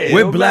 Yeah,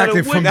 We're no black matter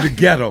and from what- the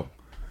ghetto.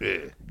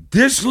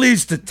 This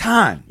leads to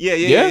time.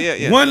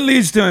 Yeah. One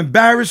leads to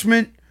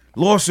embarrassment,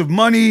 loss of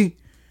money,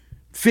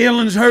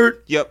 feelings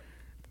hurt, Yep.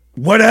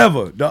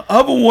 whatever. The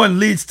other one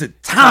leads to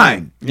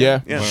time.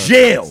 Yeah. Yeah.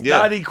 Jail. Yeah.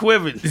 Not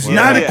equivalent. It's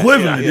not Yeah,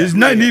 equivalent. yeah, There's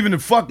nothing even to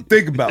fucking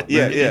think about.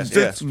 Yeah, man. yeah, It's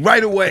just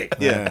right away.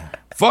 Yeah.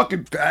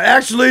 Fucking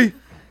actually.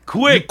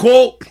 Quick.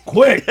 Call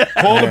Call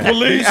the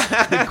police.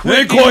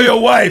 Then call your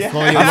wife.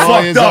 Call your I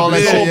lawyers, fucked up. all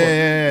that It's shit. over.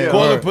 Yeah.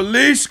 Call the Word.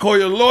 police. Call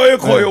your lawyer.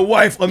 Call your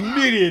wife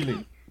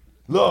immediately.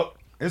 Look,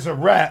 it's a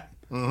wrap.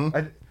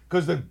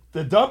 Because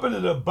the dumping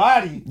of the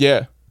body,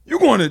 Yeah. you're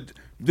going to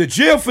the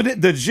jail for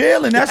the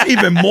jail, and that's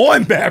even more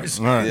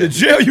embarrassing. Right. The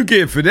jail you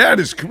get for that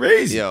is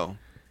crazy. Yo.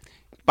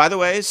 By the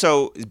way,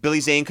 so Billy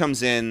Zane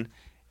comes in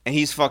and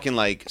he's fucking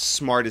like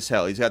smart as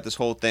hell. He's got this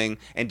whole thing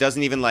and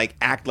doesn't even like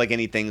act like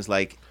anything's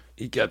like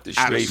He kept the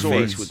Out of straight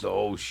sorts. face with the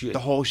whole shit. the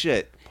whole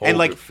shit. Poker And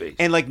like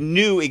face.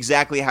 knew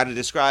exactly how to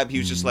describe. He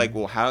was just like,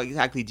 well, how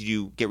exactly did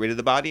you get rid of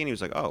the body? And he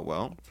was like, oh,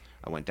 well,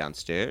 I went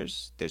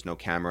downstairs. There's no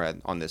camera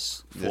on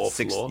this Fourth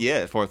floor.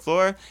 fourth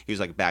floor. He was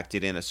like, backed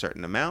it in a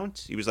certain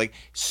amount. He was like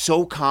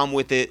so calm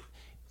with it.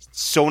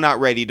 so not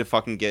ready to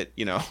fucking get,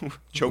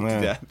 choked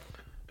Man. to death.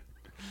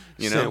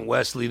 Sent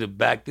Wesley to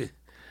back the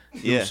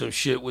Yeah. do some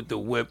shit with the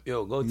whip.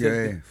 Yo, go take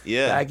Yeah.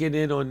 Yeah. back it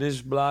in on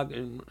this block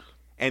and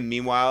And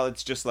meanwhile,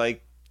 it's just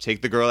like,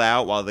 take the girl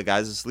out while the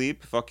guy's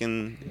asleep,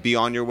 fucking be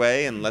on your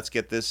way, and let's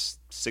get this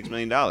 $6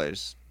 million.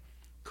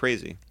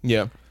 Crazy.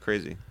 Yeah.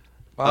 Crazy.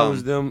 if I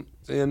was them.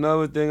 See,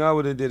 another thing I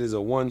would have did is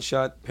a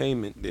one-shot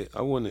payment. That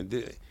I wouldn't have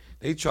did.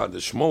 They tried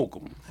to smoke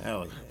them.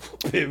 Hell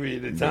yeah.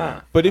 Period of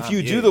time. But if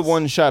you do the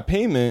one-shot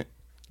payment,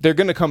 they're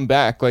gonna come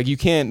back. Like you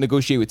can't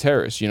negotiate with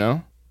terrorists, you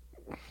know?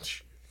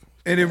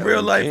 And in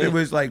real life, man. it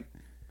was like,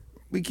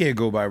 we can't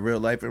go by real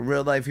life. In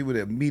real life, he would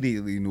have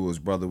immediately knew his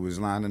brother was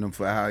lining him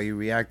for how he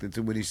reacted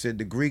to when he said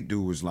the Greek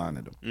dude was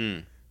lining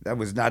him. That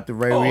was not the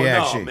right Oh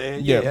reaction. no,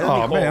 man. Yeah. Yeah, let me Oh,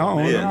 call man, I him, don't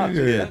man.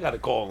 know. Yeah. I gotta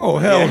call him. Oh,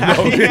 hell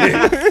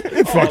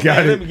no. Fuck man,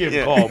 out let of me here. give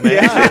him a call,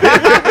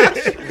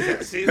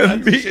 man. See,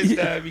 that shit's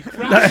had me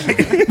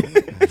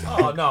crying.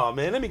 Oh no,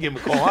 man. Let me give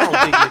him a call. I don't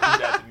think he'll do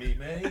that to me,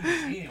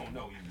 man. He don't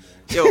know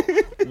you, man.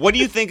 Yo, what do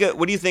you think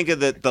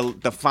of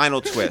the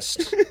final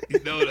twist? You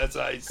know that's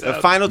how he The sounds.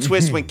 final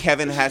twist when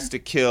Kevin has to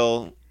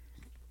kill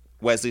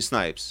Wesley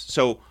Snipes.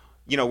 So,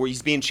 where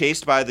he's being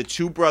chased by the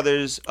two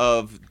brothers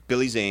of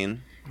Billy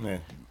Zane, Yeah.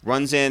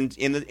 runs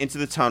into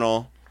the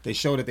tunnel. They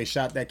showed that they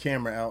shot that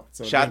camera out.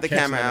 So Shot they the catch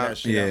camera none of out. that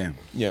shit Yeah.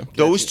 Yeah.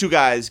 Those two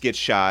guys get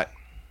shot.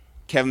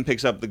 Kevin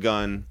picks up the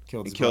gun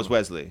Killed and his kills brother.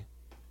 Wesley.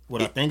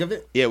 What I think of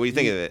it? Yeah, what do you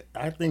think of it?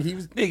 I think he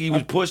was. Nigga, he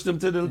was pushed him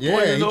to the Yeah,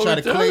 point of he no tried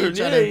to clean- return.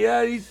 tried Yeah, to-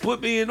 yeah, he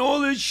put me in all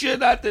this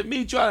shit after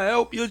me trying to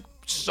help you.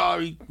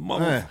 Sorry,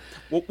 mother. Man.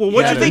 Well, what do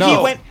Yeah, you think no.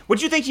 he went? What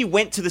do you think he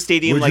went to the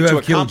stadium Would like you to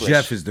have killed accomplish?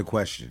 Jeff is the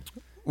question.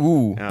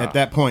 Ooh. At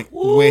that point,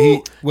 where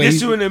he,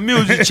 This you in the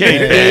music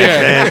chamber.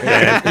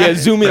 Yeah,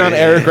 zoom in on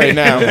Eric right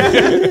now.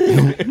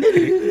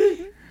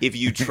 If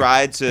you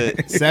tried to,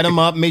 set him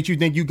up, made you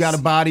think you got a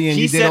body, and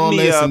He you did set all me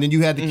this, up. and then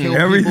you had to kill people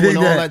Everything and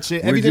all that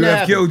shit. Would Everything you that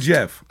have killed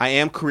happened. Jeff? I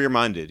am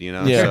career-minded,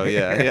 Yeah. So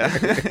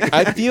yeah.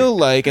 I feel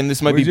like, and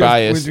this might Would be you- would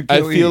biased, you I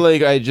kill feel E?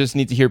 like I just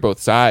need to hear both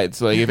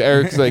sides. Like if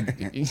Eric's like,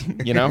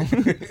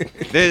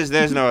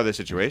 There's no other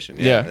situation.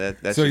 Yeah.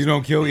 That's So just- you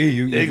don't kill E.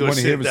 You They gonna want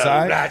to hear sit his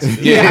down and side? ratchet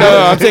it. yeah, no,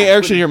 I'm saying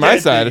Eric should hear my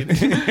side.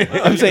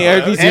 I'm saying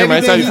Eric needs to hear my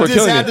side Everything he before just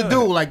killing had it. to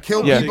do, like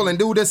kill Yeah. people and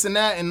do this and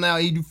that, and now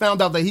you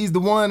found out that he's the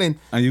one, and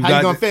And you how got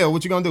you gonna the- fail?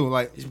 What you gonna do?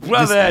 Like,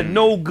 Brother had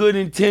no good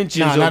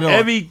intentions Nah, on not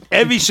at all.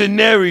 every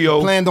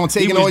scenario. planned on he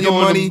taking was all your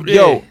doing money, them-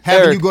 Yo,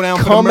 having Eric, you go down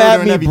for the come murder at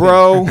and me, everything.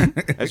 bro.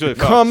 That's what it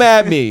Come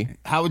at me.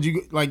 How would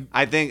you like?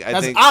 I think.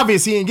 That's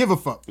obvious. He didn't give a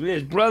fuck.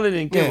 His brother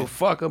didn't give Yeah. a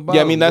fuck about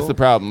Yeah, I mean him, that's bro. the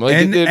problem. Like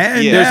And, there's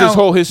now, this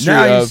whole history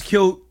now of he's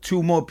killed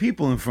two more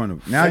people in front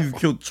of him. Now you've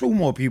killed two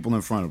more people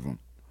in front of him.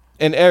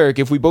 and Eric,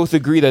 if we both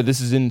agree that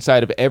this is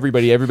inside of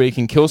everybody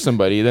can kill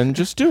somebody, then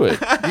just do it.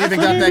 You even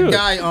got that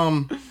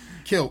guy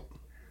killed.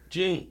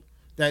 Gene.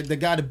 That the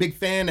guy, the big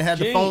fan that had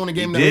the Gene. phone and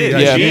gave him He did.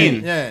 the Yeah.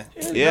 Gene. yeah.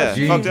 Yeah,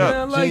 Gene. fucked Man, I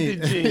up. like the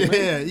Gene, man.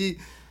 yeah, he,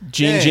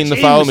 Gene, Yeah. Gene the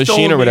Gene follow was machine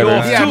throwing or me whatever.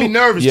 off. he had me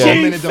nervous Yeah. for a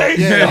Gene minute though. face.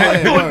 Yeah, I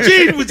yeah, thought word.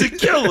 Gene was a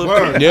killer.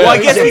 Word. Yeah. Well, I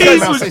guess Gene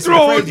because was Say some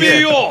throwing crazy me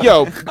shit. off.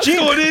 Yo, I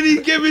thought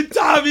any given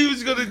time he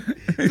was gonna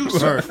do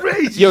some Word.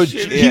 crazy Yo,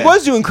 shit. he Yeah.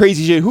 was doing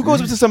crazy shit. Who goes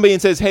up to somebody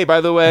and says, "Hey,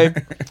 by the way,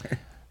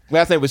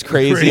 last night was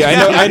crazy.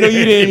 I know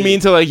you didn't mean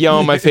to like yell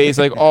in my face.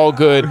 Like all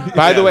good.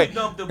 By the way,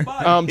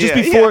 just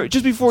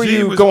Yeah, before Gene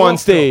you was go on off,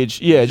 stage,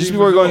 just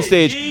before we go on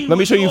stage, Gene let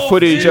me was show you off,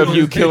 footage Gene of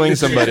you was killing big.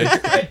 somebody."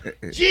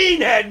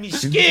 Gene had me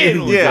scared.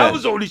 Yeah. I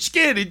was only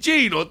scared of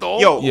Gene. Or the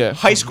whole. Yo, Yeah.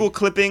 high school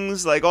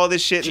clippings, like all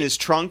this shit in his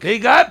trunk. They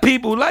got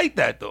people like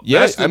that though. Yeah,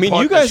 That's the I mean,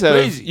 part you guys that's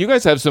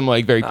have crazy. some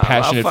like very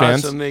passionate I'll find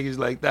fans. some niggas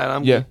like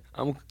that. Yeah.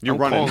 You're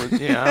I'm running.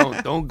 calling- yeah,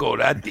 I don't go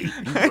that deep.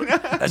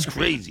 That's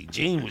crazy.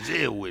 Gene was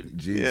ill with it.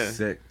 Gee, Yeah.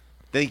 sick.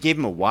 They gave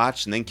him a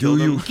watch and then Do killed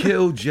you him.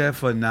 kill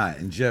Jeff or not?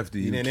 And Jeff, do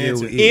you didn't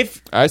kill answer. E?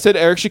 I said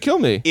Eric should kill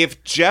me.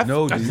 If Jeff,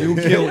 No, do you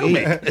kill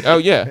E? Oh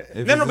yeah,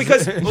 no,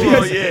 because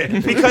Oh yeah,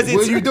 because Will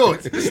it's you do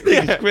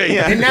it great.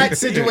 yeah. in that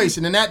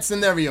situation, in that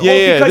scenario?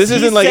 yeah. because This he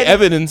isn't like said-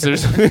 evidence or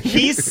something.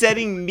 He's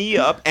setting me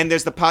up, and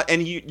there's the pot,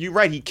 and you're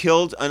right. He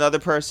killed another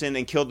person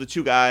and killed the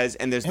two guys,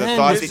 and there's the And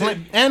thought was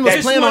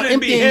that, planning on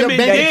emptying your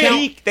bank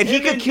account. that he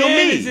could kill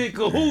me. In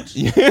cahoots.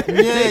 Yeah,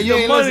 you the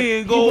ain't money listen.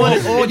 and go He wanted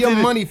off all into your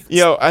the- money.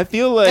 Yo, I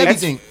feel like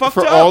Everything. Fucked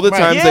for up. all the Right.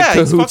 times Yeah, that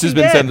he's Cahoots has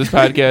fucking been said in dead. this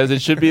podcast,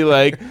 it should be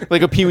like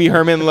a Pee Wee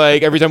Herman.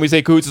 Like every time we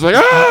say Cahoots, it's like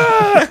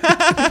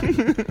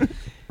ah.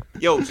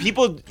 Yo,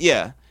 people.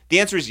 Yeah, the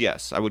answer is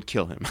yes. I would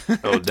kill him.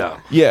 No doubt.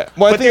 Yeah.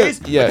 Well, I But there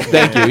think. is- Yeah.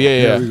 Thank you.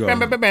 Yeah. There we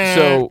Yeah.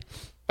 go.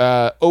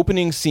 So,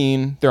 opening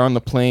scene, they're on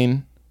the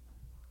plane,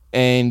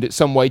 and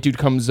some white dude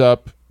comes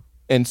up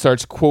and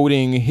starts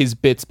quoting his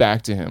bits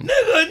back to him.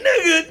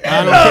 Nigga.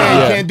 I don't care.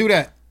 Yeah. You can't do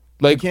that.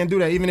 You Like, can't do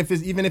that. Even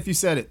if you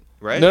said it.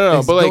 Right? no,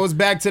 It but like, goes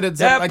back to the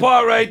That like,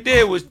 part right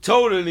there was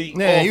totally.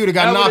 Yeah, off. you would've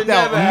got That knocked would've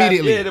out never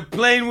immediately. Yeah, the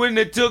plane wouldn't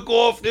have took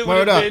off. It would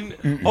Word have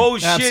up. been oh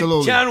shit.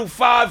 Absolutely. Channel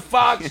 5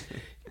 Fox.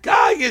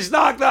 Guy gets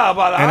knocked out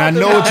by the. And I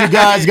know what you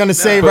guys gonna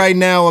say right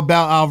now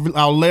about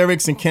our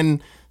lyrics and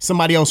can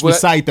somebody else Well,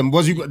 recite them.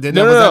 Was No, that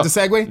the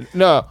segue?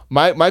 No,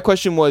 my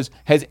question was: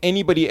 has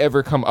anybody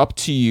ever come up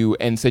to you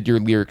and said your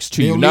lyrics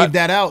to They'll you? leave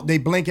that out. They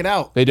blink it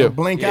out. They do. They'll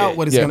blink out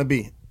what it's Yeah. gonna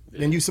be.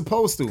 And you're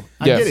supposed to.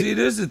 I Yeah. get it. See,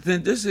 this is the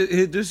thing.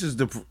 This is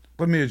the.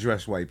 Let me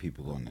address white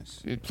people on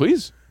this.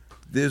 Please.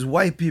 There's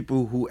white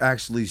people who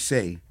actually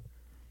say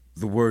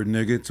the word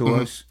nigga to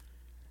us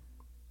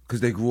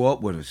because they grew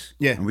up with us.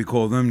 Yeah. And we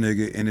call them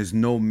nigga, and there's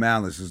no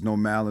malice. There's no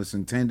malice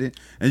intended.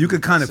 And you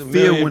can kind of It's a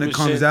feel million when it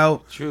comes percent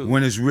out, true.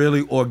 when it's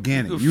really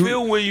organic. You can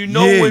feel when you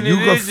know yeah, when it you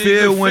can is.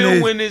 feel You can when feel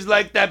it's, when it's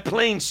like that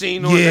plane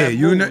scene on yeah, that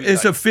you movie. know,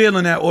 it's a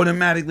feeling that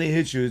automatically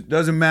hits you. It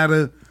doesn't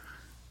matter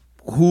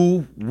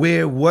who,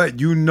 where, what,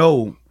 you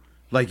know.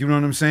 Like, you know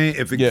what I'm saying?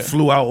 If it Yeah.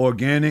 flew out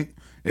organic,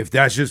 if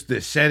that's just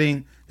the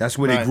setting, that's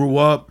where they Right. grew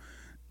up.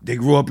 They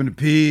grew up in the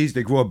P's.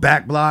 They grew up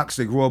back blocks.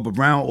 They grew up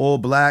around all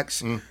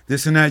blacks.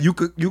 This and that. You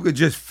could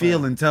just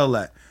feel and tell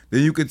that.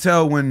 Then you could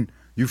tell when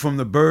you from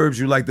the burbs.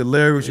 You like the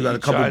lyrics. You got a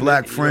couple trying to-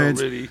 black you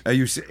friends, already- and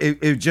you see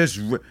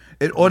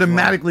it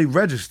automatically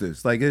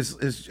registers. Like it's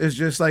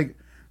just like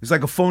it's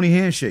like a phony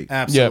handshake.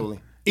 Absolutely.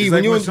 It's E, like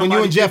when you when and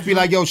somebody Jeff gives be you-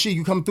 like, yo, she,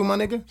 you come through, my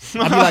nigga?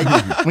 I be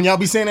like, when y'all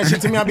be saying that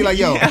shit to me, I be like,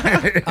 yo,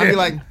 I be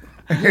like,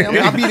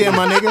 yeah, I'll be there,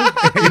 my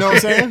nigga. You know what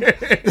I'm saying?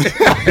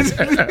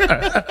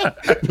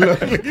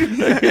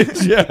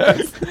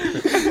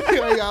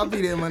 Like, I'll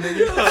be there, my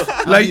nigga.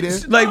 I'll Like be there.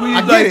 like when you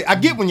I like get it. I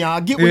get when y'all. I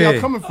get where Yeah.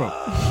 y'all coming from.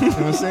 You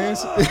know what I'm saying?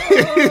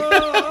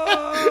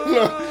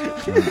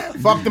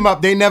 Fuck them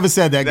up. They never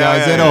said that,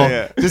 guys, yeah, at yeah, all.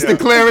 yeah. Just to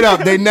clear it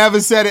up, they never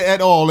said it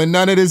at all, and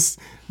none of this,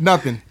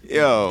 nothing.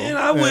 Yo, And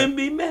I wouldn't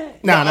be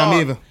mad. Nah, not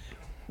me either.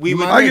 we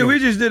would. my nigga. we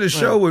just did a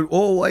show with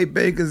all white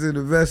bankers and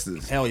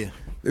investors. Hell yeah.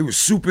 They were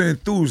super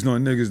enthused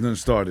on niggas done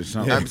started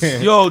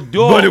something. Yo,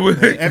 dog. But it was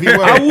Every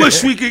word. I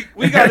wish we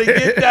gotta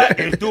get that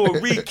and do a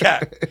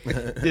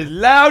recap. The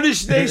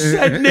loudest they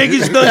said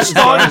niggas done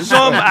started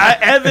something I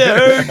ever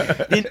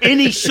heard in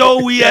any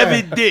show we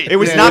ever did. It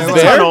was Yeah, not yeah, the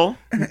yeah. tunnel.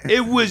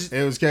 It was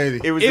It was crazy.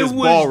 It was it this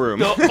was ballroom.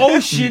 the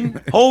Ocean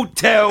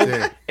Hotel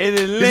in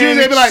Usually Atlantic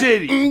they be like,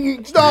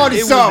 City. started It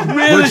was something.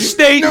 real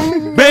estate,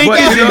 but,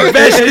 bankers, you know,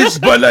 investors.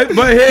 but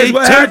here's They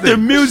what turned the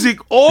happened. music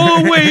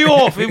all the way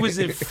off. It was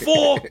in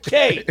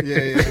 4K.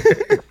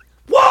 Yeah.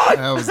 What?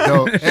 That was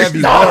dope. Every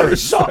Started word.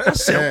 something. I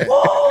said,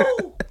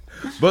 whoa.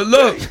 But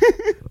look,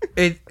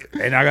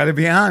 and I gotta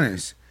be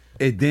honest,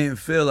 it didn't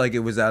feel like it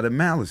was out of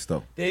malice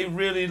though. They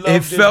really loved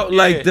It felt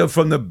like yeah.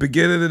 from the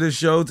beginning of the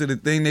show to the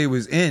thing they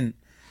was in,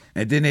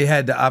 and then they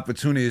had the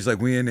opportunity. It's like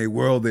we in their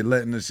world, they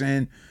letting us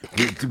in.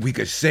 We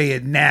could say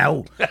it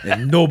now,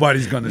 and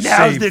nobody's gonna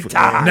Now's say the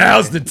time.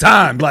 Now's the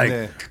time. Like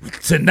Yeah.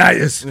 tonight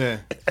is Yeah.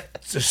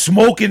 it's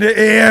smoke in the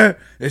air.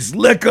 It's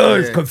liquor.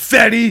 It's Yeah.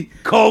 confetti.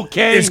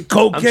 Cocaine. It's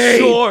cocaine. I'm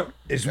sure.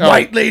 It's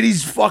white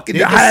ladies fucking. They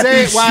the can say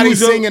happy it while they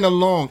shoes up. singing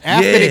along.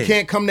 After Yeah. they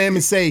can't come to him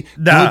and say,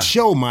 Nah. good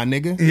show, my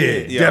nigga. Yeah,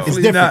 Yo. definitely It's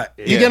different. not.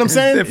 You get what I'm It's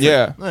saying?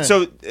 different. Yeah.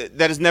 So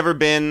that has never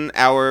been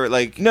our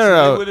like.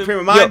 No. Frame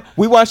of Yo, mind.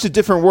 we watched a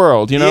different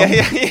world, you know?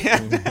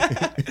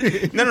 Yeah.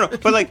 No.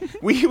 But like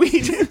we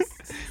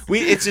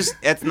it's just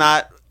it's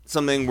not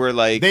something we're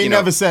like. They you know,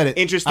 never said it.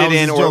 I Interested was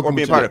in just or joking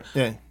being with part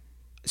you. of. Yeah.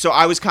 So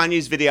I was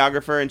Kanye's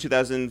videographer in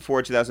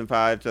 2004,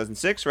 2005,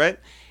 2006, right?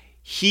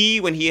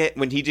 When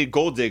he did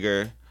Gold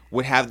Digger,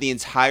 would have the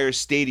entire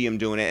stadium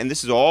doing it, and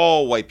this is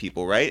all white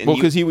people, right? And Well,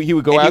 because he would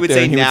go and out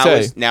there and he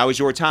would say, now is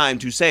your time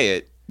to say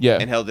it. Yeah.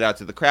 And held it out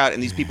to the crowd,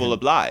 and these people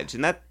obliged,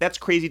 and that's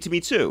crazy to me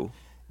too.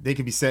 They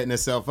could be setting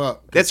themselves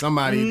up. 'Cause That's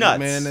somebody, nuts.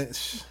 man.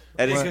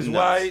 That is Because nuts.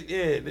 why?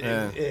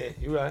 Yeah,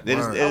 you're right. That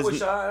is- I that is- wish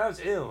that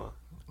was ill.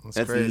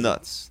 That's crazy.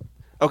 nuts.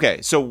 Okay,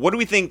 so what do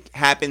we think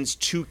happens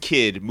to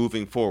Kid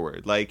moving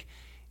forward? Like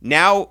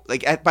now,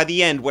 like by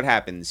the end, what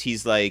happens?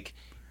 He's like,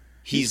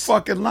 He's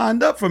fucking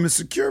lined up from his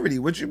security.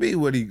 What you mean?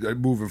 What he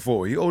moving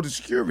for? He owed the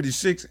security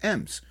 6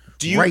 M's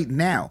right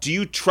now. Do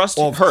you trust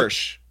Off-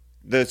 Hirsch,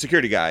 the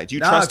security guy? Do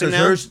you trust him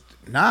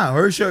now?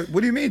 Hirsch.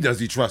 What do you mean? Does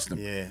he trust him?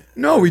 Yeah.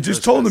 No, he just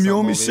Hirsch told got him you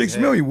owe me something over his 6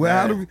 million. head.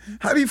 Well,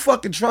 how do you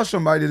fucking trust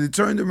somebody that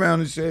turned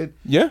around and said,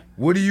 yeah.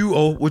 "What do you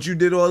owe? What you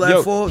did all that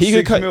Yo, for? he could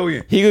 6 cut-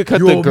 million. he could cut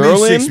you the owe girl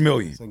me in. 6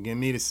 million. So give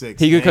me the 6.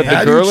 He could cut How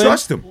the do girl you in.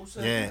 trust him?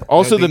 Yeah.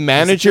 Also, the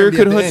manager security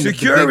could at the hook- end, the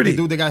Security.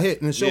 dude that got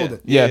hit in the shoulder.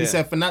 Yeah. He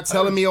said, for not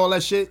telling me all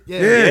that shit.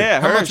 Yeah.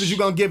 Yeah, How much Hirsch. was you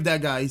gonna give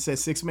that guy? He said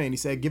 6 million. He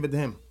said, give it to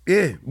him.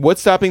 Yeah,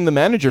 What's stopping the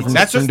manager from,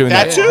 That's from what- doing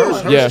that that? too.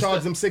 Hirsch Yeah.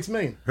 charged him 6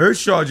 million.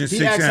 Hirsch charging He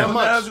 6 asked how M's.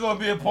 much. That was gonna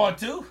be a part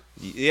 2.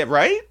 Yeah,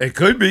 right. It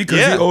could be because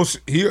Yeah.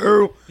 he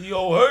owe. He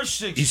owe her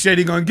 6. He said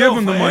he gonna give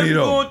him the for money him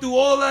though. Going through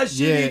all that shit,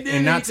 Yeah, he did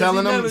and not because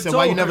telling he him. never He said,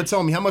 why you told never her.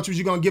 told me? How much was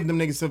you gonna give them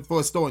niggas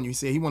for a store? And you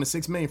said he wanted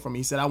 6 million from me.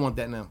 He said, I want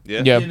that now.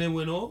 Yeah. Yeah. And it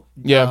went off.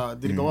 Yeah.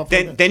 Did it go up? like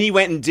Then that? then he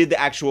went and did the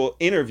actual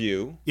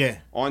interview. Yeah.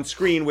 On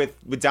screen with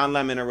Don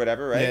Lemon or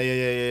whatever, right?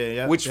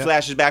 Yeah. Which yeah.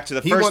 flashes back to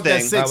the He first want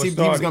that thing. 6. was He was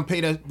started. gonna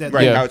pay that.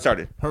 Right, Yeah. how it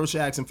started. Hirsch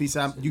asked him, he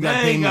said, you got to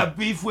Man, pay he me. got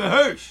beef with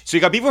Hirsch. So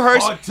you got beef with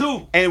Hirsch. Part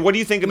 2. And what do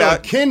you think No, about?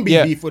 it can be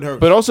Yeah. beef with Hirsch.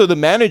 But also the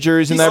manager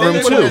is in that said room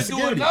that too.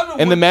 was-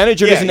 And the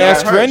manager Yeah, doesn't yeah,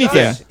 ask for Hirsch,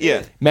 anything.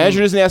 Yeah. Manager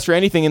doesn't ask for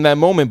anything in that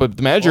moment, but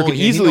the manager Oh, could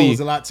yeah, he easily. knows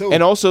a lot, too.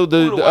 And also Who,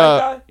 the white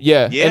guy?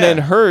 yeah. Yeah. And then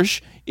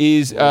Hirsch,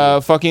 is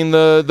fucking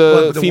the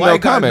But the female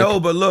white guy, comic. no,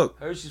 but look,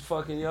 Hirsch is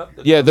fucking you up.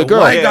 Yeah, the the girl.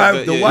 white Yeah, guy,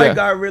 but- the yeah, white yeah.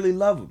 guy really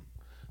love him.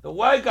 The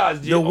white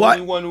guy's the, The only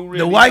white- one who really.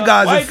 the white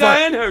guy's a white guy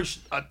fuck- and Hirsch.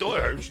 I thought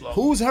Hirsch loved.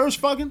 Who's Hirsch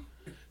fucking?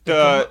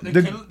 The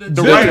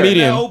the writer.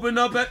 comedian. that opened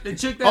up at the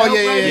chick that Oh helped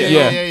yeah, write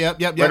it.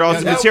 Yeah. Right off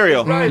the yep.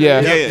 material. Right.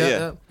 Yeah.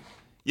 Yeah.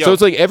 Yo, So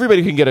it's like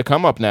everybody can get a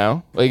come up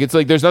now. Like it's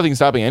like there's nothing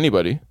stopping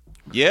anybody.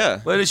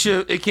 yeah. But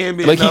it can't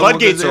be Like, another one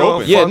 'cause floodgates they are don't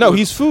open. Yeah, fuck no, with-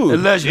 he's food.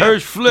 Unless Yeah.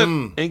 Hirsch flip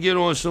and get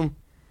on some.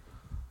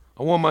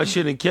 I want my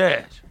shit in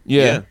cash.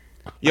 Yeah.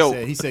 Yo,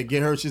 He said,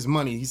 get Hirsch his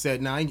money. He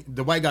said, nah,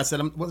 the white guy said,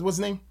 what's his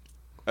name?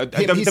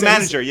 the He said-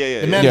 manager.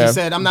 Yeah. The manager Yeah.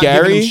 said, I'm not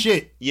Gary? giving him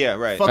shit. Yeah,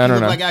 right. Fuck I you, don't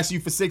look know. like I asked you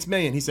for $6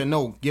 million. He said,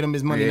 no, get him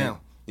his money Yeah. now.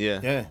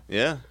 Yeah.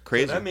 Yeah.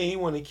 Crazy. That mean he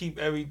want to keep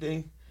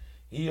everything.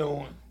 He don't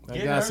want.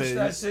 Get guy Hirsch said-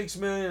 that $6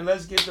 million.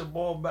 Let's get the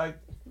ball back.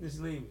 Just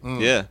leave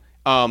it. Yeah.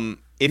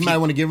 If You might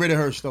want to get rid of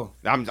Hirsch, though.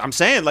 I'm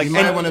saying like You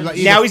might and want to, like,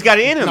 now either- he's got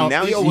it in him. No,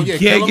 now he's, yeah, He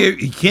kill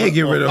him, can't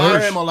get rid of fire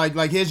Hirsch. him, or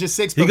like here's your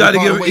 $6 He million. got to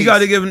part give. ways. He got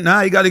to give.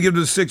 Nah, he got to give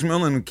the $6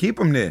 million and keep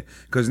him there.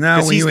 Because now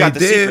 'Cause when he's you got ain't the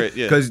there, secret,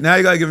 yeah. because now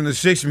you got to give him the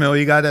 $6 million.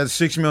 You got that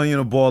 $6 million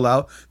to ball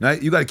out. Now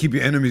you got to keep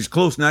your enemies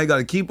close. Now you got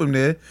to keep him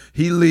there.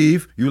 He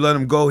leave. You let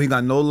him go. He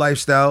got no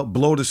lifestyle.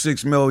 Blow the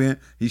 $6 million.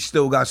 He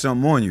still got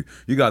something on you.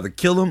 You got to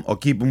kill him or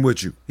keep him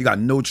with you. He got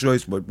no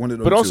choice but one of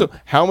them. But also, two.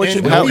 how much?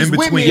 And How, when he's in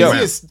with me,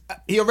 between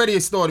he already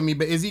extorted me,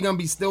 but is he gonna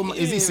be still?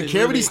 Is he ain't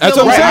security really- still? That's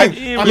what I'm Right?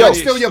 saying. I'm Yo, like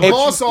still your if-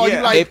 boss, or yeah,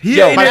 you like if- He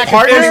yo, ain't my acting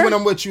partner fair. when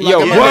I'm with you? Yo,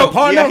 Like, am I well, your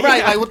partner? yeah,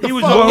 Right? Like what the He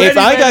was fuck? already If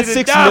I got ready to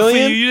 $6 die for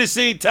million- you just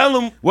ain't tell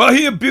him. Well,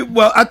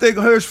 I think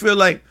Hirsch feel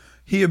like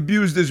he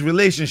abused his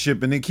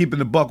relationship and then keeping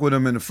the buck with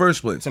him in the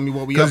first place. Tell me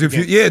what we Because up if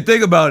you, against.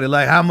 think about it,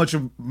 like how much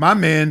of my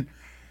man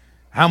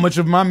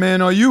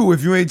are you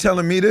if you ain't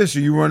telling me this or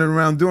you running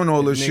around doing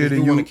all this Niggas shit do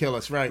and you wanna kill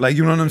us, right? Like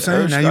you know what I'm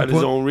saying? Hirsch Now got you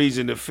his put own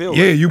reason to feel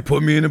yeah, it. you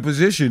put me in a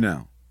position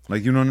now.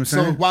 Like you know what I'm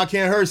So saying? why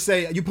can't Hirsch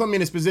say you put me in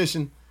this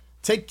position?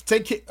 Take.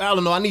 I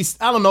don't know. I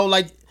don't know.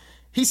 Like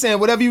he's saying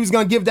whatever he was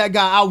gonna give that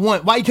guy, I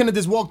want. Why he couldn't have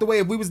just walked away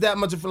if we was that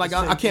much of like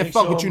I can't Make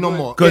fuck sure with you I'm no good.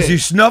 more. Because Yeah. he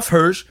snuffed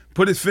Hirsch,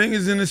 put his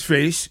fingers in his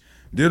face,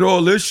 did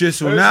all this shit.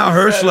 So Hirsch now is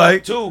Hirsch fed like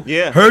up, too.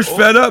 Yeah. Hirsch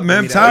fed up, man.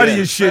 I'm tired of yeah.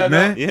 your shit, Fed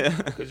man. up. yeah.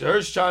 Because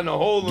Hirsch trying to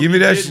hold him. Give me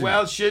He that did shit.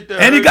 wild shit to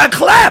And he Hirsch. got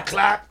clapped.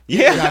 clap.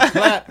 Yeah. Got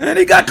clapped. And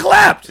he got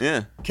clapped.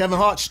 Yeah. Kevin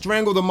Hart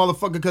strangled the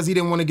motherfucker because he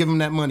didn't want to give him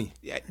that money.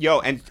 Yo,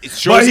 and it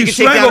shows But he he can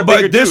take down a strangled,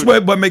 bigger but this dude. way,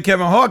 but make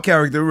Kevin Hart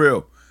character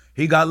real.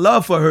 He got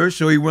love for her,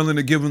 so he willing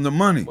to give him the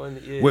money.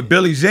 Yeah. With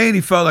Billy Zane,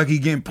 he felt like he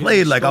getting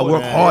played. Like I stole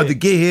worked that. hard Yeah. to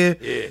get here.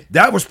 Yeah.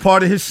 That was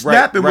part of his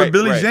snapping right, with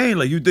Billy right. Zane.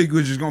 Like you think you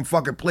was just gonna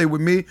fucking play with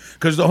me?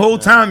 Because the whole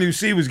time you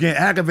see he was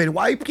getting aggravated.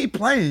 Why you keep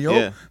playing, yo?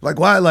 Yeah. Like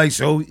why? Like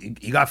so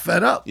he got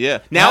fed up. Yeah.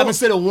 I Now haven't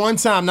said it one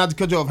time, not to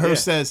cut you off. Hirsch Yeah.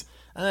 says,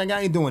 I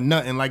ain't doing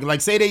nothing. Like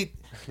say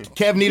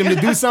Kev need him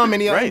to do something,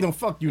 and he Right. ain't gonna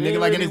fuck you, He nigga.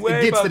 ain't Like, really and worried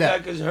it gets to about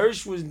that. because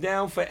Hirsch was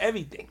down for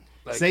everything.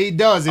 Like, Say he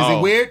does. Is it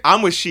weird?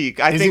 I'm with Sheik.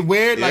 I Is think it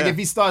weird? Like yeah. if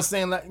he starts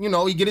saying like,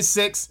 he get his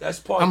 6. That's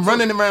part I'm two.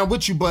 running around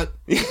with you, but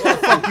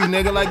fuck you,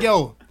 nigga. Like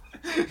yo,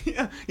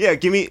 yeah,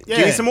 give me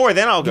Yeah. some more,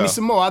 then I'll give go. me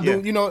some more. I'll Yeah.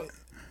 do.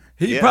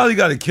 He Yeah. probably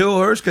got to kill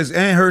Hirsch because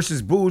Hirsch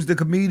is Boo's the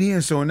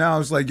comedian. So now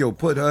it's like, yo,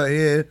 put her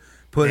here,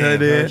 put her Damn,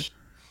 there.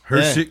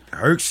 Hirsch. Yeah.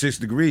 Hirsch 6th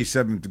degree,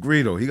 7th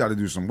degree though. He got to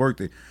do some work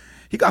there.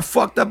 He got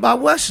fucked up by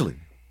Wesley.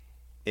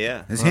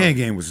 Yeah. His hand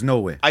game was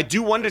nowhere. I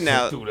do wonder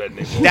now. do that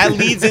nigga. That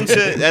leads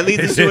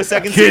into a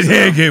second His season.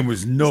 hand game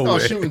was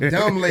nowhere. Start shooting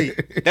dumb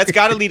late. That's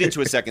got to lead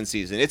into a second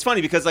season. It's funny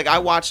because like I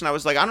watched and I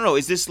was like, I don't know,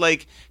 is this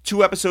like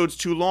 2 episodes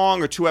too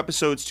long or 2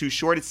 episodes too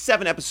short? It's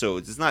 7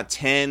 episodes. It's not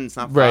 10. It's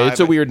not 5. right,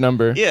 it's a weird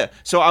number. Yeah.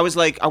 So I was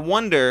like, I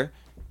wonder,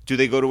 do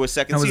they go to a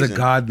second That was season? a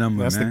god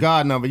number, That's man. the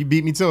God number. You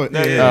beat me to it. Yeah.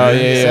 Oh,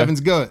 yeah. 7's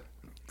good.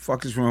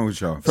 Fuck is wrong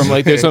with y'all? From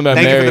like there's something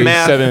about Thank you for the Mary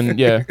math. 7,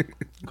 yeah,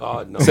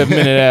 God no.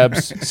 7-minute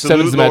abs.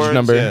 Salute, 7's the magic Lords.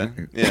 number.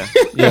 Yeah.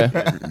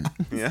 Yeah.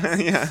 Yeah.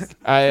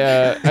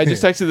 Yeah. I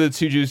just texted the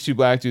 2 Jews, 2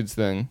 black dudes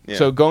thing. Yeah.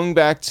 So going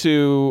back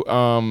to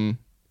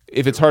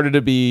if it's harder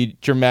to be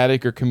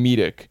dramatic or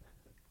comedic,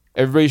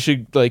 everybody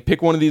should like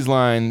pick one of these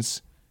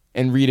lines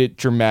and read it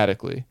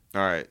dramatically.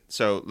 All right.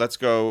 So let's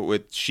go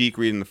with Sheik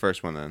reading the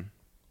first one then.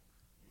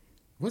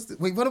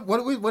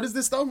 What is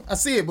this though? I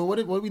see it, but what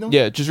are we doing?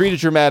 Yeah, just read it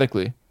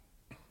dramatically.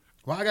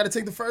 Why I got to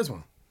take the first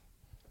one?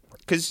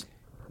 Because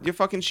you're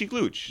fucking Sheik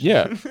Luch.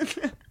 Yeah.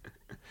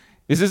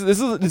 This is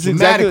exactly.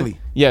 Dramatically.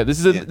 Yeah,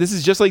 this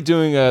is just like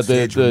doing Yeah,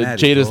 the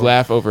dramatic, Jada's bro.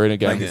 laugh over and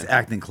again. Like it's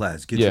acting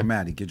class. Get Yeah.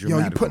 dramatic. Get Yo,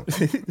 you dramatic.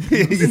 put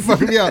you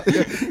fucking me up.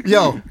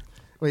 Yo,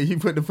 wait, you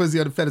put the pussy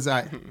on the feather's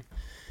eye.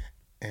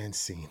 And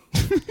scene.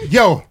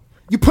 Yo,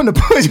 you putting the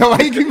pussy? Yo, why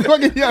you keep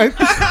fucking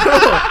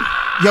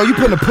yo, you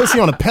putting a pussy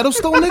on a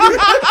pedestal,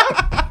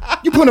 nigga?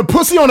 You putting a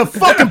pussy on a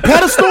fucking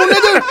pedestal,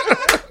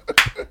 nigga?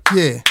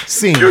 Yeah,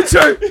 scene. You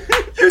turned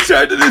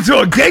it into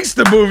a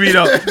gangster movie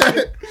though.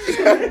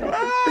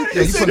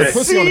 Yeah, you putting a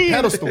pussy on a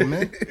pedestal,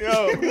 man.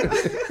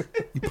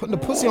 You putting a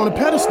pussy on a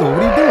pedestal. What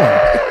are you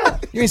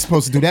doing? You ain't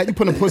supposed to do that. You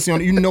putting a pussy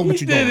on it. You know what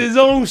He you're did doing. his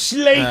own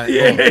slate.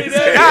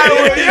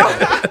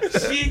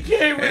 She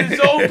came with his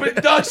own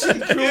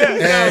production crew.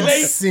 And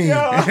Slate. scene.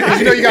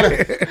 You know you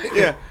gotta.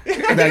 Yeah.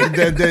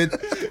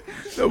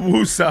 Like, The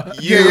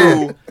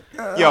Wusa.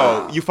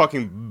 Yo, you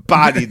fucking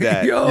bodied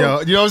that. Yo,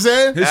 you know what I'm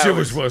saying? His shit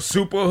was- was for a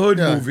super hood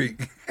Yeah. movie.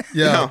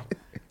 Y'all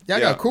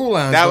got cool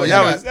lines. That, though. was,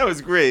 Y'all that, got- was, that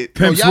was great.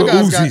 Pimps y'all with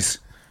guys got- Uzis.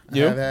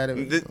 Yeah. I've had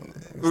it.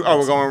 Oh,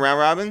 we're going round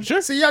robin?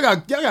 Sure. See, y'all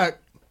got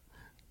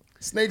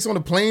snakes on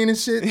the plane and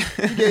shit. You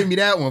gave me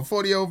that one,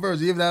 40-year-old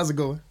version. Yeah, that was a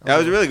good one. That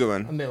was a really good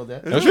I one. nailed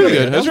that. That was really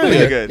good. That was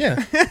really good.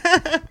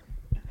 Yeah.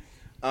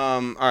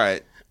 All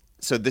right.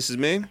 So this is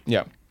me.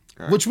 Yeah.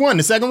 Which one?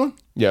 The second one?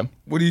 Yeah.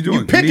 What are you doing?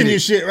 You picking Comedic. your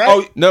shit, right?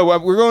 Oh, No,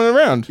 we're going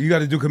around. You got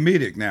to do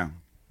comedic now.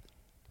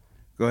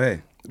 Go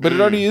ahead. But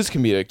it already is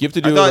comedic. You have to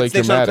I do thought like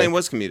Snakes on a dramatic. Plane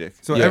was comedic.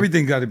 So Yeah.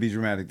 everything got to be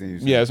dramatic. Then you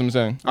say. Yeah, that's what I'm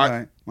saying. All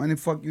right. Why the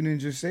fuck you didn't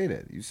just say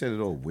that? You said it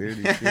all weird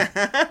and shit.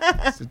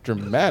 It's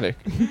dramatic.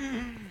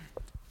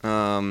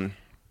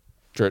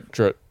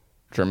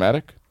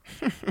 Dramatic?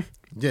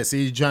 Yeah,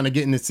 see, you trying to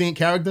get in the scene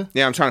character?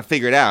 Yeah, I'm trying to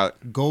figure it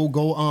out. Go,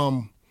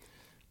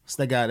 what's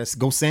that guy? Let's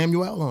go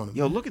Samuel on him.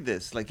 Yo, look at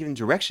this. Like giving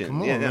direction.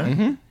 Come on, yeah, man.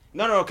 Mm-hmm.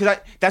 No, because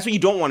that's what you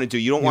don't want to do.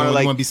 You don't want to don't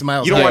like. wanna be somebody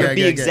else. You don't Yeah, want to yeah,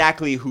 be yeah, yeah.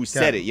 exactly who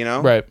said it. You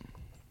know. Right.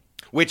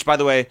 Which, by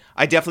the way,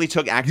 I definitely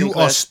took acting You are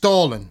class.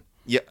 stalling.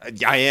 Yeah,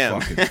 I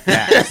am.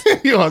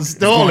 You are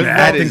stalling. Going to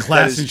bro. acting that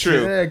class is and true.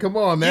 shit. Yeah, come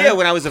on, man. Yeah,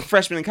 when I was a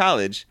freshman in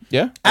college.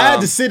 Yeah. I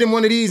had to sit in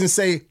one of these and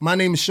say, "My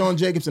name is Sean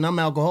Jacobs and I'm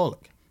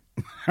alcoholic."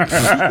 How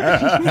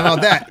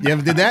about that? You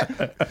ever did that?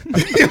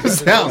 It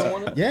was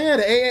out. Yeah,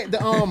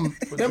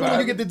 remember when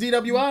you get the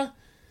DWI?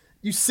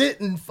 You sit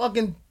and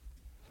fucking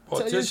tell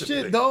your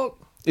Participate. shit, dog.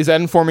 Is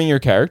that informing your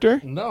character?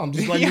 No, I'm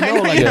just letting Yeah, you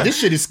know, like, yeah. this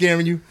shit is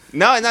scaring you.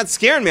 No, it's not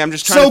scaring me. I'm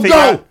just trying So to figure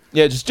go. out.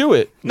 Yeah, just do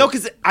it. No,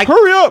 because I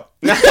Hurry up.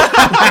 This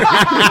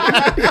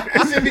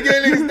shit be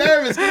getting niggas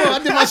nervous. Come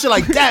on, I did my shit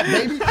like that,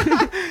 baby.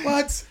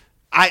 What?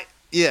 I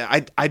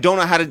don't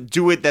know how to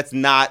do it. That's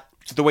not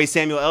the way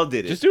Samuel L.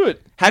 did it. Just do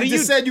it. How do You you?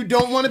 just said you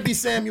don't want to be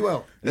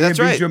Samuel. That's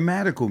Be right.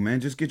 dramatical, man.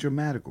 Just get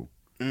dramatical.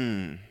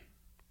 How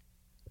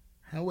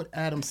would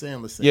Adam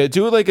Sandler say? Yeah,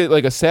 do it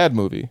like a sad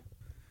movie.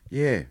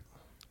 Yeah.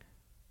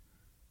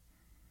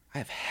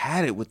 I've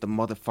had it with the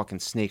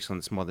motherfucking snakes on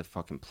this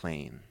motherfucking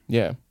plane.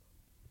 Yeah.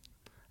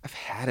 I've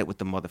had it with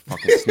the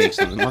motherfucking snakes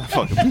on the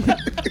motherfucking plane.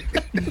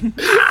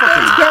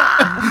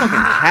 I fucking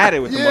had it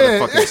with the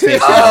motherfucking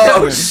snakes on the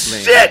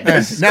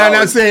motherfucking plane. Now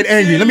I'm saying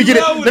angry. Let me get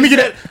it. Let me get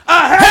it.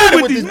 I had it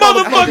with with these this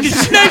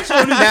motherfucking snakes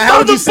on this Now, how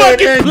would you say it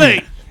motherfucking angry?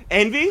 plane.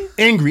 Envy?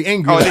 Angry.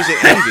 Oh, they say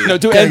envy. No,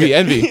 do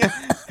envy.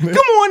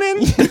 Good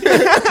morning.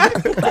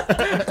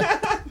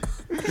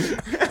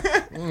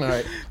 All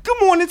right. Good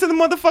morning to the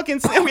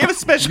motherfucking snake. We have a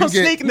special You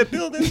get- snake in the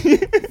building.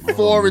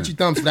 4 Richie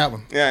Thumbs for that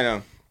one. Yeah, I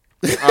know.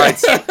 All right.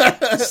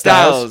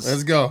 Styles.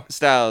 Let's go.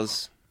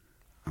 Styles.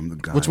 I'm the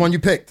guy. Which one you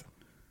picked?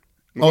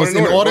 We're Oh, going it's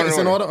in order. We're going It's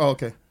in order. Oh,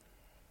 okay.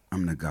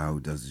 I'm the guy who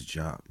does his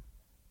job.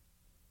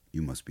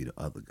 You must be the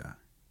other guy.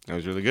 That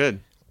was really good.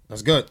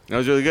 That's good. That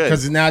was really good.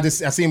 Because now I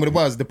seen what it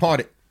was.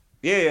 Departed.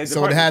 Yeah.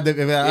 So it had the.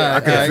 I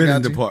could have fit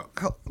in the got you. part.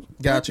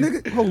 Got you.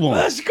 Nigga, hold on.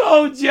 Let's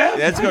go, Jeff.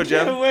 Let's go, I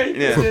Jeff. can't wait.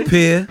 Yeah.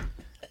 Prepare.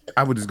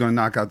 I was just gonna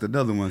knock out the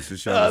other ones to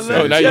show. Uh,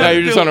 the Oh, now, Jeff, now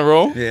you're just on a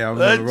roll? yeah, I was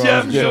Let on the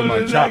Jeff road to show do my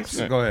the chops.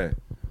 next- Go ahead.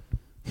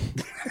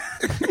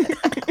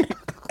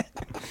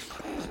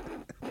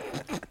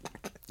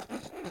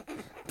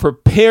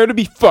 Prepare to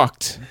be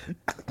fucked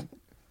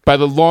by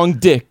the long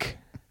dick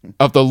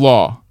of the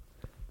law.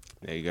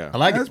 There you go. I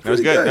like That's it. That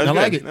was pretty good. good. That was I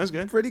like good. it. That was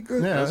good. Pretty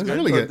good. Yeah, that's good.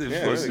 really good. It's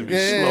supposed to be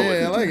Yeah, slower.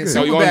 I like it. Oh,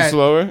 Super you want it bad.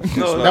 slower? No,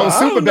 That was I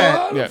super don't know. bad. I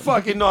don't Yeah.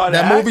 fucking know how to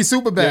That act. movie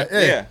super bad. Yeah.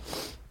 Yeah. Yeah.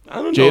 I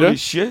don't Jada? know this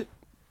shit.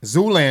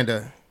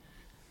 Zoolander.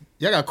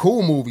 Y'all got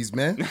cool movies,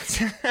 man.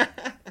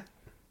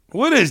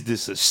 What is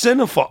this? A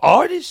center for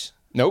artists?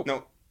 Nope.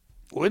 No.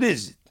 What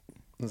is it?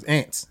 Those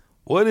ants.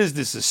 What is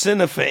this? A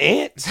center for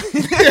ants?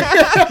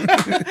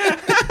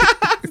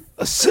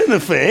 A center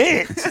for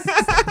ants?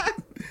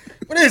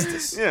 What is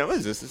this? Yeah. What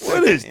is this?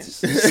 What is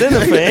this? A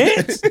center for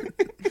ants?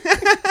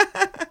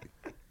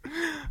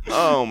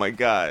 Oh my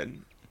god.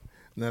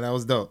 No, that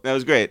was dope. That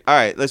was great. All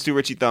right. Let's do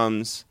Richie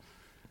Thumbs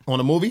On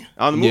the movie?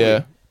 on the movie.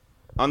 Yeah.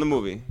 On the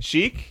movie.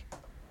 Chic.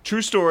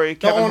 True story. No,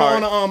 Kevin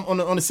Hart. on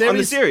the series. On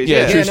the series. Yeah,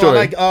 Yeah. true Yeah, no, story.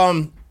 like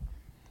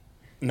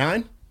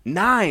 9,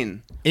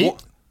 9. 8.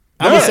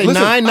 I'm gonna say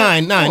listen, 9.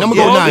 I'm gonna You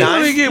go only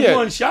 9. get Yeah.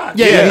 one shot.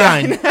 Yeah,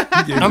 9. Gave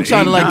I'm it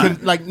trying to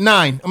 8, like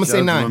 9. I'm gonna say Shout out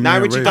to 9. my Nine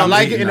man Richie Ray. Thumbs. I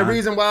like Eight, it, and the 9.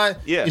 reason why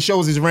Yeah. it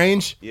shows his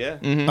range. Yeah.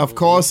 Of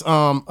course,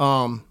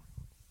 and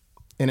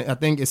I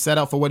think it set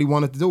out for what he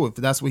wanted to do. If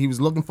that's what he was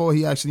looking for,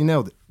 he actually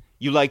nailed it.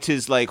 You liked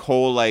his like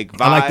whole like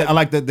vibe. I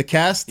like the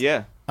cast.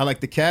 Yeah. I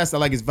like the cast. I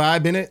like his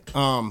vibe in it.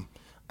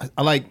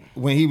 I like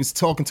when he was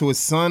talking to his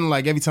son.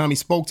 Like every time he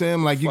spoke to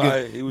him, like you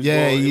Right, could, he was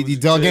yeah, going- he was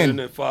dug tearing in.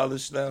 that father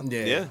style.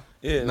 Yeah. Yeah.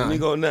 Yeah, let Nine. me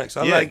go next.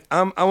 I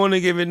Yeah. want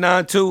to give it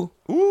 9 too.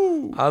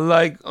 Ooh. I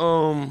like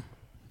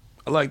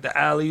the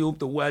alley oop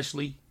to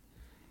Wesley.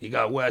 You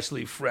got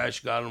Wesley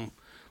fresh, got him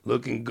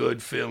looking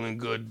good, feeling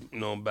good,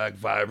 back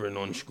vibrant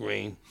on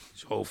screen.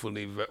 So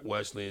hopefully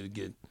Wesley will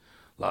get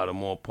a lot of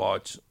more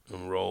parts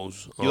and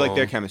roles. You like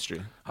their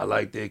chemistry. I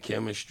like their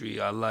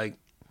chemistry. I like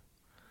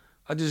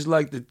I just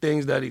like the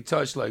things that he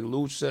touched, like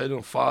Lou said,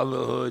 on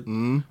fatherhood,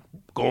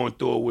 going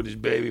through it with his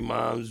baby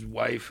mom's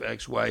wife,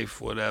 ex-wife,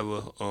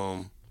 whatever.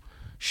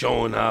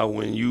 Showing how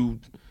when you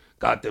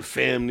got the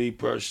family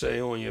per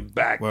se on your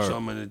back, Word.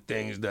 some of the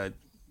things that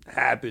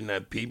happen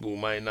that people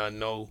might not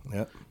know.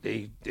 Yep.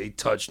 They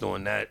touched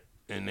on that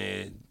in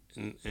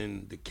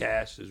the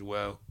cast as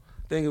well.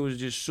 I think it was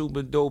just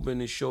super dope,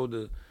 and it showed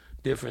the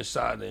different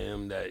side of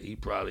him that he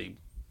probably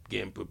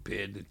getting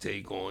prepared to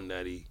take on.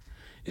 That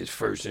his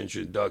first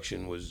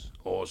introduction was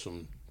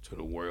awesome to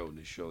the world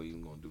to show he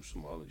was gonna do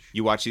some other shit.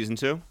 You watch season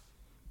 2?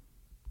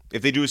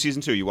 If they do a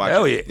season 2, you watch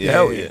Hell it? yeah,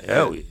 hell yeah.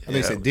 I think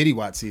they said Diddy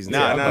watch season.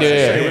 No, two. no, Yeah,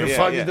 yeah, Where the yeah,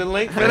 fuck yeah. is the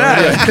link for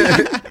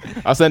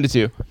that? I'll send it to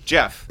you.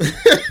 Jeff.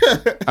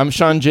 I'm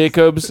Sean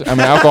Jacobs. I'm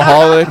an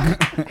alcoholic.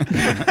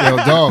 Yo,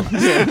 dog.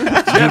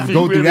 Jeff is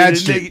Go through really that the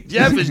shit. nigga.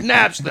 Jeff is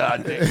Napster, I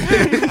think.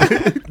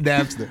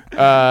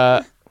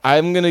 Napster.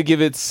 I'm gonna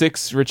give it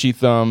 6 Richie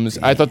thumbs.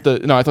 I thought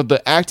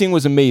the acting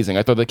was amazing.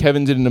 I thought that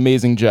Kevin did an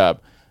amazing job.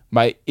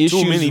 My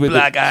issues Too many with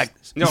black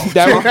actors. No. I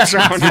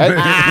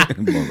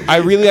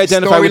really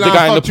identify with the Storyline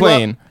guy in the fucked you up?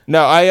 plane.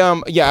 No,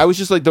 I was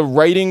just like the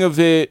writing of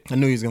it I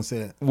knew he was gonna say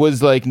that.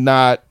 was like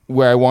not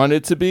where I wanted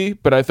it to be,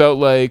 but I felt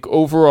like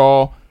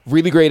overall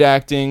really great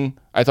acting.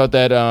 I thought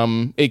that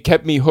it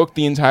kept me hooked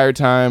the entire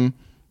time,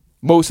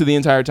 most of the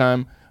entire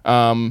time.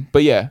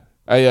 But yeah,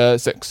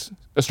 6,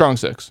 a strong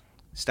 6.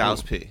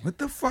 Styles P. What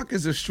the fuck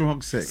is a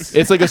strong 6?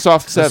 It's like a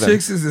soft 7.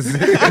 6 is a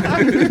 6.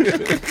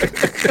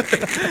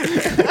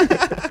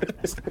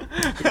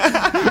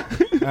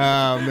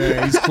 Oh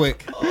man, he's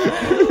quick.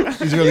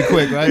 He's really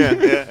quick, right?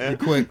 Yeah. He's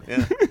quick.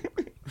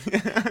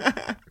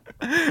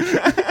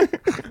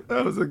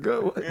 That was a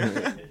good one.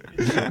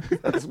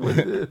 That's what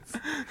it is.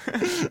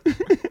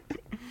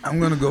 I'm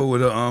gonna go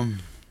with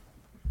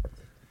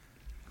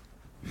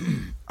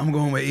I'm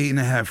going with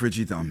 8.5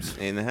 Richie thumbs.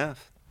 8.5.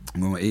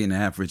 I'm going with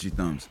 8.5 Richie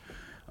thumbs.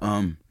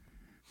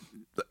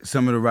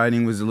 Some of the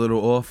writing was a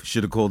little off.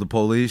 Should have called the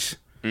police.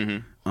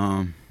 Should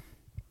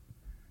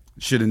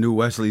have knew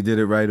Wesley did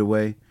it right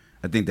away.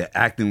 I think the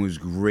acting was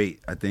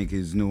great. I think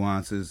his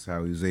nuances,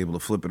 how he was able to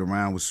flip it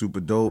around, was super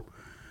dope.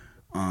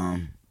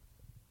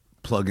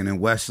 Plugging in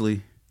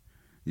Wesley,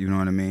 you know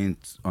what I mean?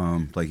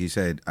 Like he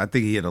said, I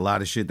think he had a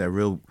lot of shit that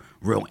real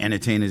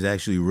entertainers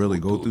actually really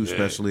go through,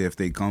 especially if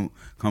they come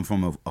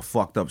from a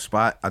fucked up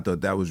spot. I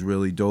thought that was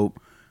really dope.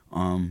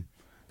 The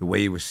way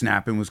he was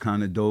snapping was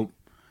kind of dope.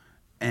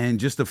 And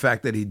just the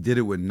fact that he did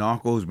it with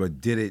Narcos, but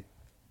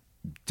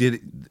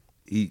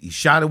he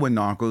shot it with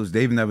Narcos.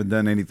 They've never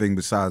done anything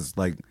besides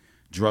like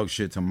drug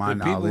shit to my The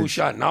people who knowledge.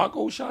 shot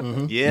Narco shot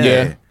them?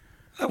 Yeah.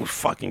 That was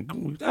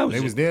fucking. That was They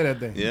was there that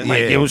day. Yeah.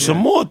 Might give him some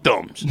more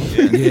thumbs.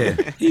 Yeah.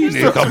 He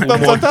need a couple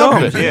more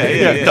thumbs.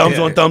 Yeah. Thumbs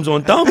on thumbs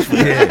on thumbs.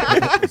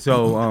 Yeah.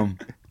 So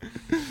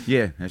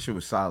yeah, that shit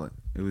was solid.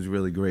 It was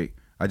really great.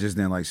 I just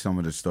didn't like some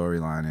of the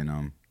storyline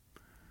and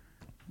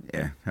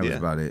yeah, that was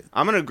about it.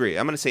 I'm gonna agree.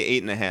 I'm gonna say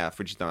 8.5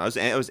 for Richie Thumbs.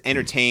 I was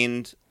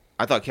entertained.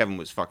 I thought Kevin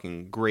was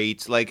fucking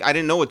great. Like I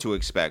didn't know what to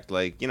expect.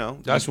 Like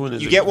That's when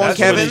you get one, that's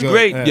when Kevin. it's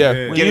great. Yeah.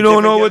 When Get you a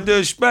don't know different what Kevin. to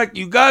expect,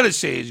 you gotta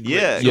say it's great.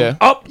 Yeah. So Yeah.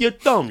 up your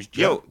thumbs,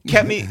 Jeff. Yo,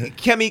 kept me I'm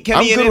in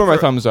good it where my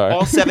for thumbs are.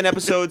 all 7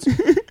 episodes.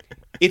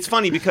 It's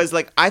funny because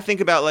like I think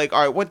about like, all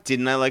right, what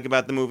didn't I like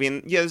about the movie?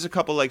 And yeah, there's a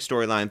couple like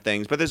storyline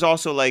things, but there's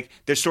also like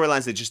there's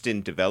storylines that just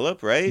didn't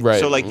develop, right? Right.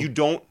 So like you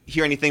don't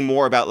hear anything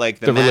more about like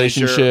the, The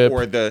manager relationship.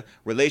 or the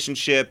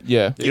relationship.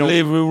 Yeah. They You don't-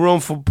 leave room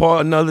for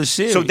another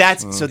series. So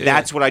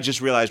that's what I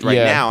just realized right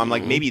Yeah. now. I'm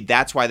like maybe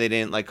that's why they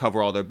didn't like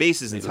cover all their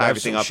bases and tie left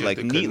everything some up shit like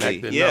to neatly.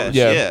 connect the Yeah, numbers.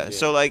 yeah, Yeah.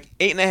 So like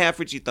 8.5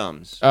 Richie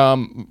Thumbs.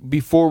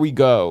 Before we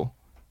go,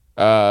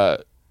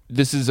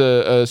 this is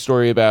a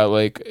story about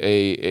like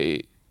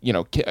a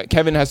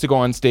Kevin has to go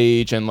on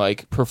stage and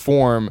like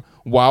perform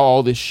while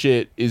all this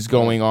shit is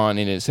going on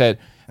in his head.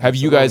 Have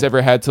you guys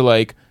ever had to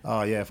like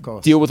Oh yeah, of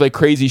course. deal with like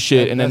crazy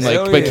shit and then like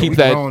Hell but yeah. keep we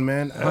that? grown,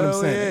 man.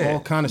 100%. yeah. All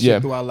kind of Yeah.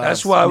 shit through our lives.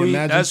 That's why Can you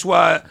imagine? That's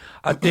why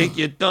I think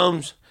your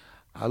thumbs.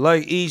 I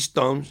like E's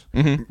thumbs,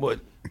 but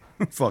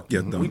Fuck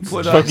your we thumbs.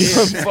 put out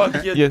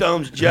fuck your Yeah.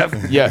 thumbs, Jeff.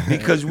 Yeah.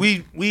 because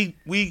we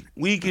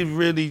can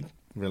really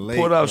Relate,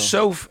 put bro.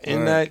 ourselves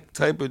in Right. that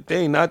type of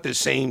thing. Not the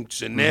same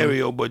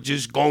scenario, but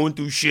just going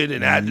through shit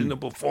and having to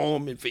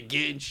perform and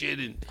forgetting shit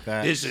and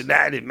Facts. this and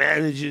that and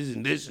managers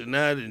and this and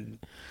that and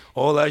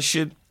all that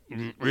shit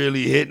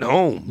really hitting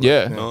home.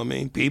 Yeah. You know what I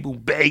mean? People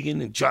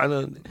begging and trying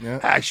to Yeah.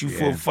 ask you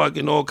for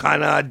fucking all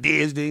kind of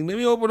ideas. Let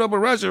me open up a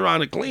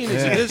restaurant and clean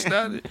this and this,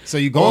 that. So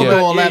you go through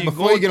all that you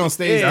before go- you get on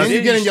stage. yeah, then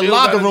you get in your still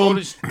locker gotta go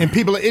room to- and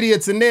people are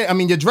idiots in there. I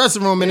mean, your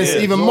dressing room and it's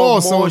Yeah, even all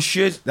more. So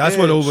shit. That's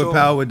Yeah, what so-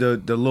 overpowered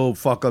the little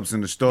fuck ups in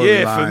the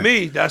storyline. Yeah, for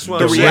me, that's what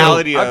The I'm saying.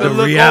 reality I of- can the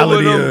look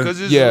reality over them of- because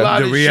there's Yeah. a lot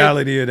the of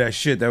reality of that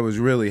shit that was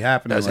really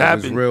happening. shit that's like,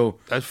 happened. was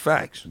That's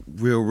facts.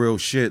 real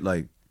shit.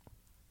 Like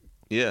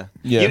Yeah.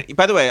 Yeah.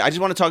 By the way, I just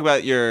want to talk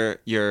about your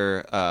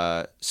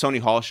Sony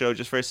Hall show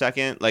just for a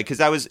second, like,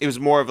 because it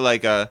was more of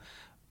like a,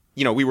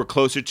 we were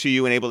closer to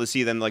you and able to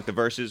see them like the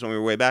verses when we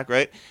were way back,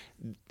 right?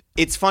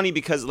 It's funny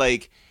because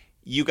like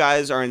you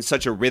guys are in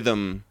such a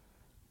rhythm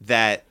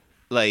that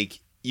like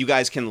you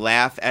guys can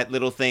laugh at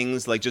little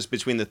things like just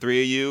between the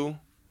three of you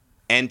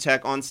and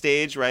Tech on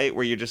stage, right?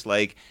 Where you're just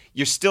like,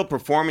 you're still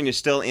performing, you're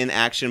still in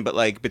action, but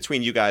like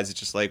between you guys, it's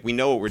just like, we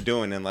know what we're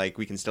doing and like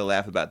we can still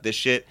laugh about this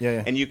shit.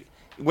 Yeah. And you,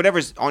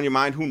 whatever's on your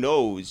mind, who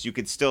knows? You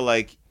could still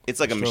like, it's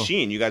like a Sure.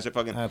 machine. You guys are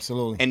fucking.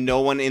 Absolutely. And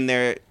no one in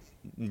there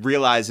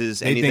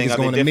realizes They anything think it's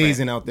other going different.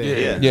 amazing out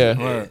there. Yeah.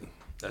 Yeah.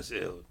 That's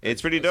ill.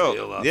 It's pretty That's dope.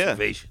 ill Yeah.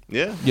 observation.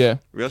 Yeah. Yeah.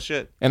 Real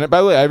shit. And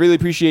by the way, I really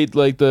appreciate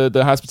like the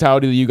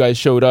hospitality that you guys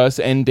showed us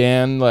and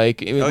Dan,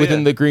 like within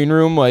yeah. the green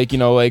room, like, you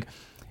know, like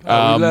We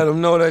let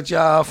them know that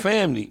y'all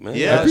family, man.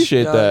 Yeah. I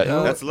appreciate that.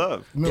 That's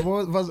love.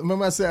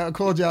 Remember I said, I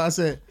called y'all, I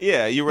said,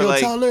 Yeah. You were yo,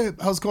 like. Talib.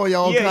 I was calling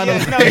y'all all Yeah, kind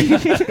yeah,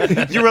 of.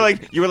 no, you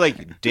were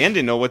like, Dan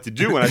didn't know what to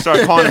do when I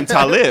started calling him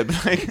Talib.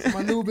 Like,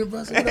 My new big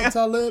brother, what up,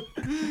 Talib?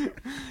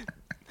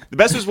 the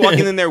best was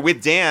walking in there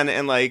with Dan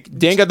and like,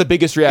 Dan got the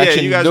biggest yeah,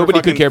 reaction. you guys were Nobody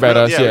fucking could care about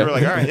thrilled. us. Yeah, Yeah. we were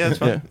like, all right, yeah, it's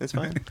fine, Yeah. it's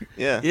fine.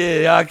 Yeah.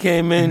 Yeah, I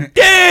came in.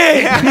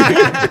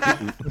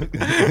 Yeah.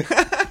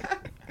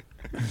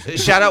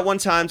 Shout out one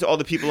time to all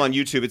the people on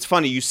YouTube. It's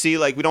funny, you see,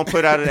 like, we don't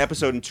put out an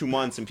episode in 2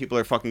 months, and people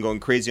are fucking going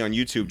crazy on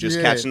YouTube just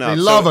Yeah, catching up.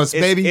 they love us,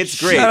 it's- baby. It's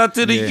great. Shout out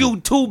to the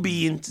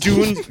YouTubians.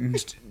 Dune.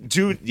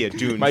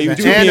 My The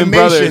YouTubian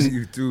brothers.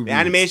 animation YouTube. The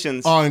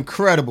animations. are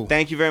incredible.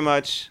 Thank you very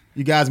much.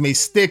 You guys made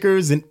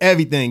stickers and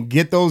everything.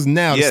 Get those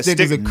now. Yeah, The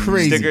stickers are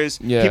crazy. Stickers.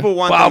 Yeah. People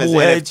want them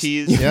Bobbleheads. as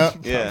NFTs. Yep.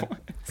 Yeah.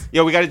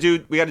 Yeah, we gotta do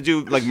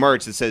like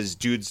merch that says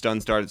Jude's done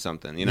started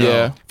something, you know?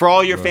 Yeah. For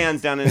all your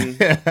fans down in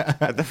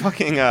at the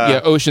fucking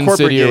Ocean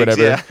corporate City or gigs,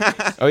 whatever.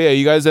 Yeah. Oh yeah,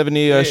 you guys have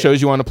any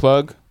shows you want to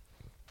plug?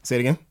 Say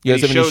it again. You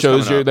guys Any have any shows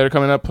shows coming up? that are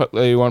coming up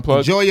you want to plug?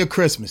 Enjoy your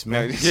Christmas,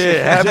 man.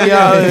 Yeah, happy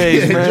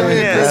holidays, man. Enjoy your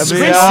Yeah, Christmas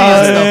spring season season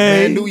stuff, man.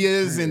 holidays. New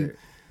Year's and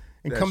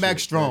come back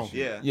strong.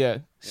 Yeah. Yeah.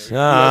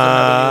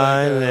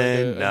 Silent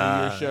A New Year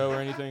night. show or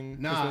anything?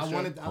 Nah, Christmas I show?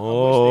 wanted. I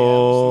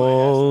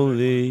Holy wish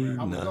they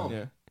had night. some.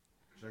 Yeah.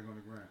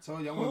 I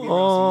told you I want to give y'all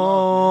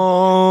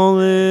some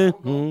love.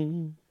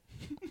 Holy.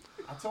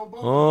 I told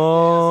both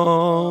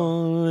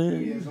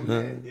Holy. of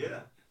them.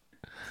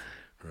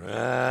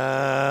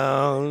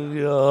 Round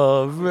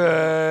your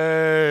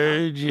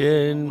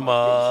virgin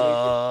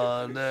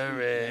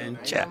mother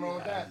and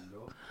child.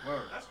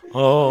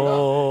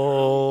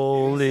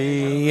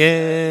 Holy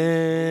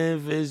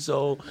infant,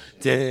 so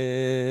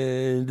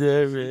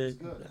tender and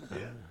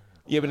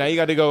Yeah, but now you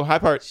got to go high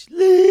part.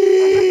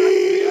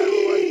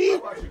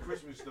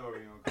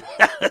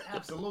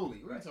 Absolutely.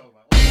 What are you talking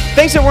about?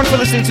 Thanks everyone for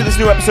listening to this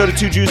new episode of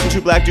Two Jews and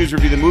Two Black Dudes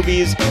Review the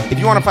Movies. If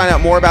you want to find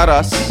out more about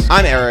us,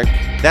 I'm Eric.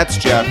 That's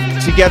Jeff.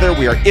 Together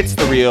we are It's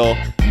the Real.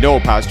 No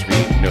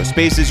apostrophe, no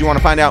spaces. You want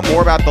to find out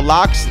more about the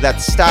Locks?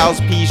 That's Styles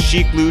P,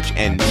 Chic Luch,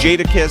 and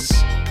Jadakiss.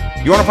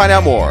 You want to find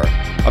out more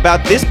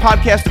about this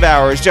podcast of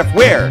ours? Jeff,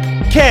 where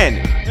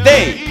can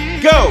they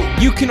go?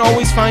 You can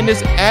always find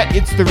us at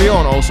It's The Real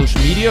on all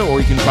social media, or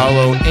you can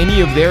follow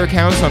any of their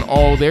accounts on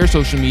all their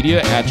social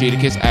media, at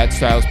Jadakiss, at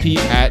Styles P,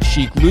 at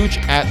Chic Luch,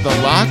 at The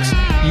Locks.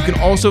 You can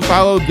also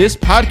follow this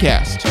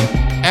podcast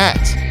at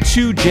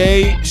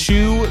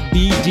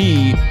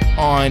 2J2BD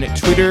on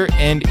Twitter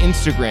and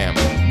Instagram.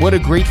 What a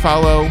great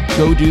follow.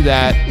 Go do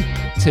that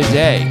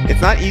today. It's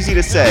not easy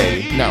to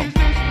say. No,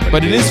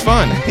 but it is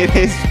fun. It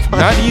is fun.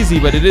 Not easy,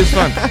 but it is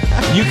fun.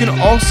 You can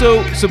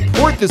also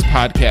support this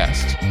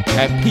podcast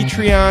at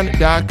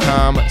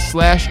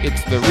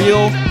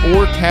patreon.com/itsthereal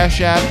or Cash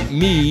App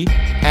me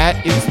at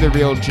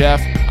itstherealjeff.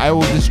 I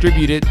will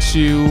distribute it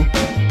to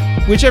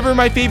whichever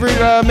my favorite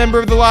member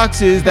of the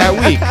Locks is that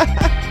week.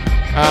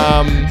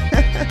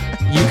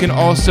 You can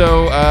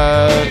also,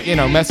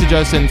 message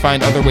us and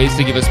find other ways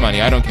to give us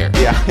money. I don't care.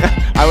 Yeah.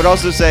 I would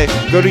also say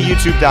go to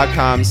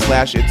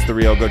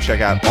youtube.com/itsthereal. Go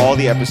check out all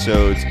the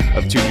episodes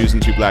of Two Jews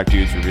and Two Black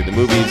Dudes Review the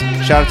Movies.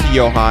 Shout out to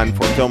Johan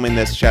for filming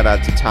this. Shout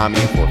out to Tommy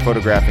for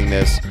photographing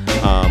this.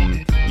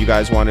 You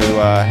guys want to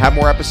have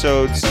more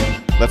episodes?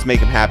 Let's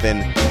make them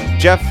happen.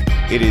 Jeff,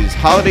 it is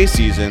holiday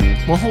season.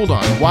 Well, hold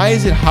on. Why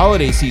is it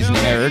holiday season,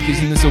 Eric?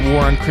 Isn't this a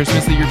war on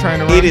Christmas that you're trying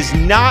to run? It is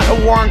not a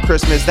war on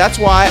Christmas. That's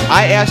why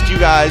I asked you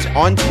guys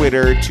on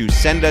Twitter to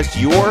send us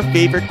your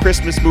favorite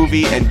Christmas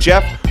movie. And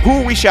Jeff, who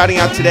are we shouting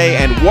out today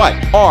and what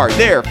are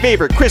their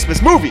favorite Christmas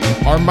movies?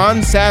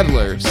 Armand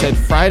Sadler said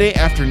Friday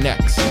After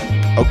Next.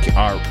 Okay,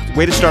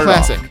 way to start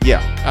Classic. it off.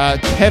 Yeah.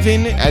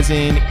 Kevin, as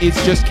in It's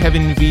Just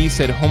Kevin V,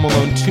 said Home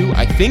Alone 2,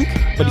 I think,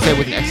 but he said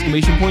with an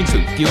exclamation point, so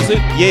he feels it.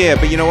 Yeah,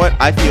 but you know what?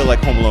 I feel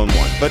like Home Alone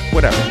 1, but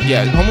whatever.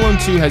 Yeah, Home Alone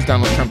 2 has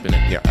Donald Trump in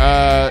it.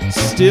 Yeah.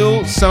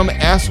 Still Some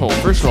Asshole.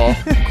 First of all,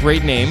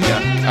 great name.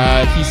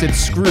 He said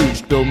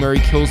Scrooge. Bill Murray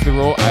kills the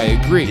role. I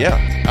agree.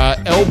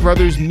 Yeah. L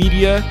Brothers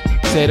Media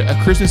said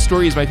A Christmas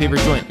Story is my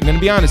favorite joint. I'm going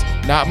to be honest,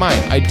 not mine.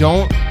 I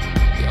don't...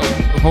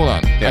 hold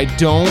on. Yeah. I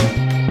don't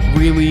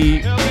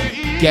really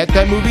get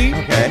that movie.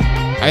 Okay.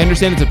 I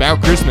understand it's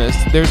about Christmas.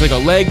 There's like a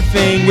leg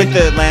thing. With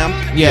the lamp.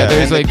 Yeah,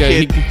 there's and like the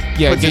a- kid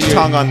yeah, puts get his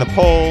your- tongue on the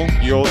pole.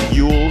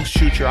 You'll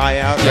shoot your eye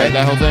out. Yeah, right?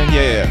 that whole thing?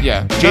 Yeah.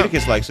 Yeah.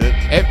 Jadakiss likes it.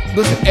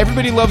 Listen,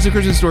 everybody loves A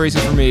Christmas Story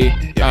except for me.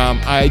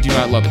 I do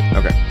not love it.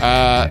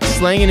 Okay.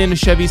 Slanging in a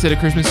Chevy said A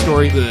Christmas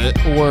Story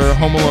bleh, or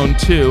Home Alone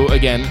 2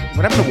 again.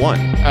 What happened to 1?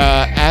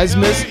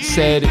 Asmus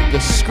said The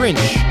Scrinch.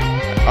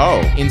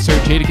 Oh,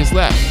 Insert Jadakiss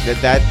laugh.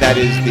 that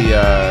is the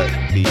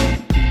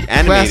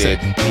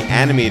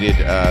animated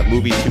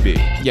movie to be.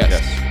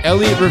 Yes.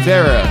 Elliot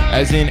Rivera,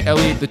 as in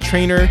Elliot the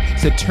Trainer,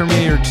 said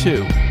Terminator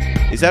 2.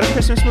 Is that a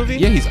Christmas movie?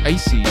 Yeah, he's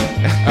icy.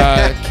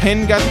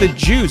 Ken got the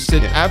juice.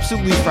 Said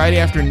absolutely Friday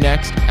After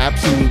Next.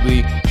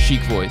 Absolutely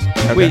chic voice.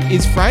 Okay. Wait,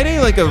 is Friday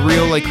like a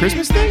real like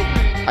Christmas thing?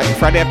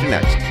 Friday After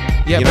Next.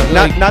 Yeah, You know, but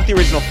not like- not the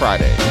original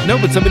Friday. No,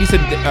 but somebody said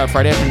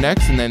Friday After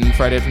Next, and then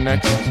Friday After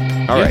Next.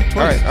 All right,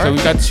 twice. all right. So we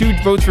got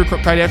 2 votes for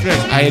Friday After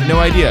Next. I had no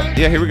idea.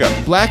 Yeah, here we go.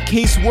 Black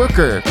Case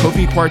Worker,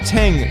 Kofi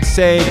Kwarteng,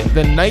 said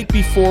The Night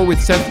Before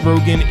with Seth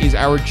Rogen is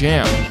our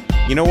jam.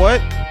 You know what?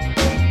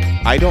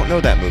 I don't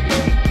know that movie.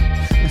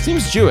 It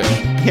seems Jewish.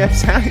 Yeah, it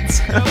sounds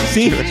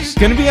Seems, Jewish.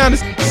 gonna be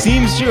honest,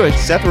 seems Jewish.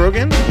 Seth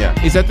Rogen? Yeah.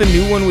 Is that the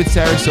new one with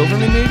Sarah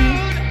Silverman,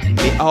 maybe?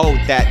 Oh,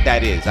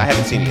 that is. I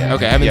haven't seen it yet.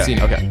 Okay, I haven't seen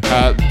it. Okay.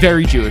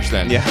 Very Jewish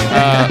then. Yeah.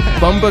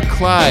 Bumba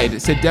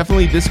Clyde said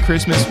definitely this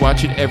Christmas,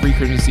 watch it every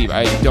Christmas Eve.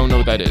 I don't know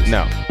what that is.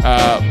 No.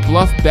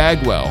 Bluff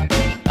Bagwell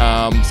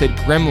said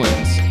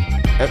Gremlins.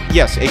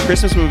 Yes, a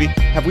Christmas movie.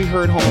 Have we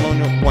heard Home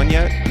Alone 1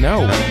 yet?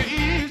 No.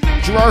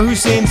 Gerard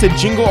Hussein said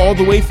Jingle All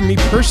the Way for me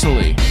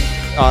personally.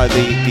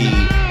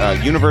 The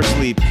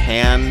universally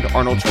panned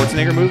Arnold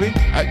Schwarzenegger movie.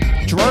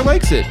 Gerard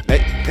likes it.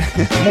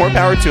 More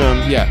power to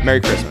him. Yeah. Merry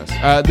Christmas.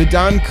 The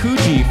Don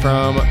Coogee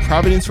from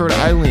Providence, Rhode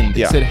Island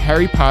Yeah. said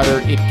Harry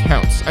Potter, it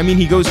counts. I mean,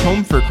 he goes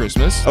home for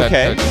Christmas.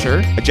 Okay.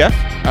 Sure. Jeff,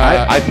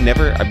 I've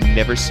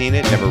never seen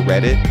it, never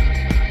read it,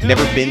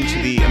 never been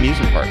to the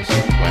amusement parks.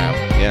 Wow.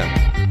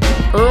 Yeah.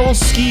 Earl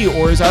Ski,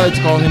 or as I like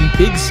to call him,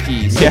 Big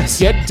Ski, said Yes.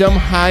 get dumb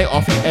high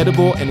off an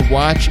edible and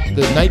watch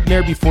The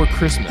Nightmare Before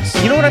Christmas.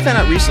 You know what I found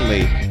out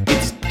recently?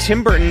 It's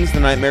Tim Burton's The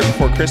Nightmare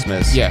Before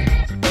Christmas. Yeah.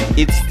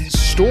 It's the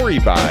story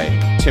by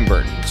Tim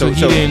Burton. So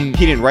he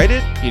didn't write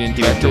it. He didn't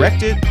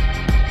direct it.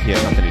 He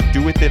had nothing to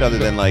do with it other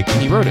than like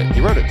He wrote it. he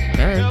wrote it.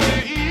 All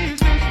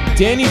right.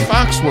 Danny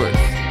Foxworth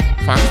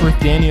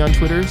Danny on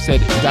Twitter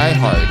said Die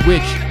Hard,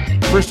 which,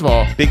 first of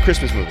all, Big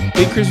Christmas movie.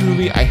 big Christmas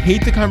movie. I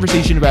hate the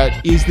conversation about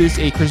is this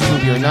a Christmas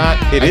movie or not.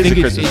 It I is think a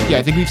it's- Christmas movie. Yeah,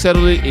 I think we've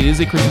settled it. It is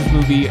a Christmas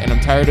movie, and I'm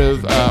tired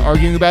of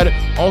arguing about it.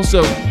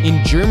 Also,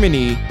 in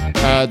Germany,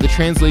 the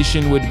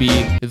translation would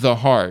be The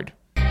Hard.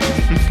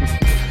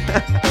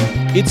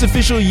 It's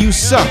official, You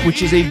Suck,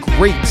 which is a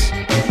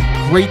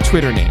great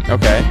Twitter name.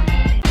 Okay.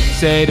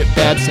 Said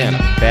Bad Santa.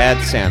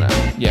 Bad Santa.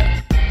 Yeah.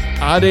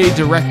 Ade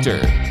Director,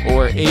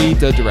 or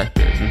Ada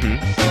Director,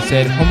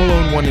 said Home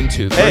Alone 1 and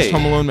 2. First Hey.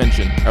 Home Alone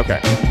mention. Okay.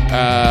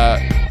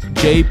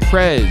 J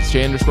Prez,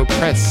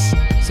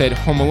 said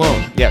Home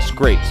Alone. Yes,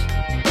 great.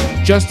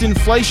 Justin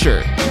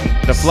Fleischer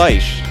The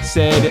Fleisch.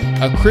 said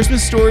A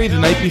Christmas Story, The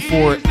Night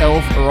Before,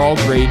 Elf are all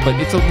great, but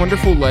It's a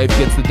Wonderful Life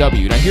gets the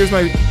W. Now here's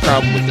my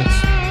problem with this.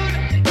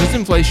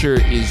 Justin Fleischer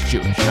is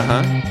Jewish,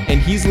 and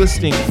he's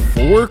listing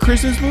 4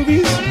 Christmas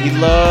movies? He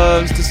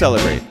loves to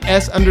celebrate.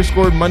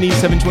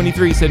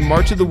 S_money723 said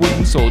March of the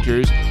Wooden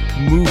Soldiers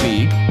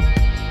movie,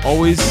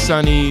 Always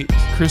Sunny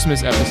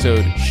Christmas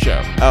episode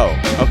show. Oh,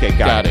 okay,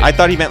 got it. I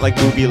thought he meant like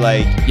movie,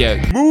 like Yeah,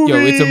 Movie! yo,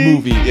 it's a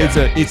movie. Yeah.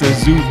 It's a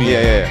zoovie.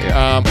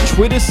 Yeah.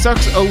 Twitter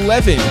Sucks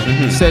 11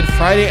 said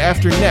Friday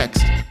After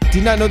Next.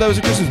 Did not know that was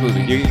a Christmas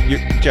movie.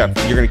 Jeff,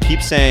 you're gonna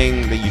keep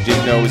saying that you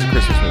didn't know it was a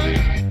Christmas movie.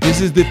 This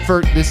is the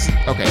first. This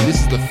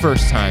is the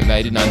first time that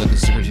I did not know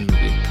this is a Christmas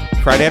movie.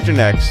 Friday After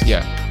Next.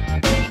 Yeah.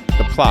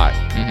 The plot.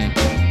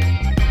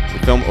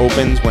 The film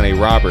opens when a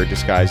robber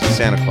disguised as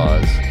Santa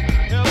Claus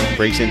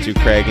breaks into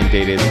Craig and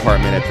Data's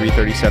apartment at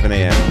 3:37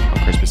 a.m.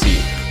 on Christmas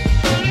Eve.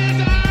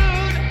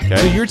 Okay.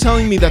 So you're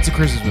telling me that's a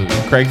Christmas movie?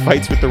 Craig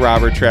fights with the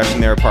robber, trashing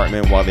their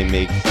apartment while they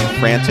make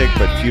frantic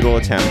but futile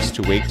attempts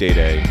to wake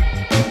Day-Day.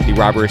 The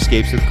robber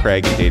escapes with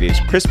Craig and Day-Day's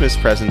Christmas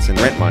presents and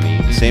rent money.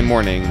 The same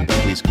morning, the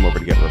police come over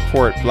to get a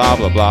report. Blah,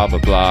 blah, blah, blah,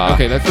 blah.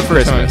 Okay, that's the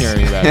first time I'm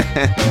Christmas. hearing about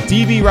it.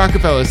 DB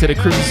Rockefeller said A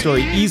Christmas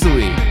Story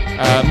easily.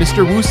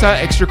 Mr. Wusa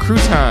Extra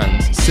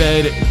Croutons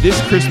said This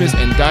Christmas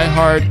and Die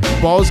Hard.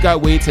 Balls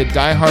Got Weight said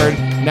Die Hard.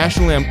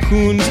 National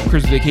Lampoon's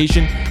Christmas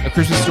Vacation, A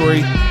Christmas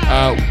Story.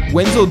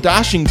 Wenzel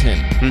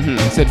Doshington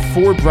said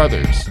Four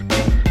Brothers.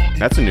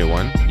 That's a new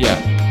one. Yeah.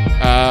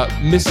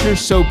 Mr.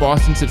 So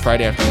Boston said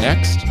Friday After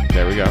Next.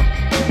 There we go.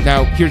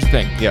 Now, here's the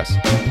thing. Yes.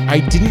 I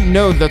didn't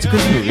know that's a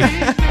Christmas movie.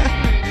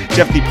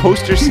 Jeff, the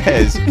poster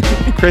says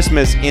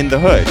Christmas in the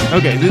Hood.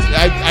 Okay,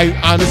 I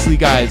honestly,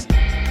 guys,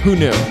 who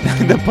knew?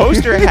 The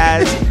poster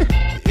has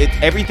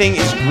everything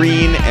is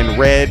green and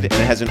red, and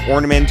it has an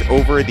ornament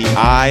over the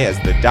eye as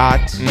the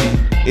dot.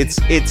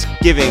 It's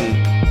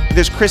giving.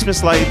 There's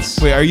Christmas lights.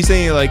 Wait, are you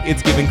saying like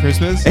it's giving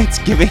Christmas? It's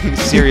giving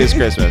serious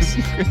Christmas.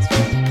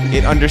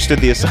 It understood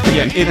the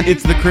assignment. Yeah,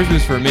 it's the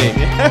Christmas for me.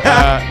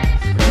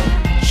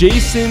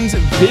 Jason's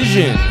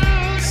Vision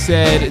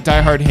said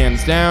Die Hard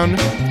hands down.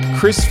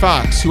 Chris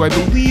Fox, who I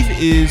believe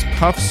is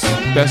Puff's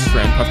best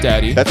friend, Puff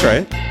Daddy. That's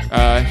right.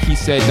 He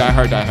said Die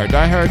Hard, Die Hard,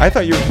 Die Hard. I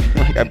thought you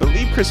were like, I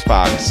believe Chris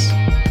Fox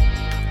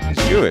is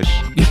Jewish.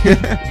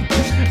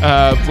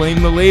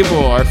 Blame the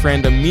Label, our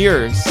friend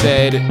Amir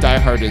said Die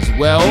Hard as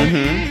well.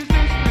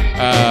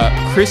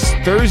 Chris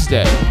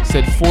Thursday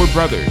said Four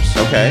Brothers.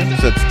 Okay,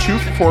 so it's 2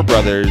 for Four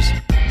Brothers,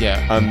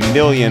 Yeah. $1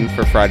 million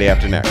for Friday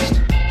After Next.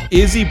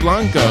 Izzy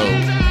Blanco,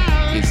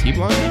 is he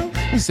Blanco?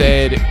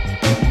 Said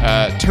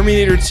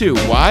Terminator 2.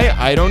 Why?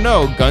 I don't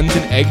know. Guns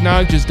and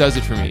eggnog just does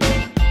it for me.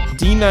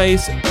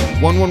 D-Nice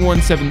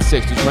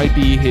 11176, which might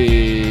be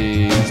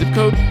his zip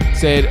code,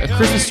 said A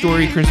Christmas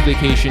Story, Christmas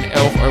Vacation,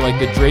 Elf are like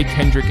the Drake,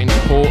 Kendrick, and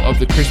Cole of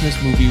the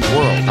Christmas movie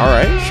world. All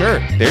right. Sure.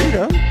 There you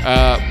go.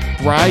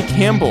 Bry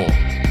Campbell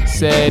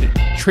said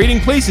Trading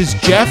Places,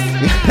 Jeff.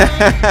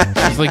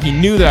 It's like he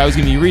knew that I was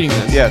going to be reading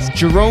this. Yes.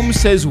 Jerome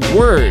says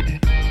Word,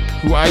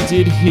 who I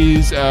did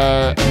his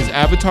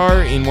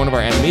avatar in one of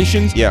our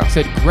animations. Yeah.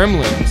 Said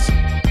Gremlins.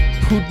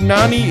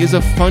 Pudnani is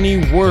a funny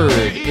word,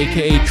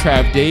 aka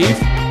Trav Dave.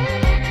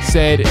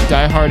 Said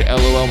Die Hard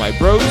LOL my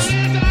bros.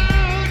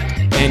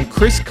 And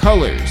Chris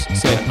Colors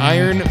said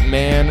Iron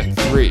Man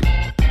 3.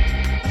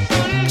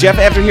 Jeff,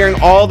 after hearing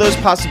all those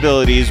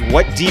possibilities,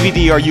 what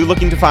DVD are you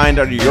looking to find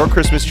under your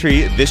Christmas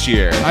tree this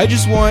year? I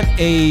just want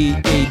a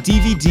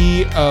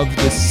DVD of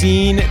the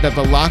scene that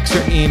the locks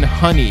are in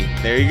Honey.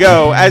 There you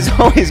go. As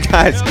always,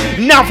 guys,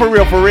 now for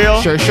real, for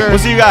real. Sure, sure. We'll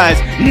see you guys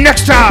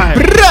next time.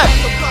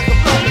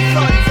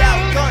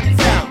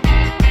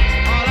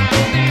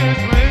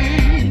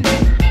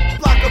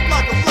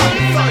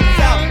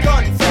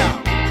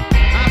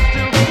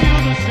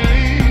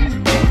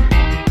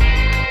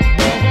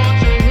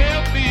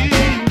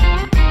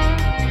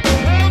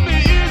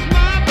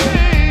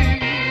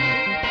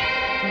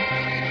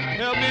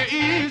 Help me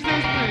ease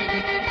this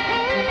pain.